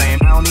next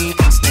strand, I don't even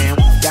understand.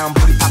 Down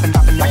booty poppin'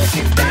 like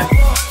that.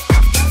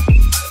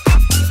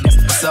 That's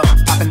what's up.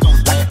 Poppin' on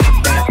the bag.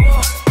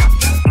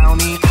 I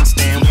don't even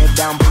understand. Head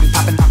down booty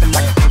poppin'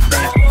 like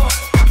that.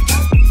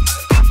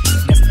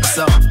 That's what's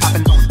up.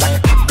 Poppin' on the bag.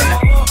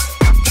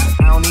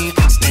 I don't even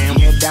understand.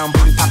 Head down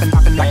booty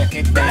poppin' like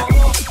that.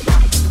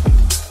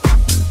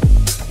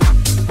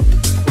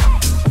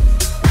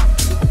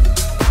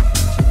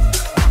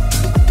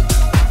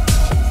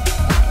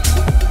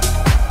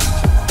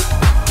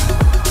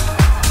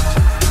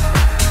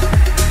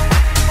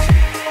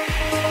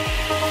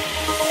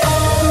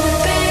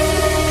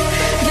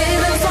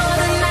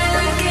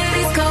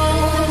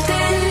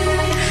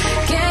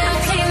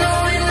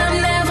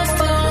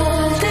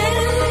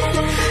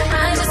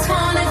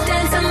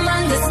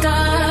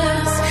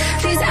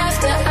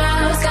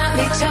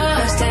 Charge.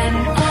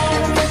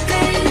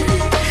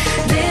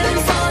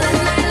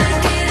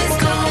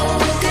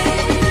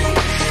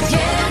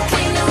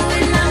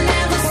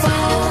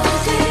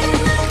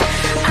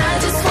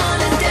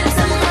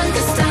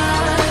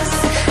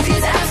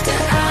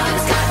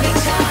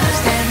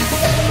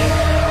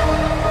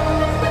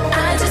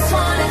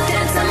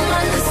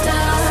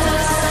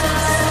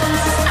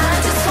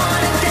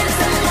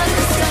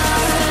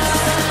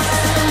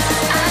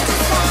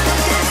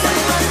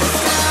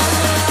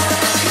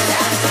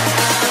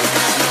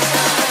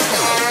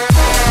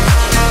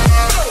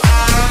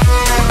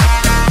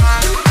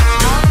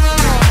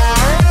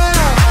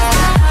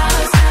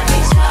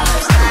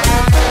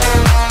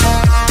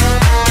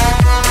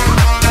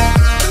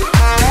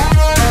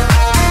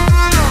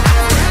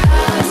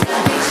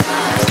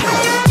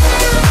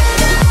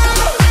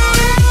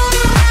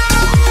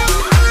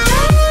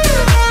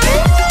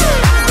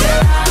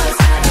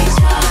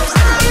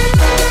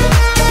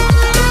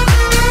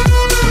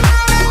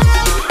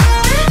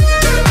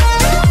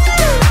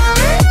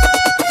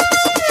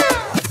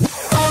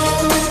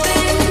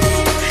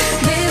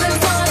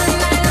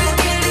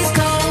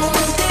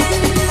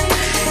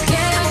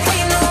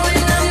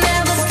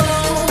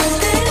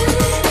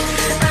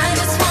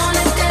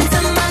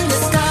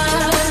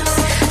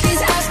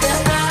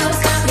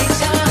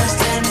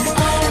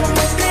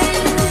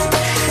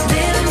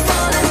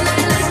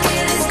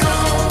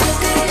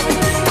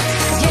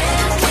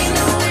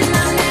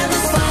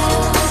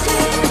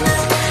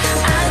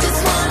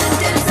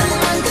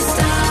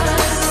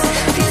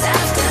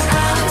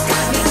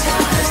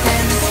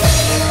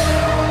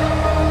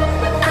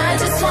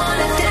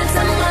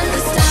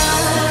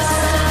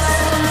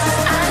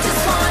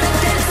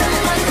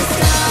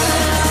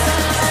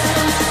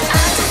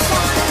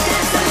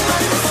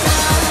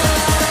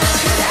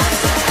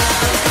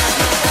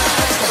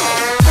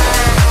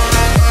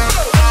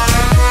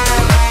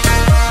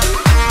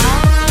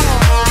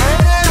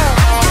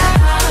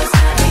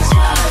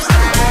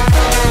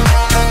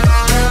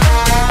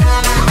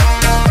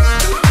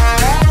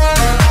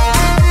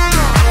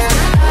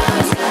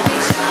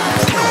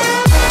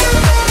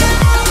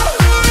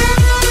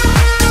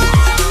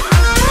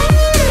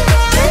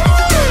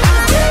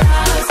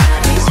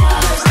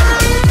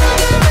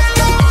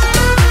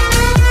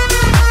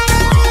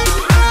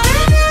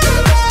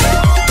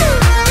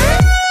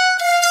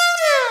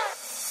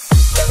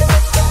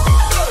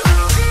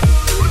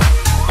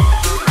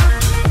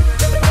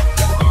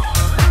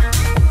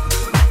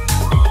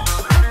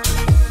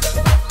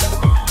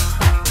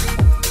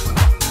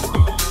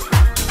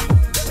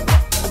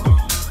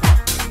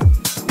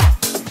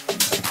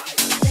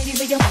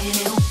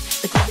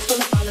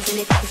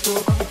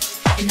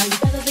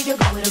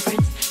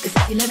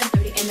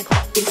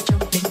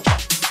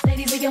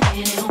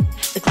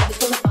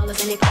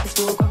 and it is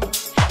full grown.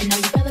 And now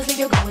you fellas leave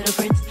your girl with her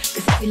friends, 'cause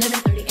it's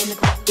 11:30 and the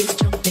club is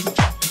jumping.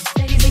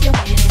 Ladies, leave your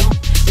man at home.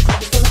 The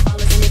club is full of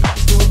ballers and it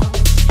is full grown.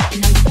 And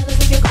now you fellas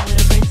leave your girl with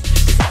her friends,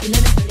 'cause it's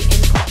 11:30 and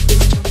the club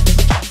is jumping.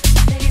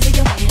 Ladies, leave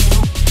your man at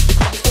home. The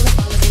club is full of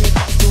ballers and it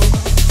is full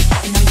grown.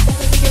 And now you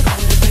fellas leave your girl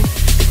with her friends,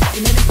 'cause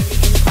it's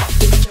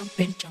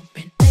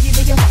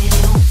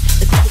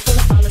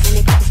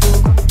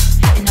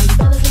 11:30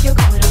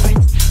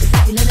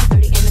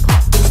 and the club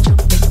is jumping, jumping.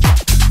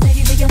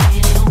 Ladies, leave your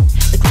man at home.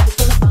 The club is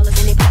full of ballers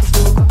and it is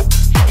full grown.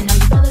 And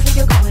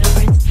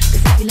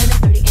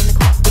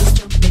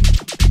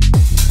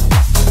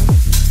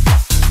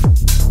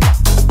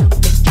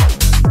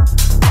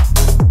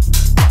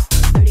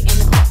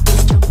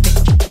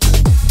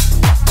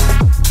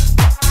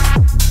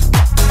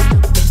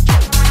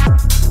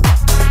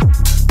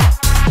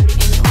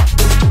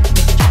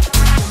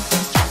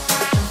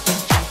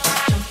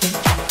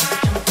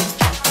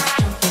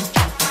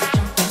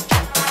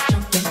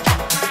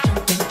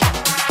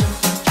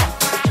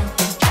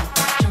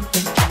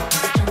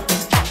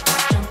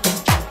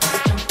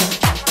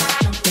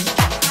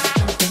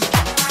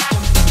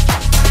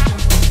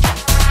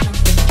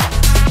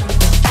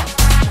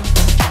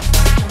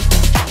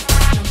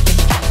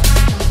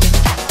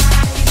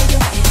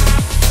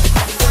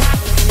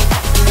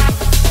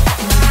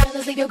now you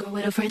fellas leave your girl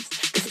with her friends,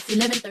 'cause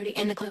it's 11:30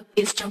 and the club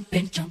is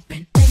jumping.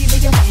 Ladies,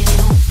 leave your man at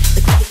home.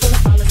 The club is full of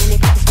ballers and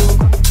it is full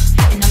grown. And now you fellas leave your girl with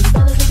her friends, 'cause it's 11:30 and the club is jumping. Leave your girl with her friends, 'cause it's 11:30 and the club is jumping, jumping. Ladies, leave your man at home. The club is full of ballers and it is full grown. And now you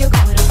fellas leave your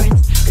girl with her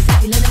friends, 'cause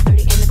it's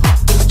 11:30 and the club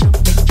is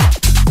jumping.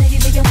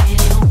 Ladies, leave your man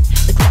at home.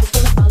 The club is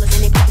full of ballers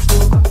and it is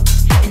full grown.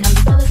 And now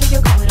you fellas leave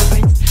your girl with her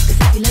friends, 'cause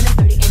it's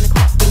 11:30 and the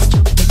club is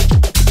jumping.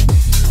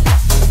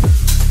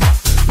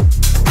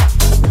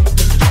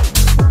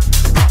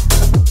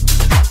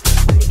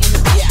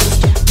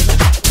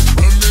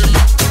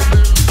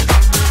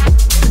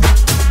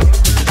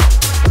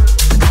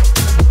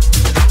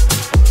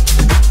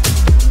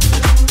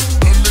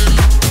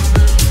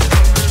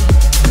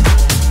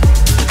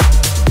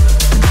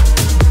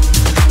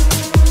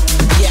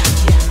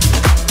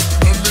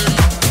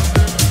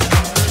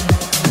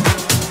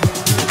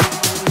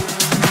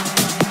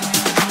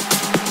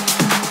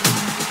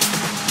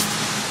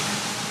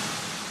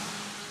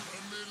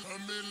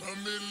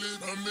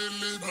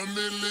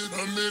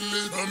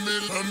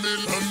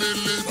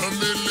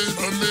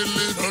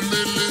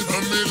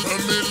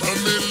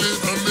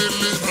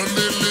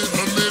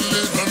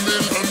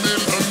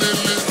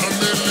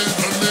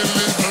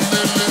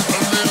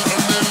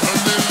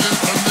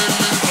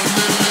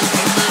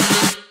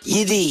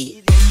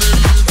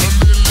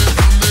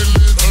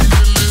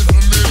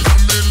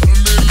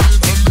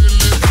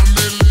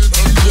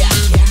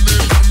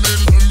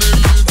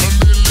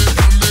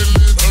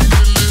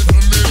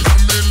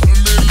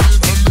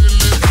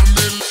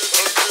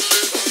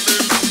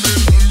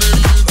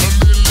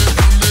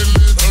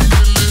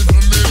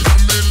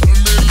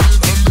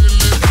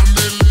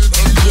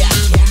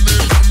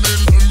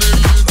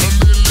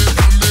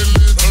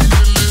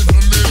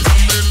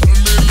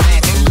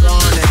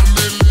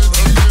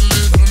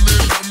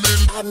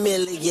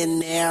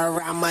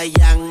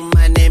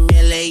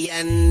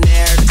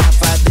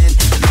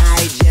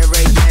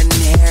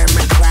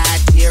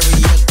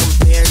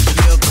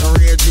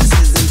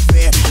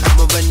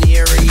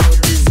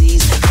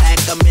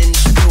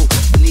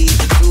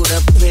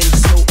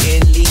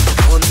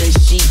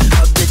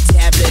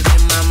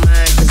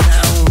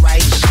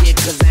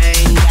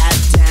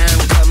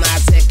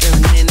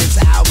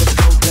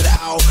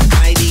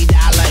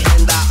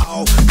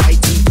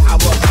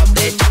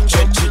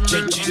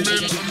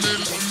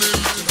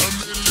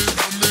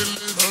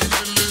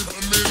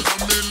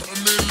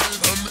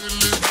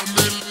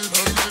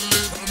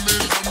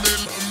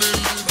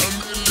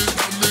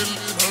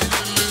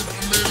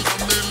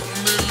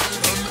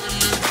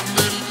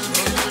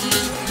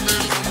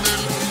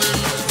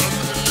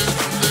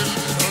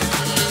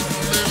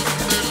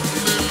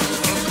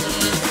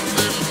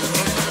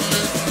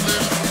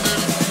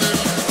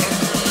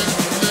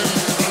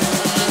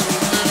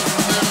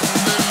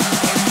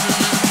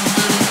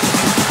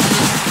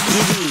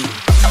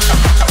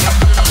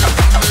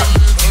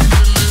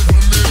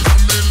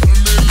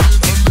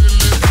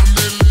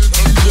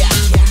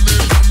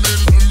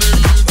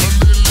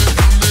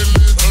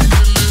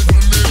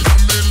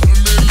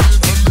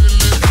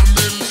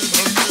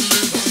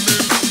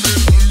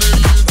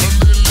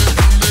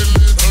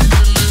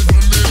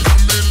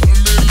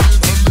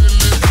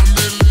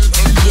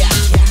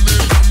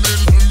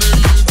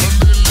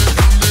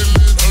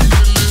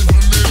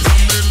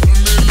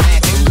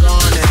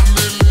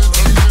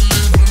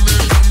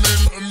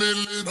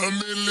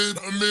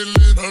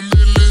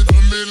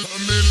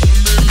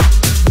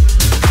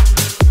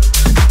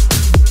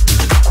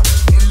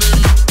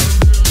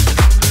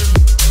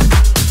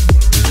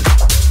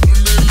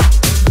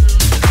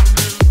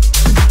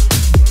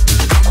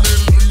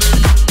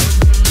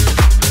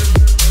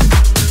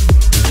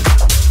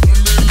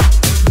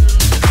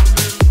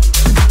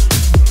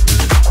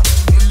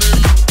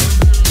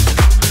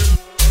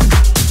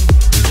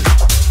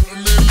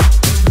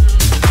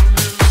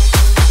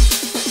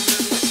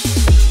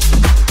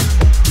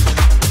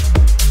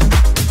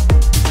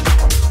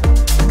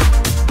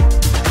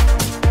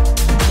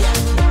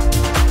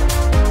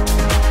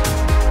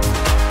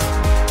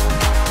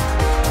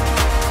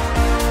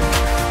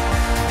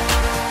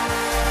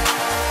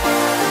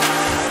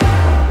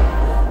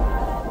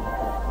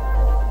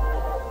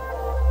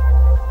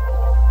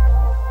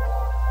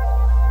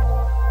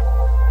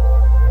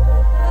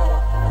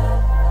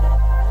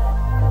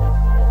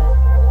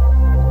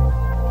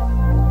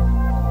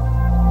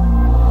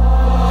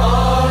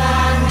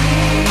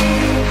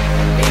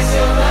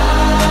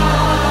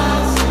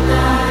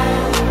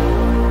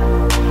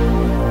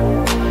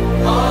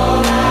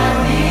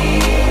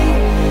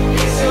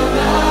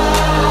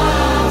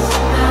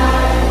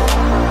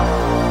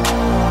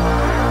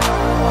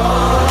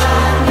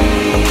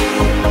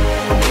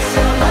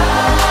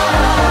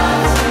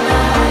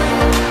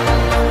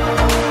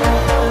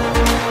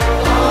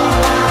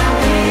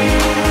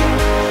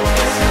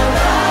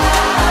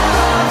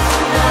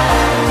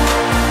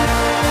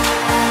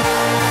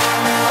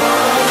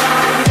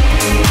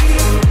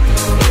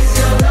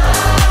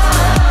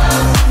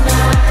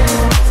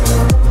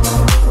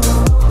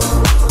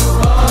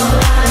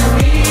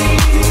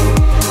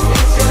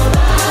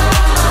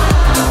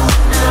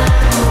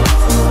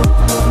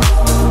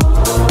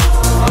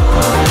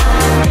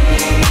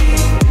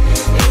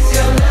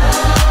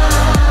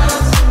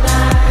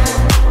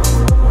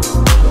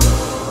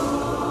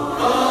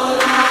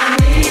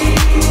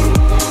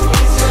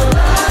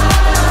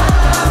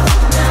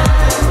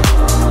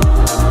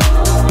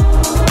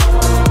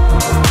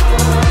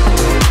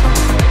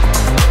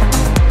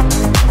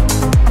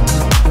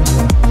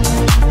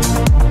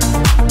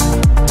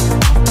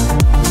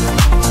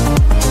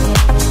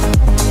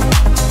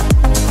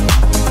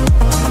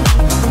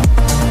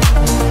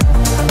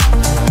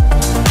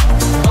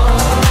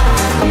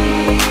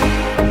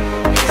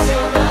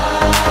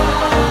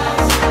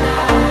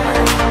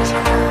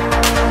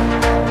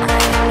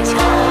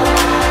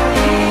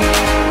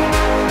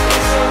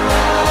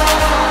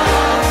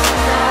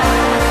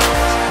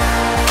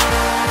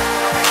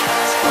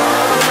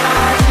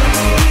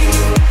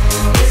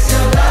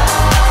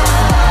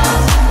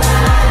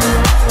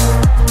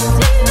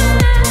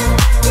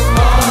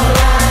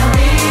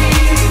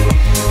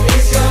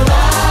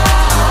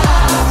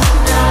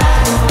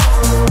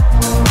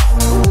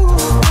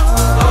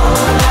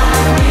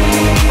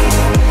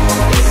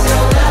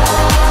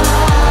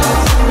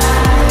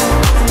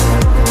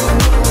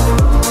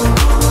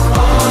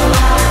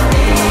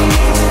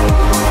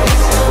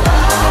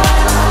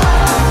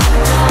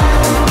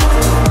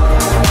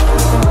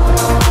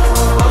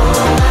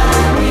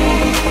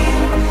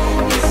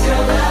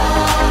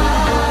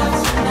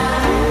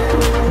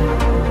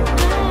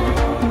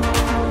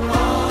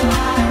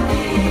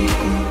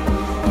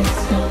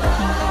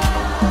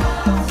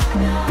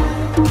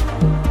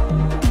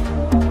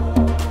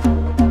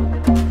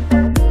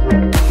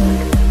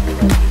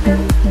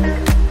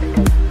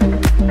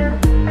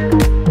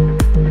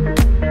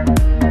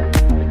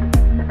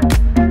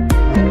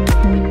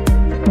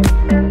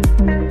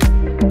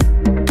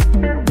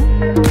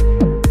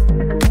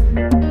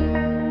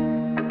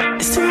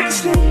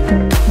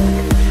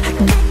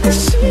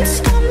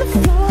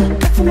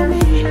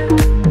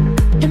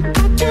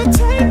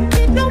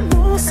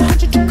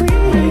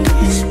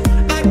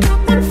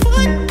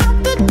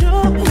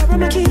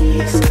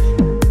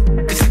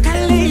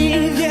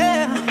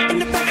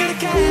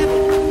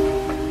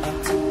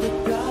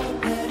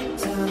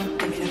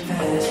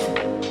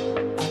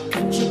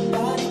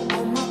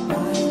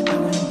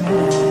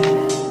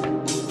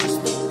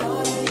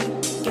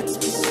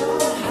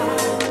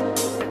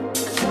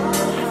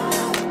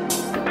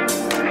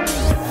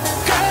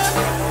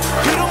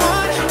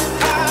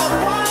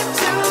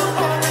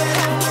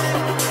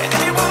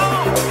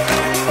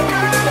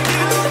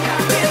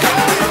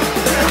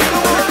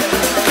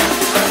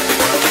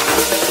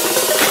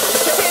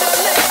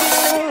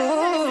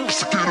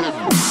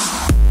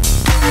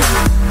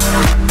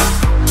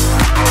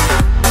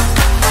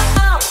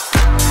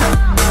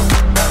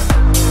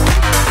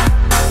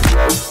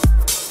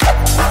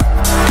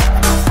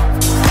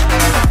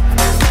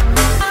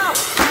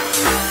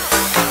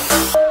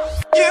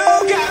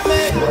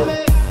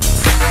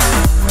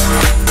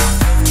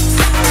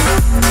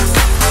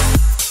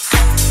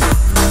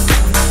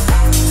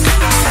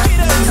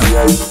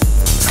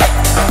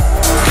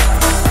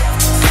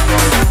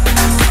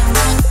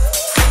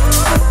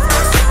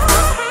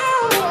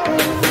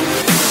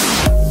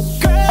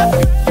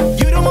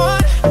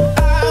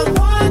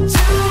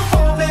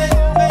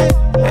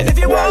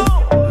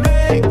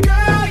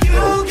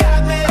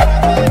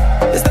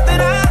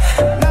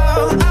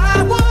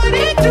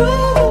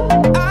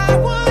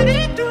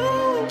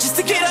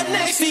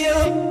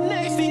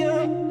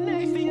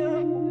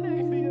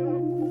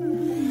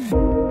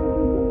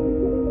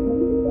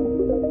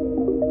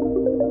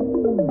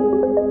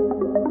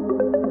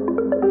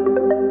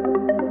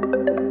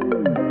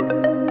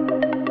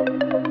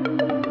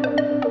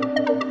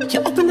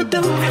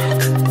 do.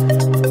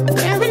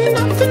 Wearing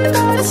nothing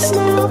but a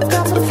smile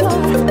across the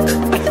floor.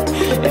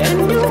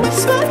 And you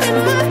whisper in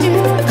my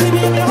ear,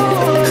 baby, I'm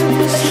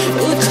yours.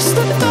 Oh, just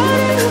the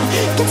thought of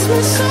you gets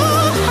me so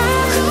high.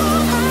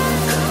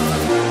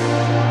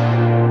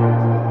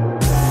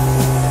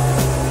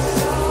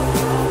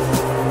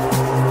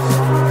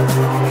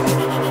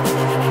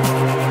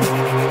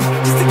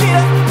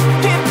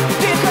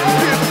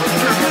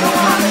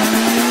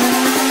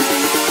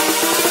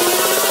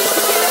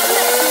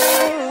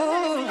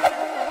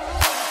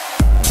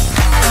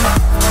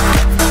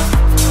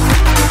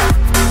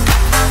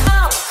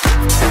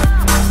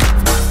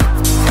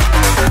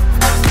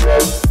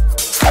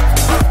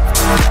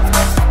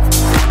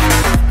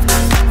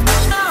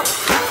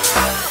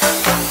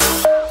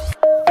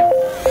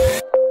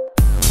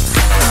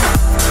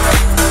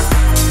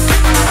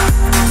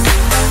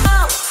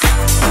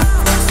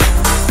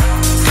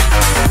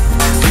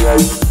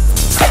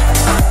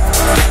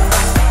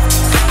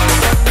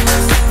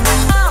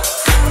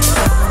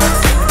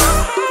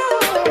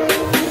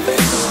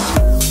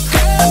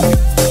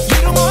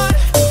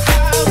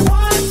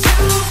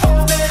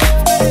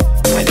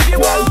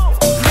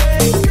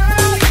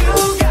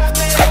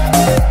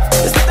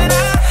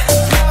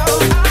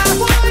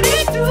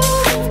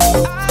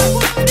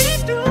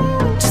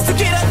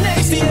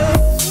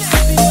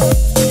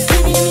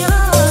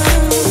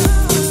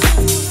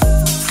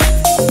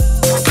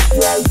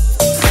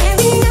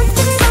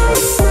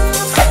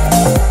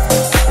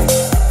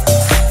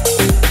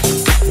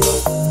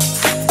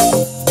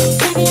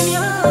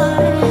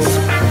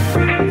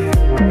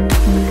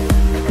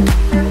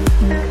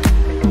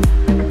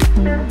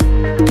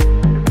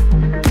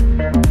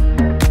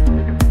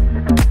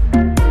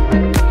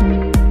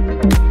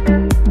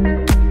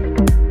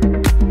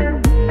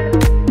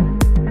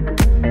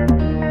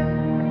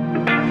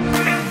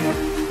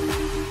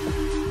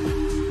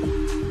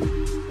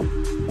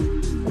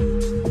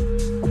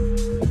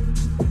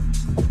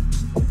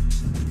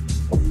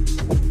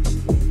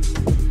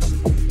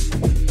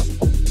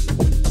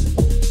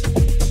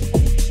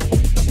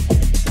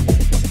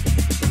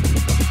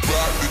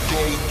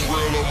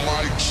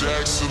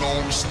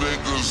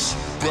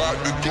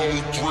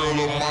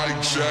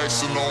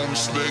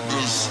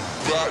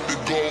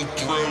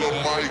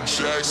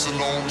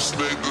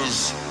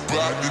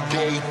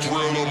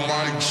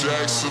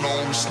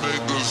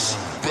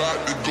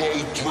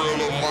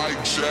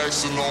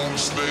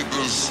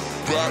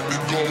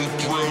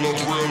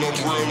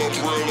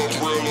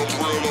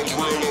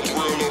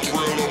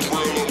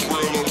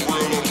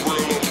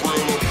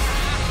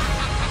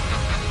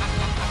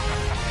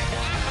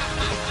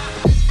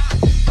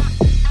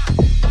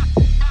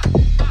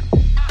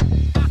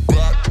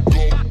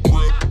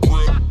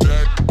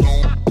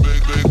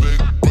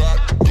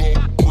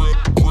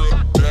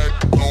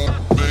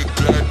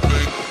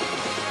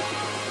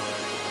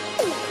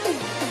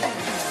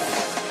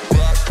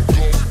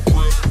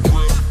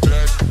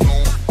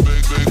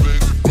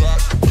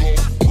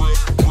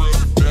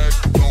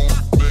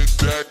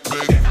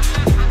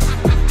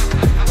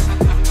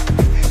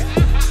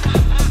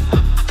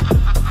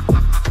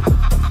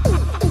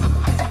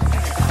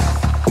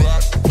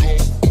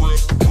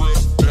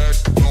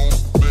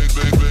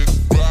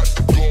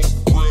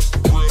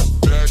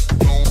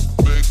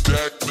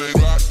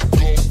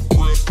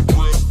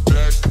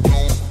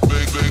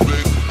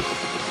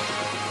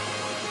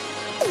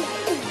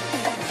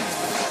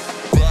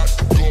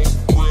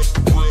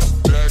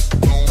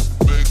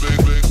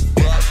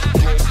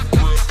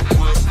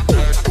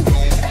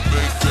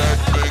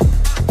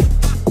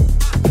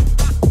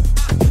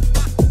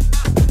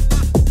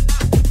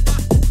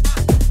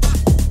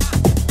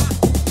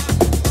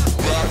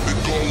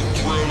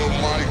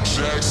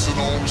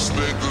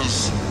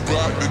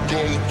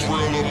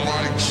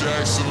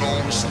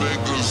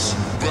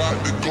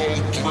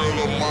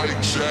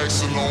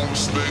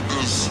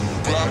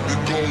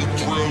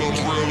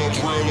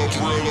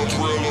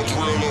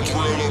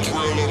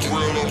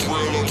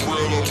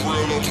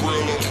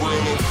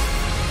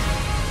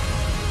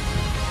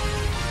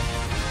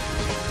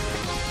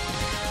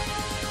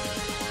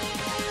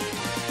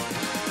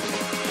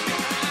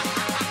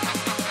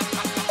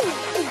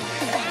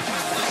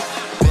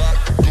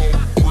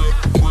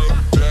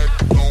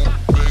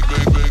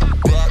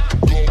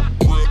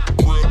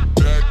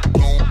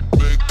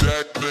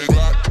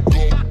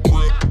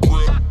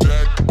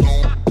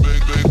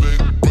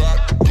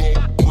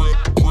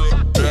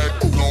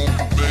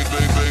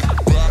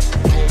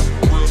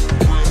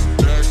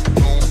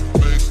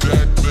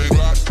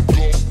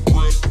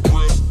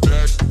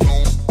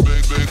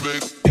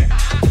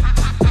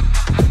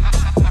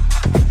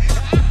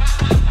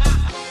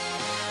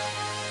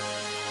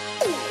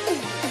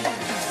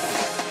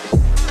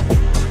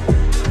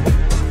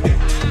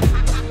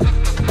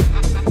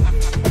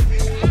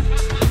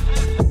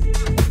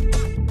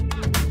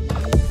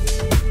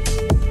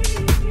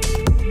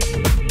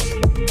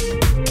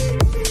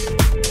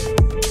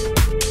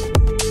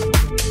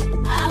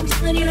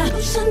 telling you to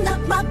loosen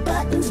up my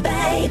buttons,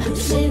 babe.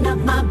 Loosen up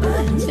my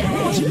buttons,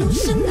 babe.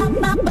 Loosen up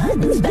my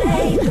buttons,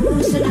 babe.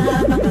 Loosen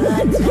up my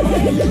buttons,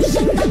 babe.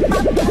 Loosen up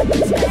my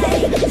buttons,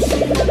 babe.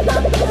 Loosen up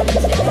my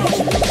buttons,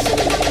 babe. Loosen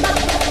up my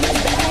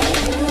buttons,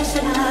 babe.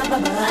 Loosen up my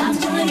buttons. I'm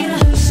telling you to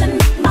loosen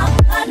up my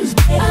buttons,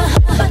 babe.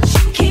 But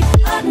you keep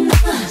buttoning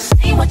up.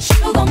 Say what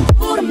you gon'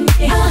 do to me.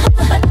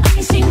 But I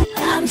ain't seen that.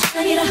 I'm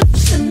telling you to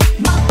loosen up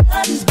my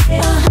buttons,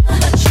 babe.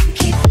 But you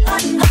keep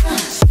buttoning up.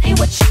 Say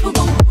what you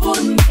gon' do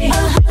to me.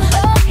 But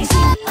I ain't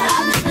seen that.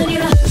 I'm telling you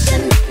to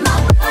loosen up my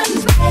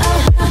buttons,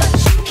 babe. But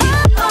you keep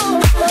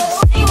buttoning up.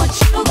 Say what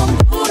you gon'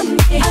 do to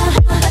me.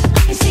 But I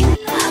ain't seen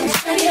that. I'm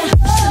telling you to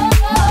loosen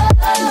up my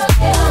buttons,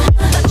 babe.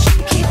 But you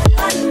keep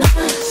buttoning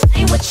up.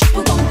 Say what you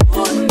gon'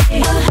 do to me.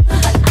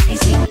 But I ain't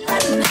seen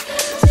that.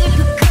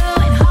 Typical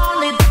and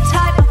hardly the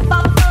type of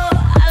follow.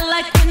 I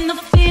like when the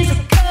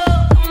physical.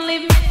 Don't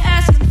leave me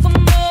asking for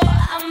more.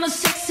 I'm a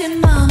sexy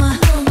mama.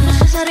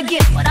 Just how to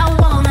get what I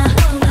wanna.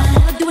 All I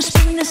wanna do is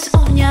spring this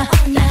on ya.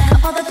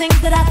 Like all the things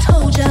that I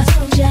told ya.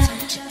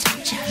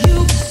 You